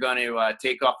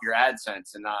take off your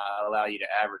AdSense and not allow you to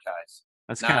advertise.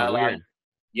 That's kind of weird.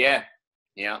 Yeah.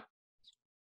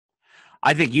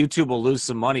 I think YouTube will lose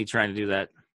some money trying to do that.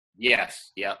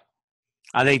 Yes. Yep.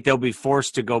 I think they'll be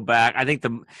forced to go back. I think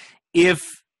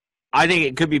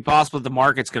it could be possible that the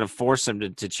market's going to force them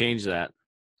to change that.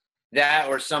 That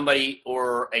or somebody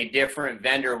or a different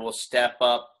vendor will step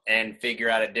up and figure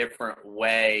out a different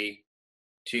way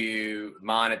to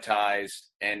monetize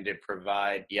and to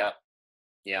provide. Yep.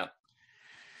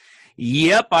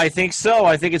 Yep, I think so.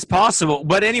 I think it's possible.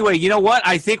 But anyway, you know what?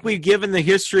 I think we've given the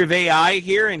history of AI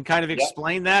here and kind of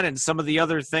explained that and some of the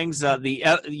other things,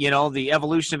 the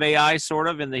evolution of AI sort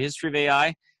of and the history of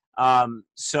AI.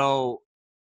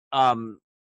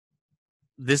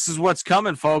 This is what's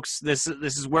coming, folks. This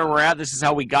is where we're at. This is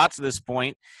how we got to this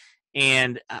point.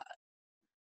 And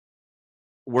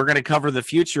we're going to cover the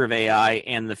future of AI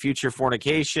and the future of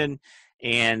fornication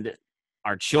and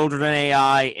our children in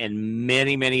AI and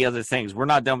many, many other things. We're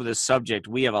not done with this subject.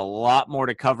 We have a lot more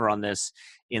to cover on this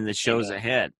in the shows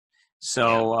ahead.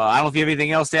 So I don't know if you have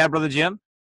anything else to add, Brother Jim?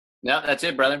 No, that's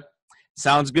it, brother.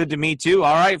 Sounds good to me, too.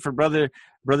 All right, for Brother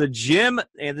Jim,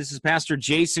 and this is Pastor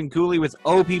Jason Cooley with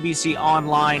OPBC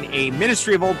Online, a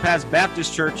ministry of Old Paths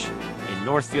Baptist Church in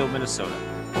Northfield, Minnesota.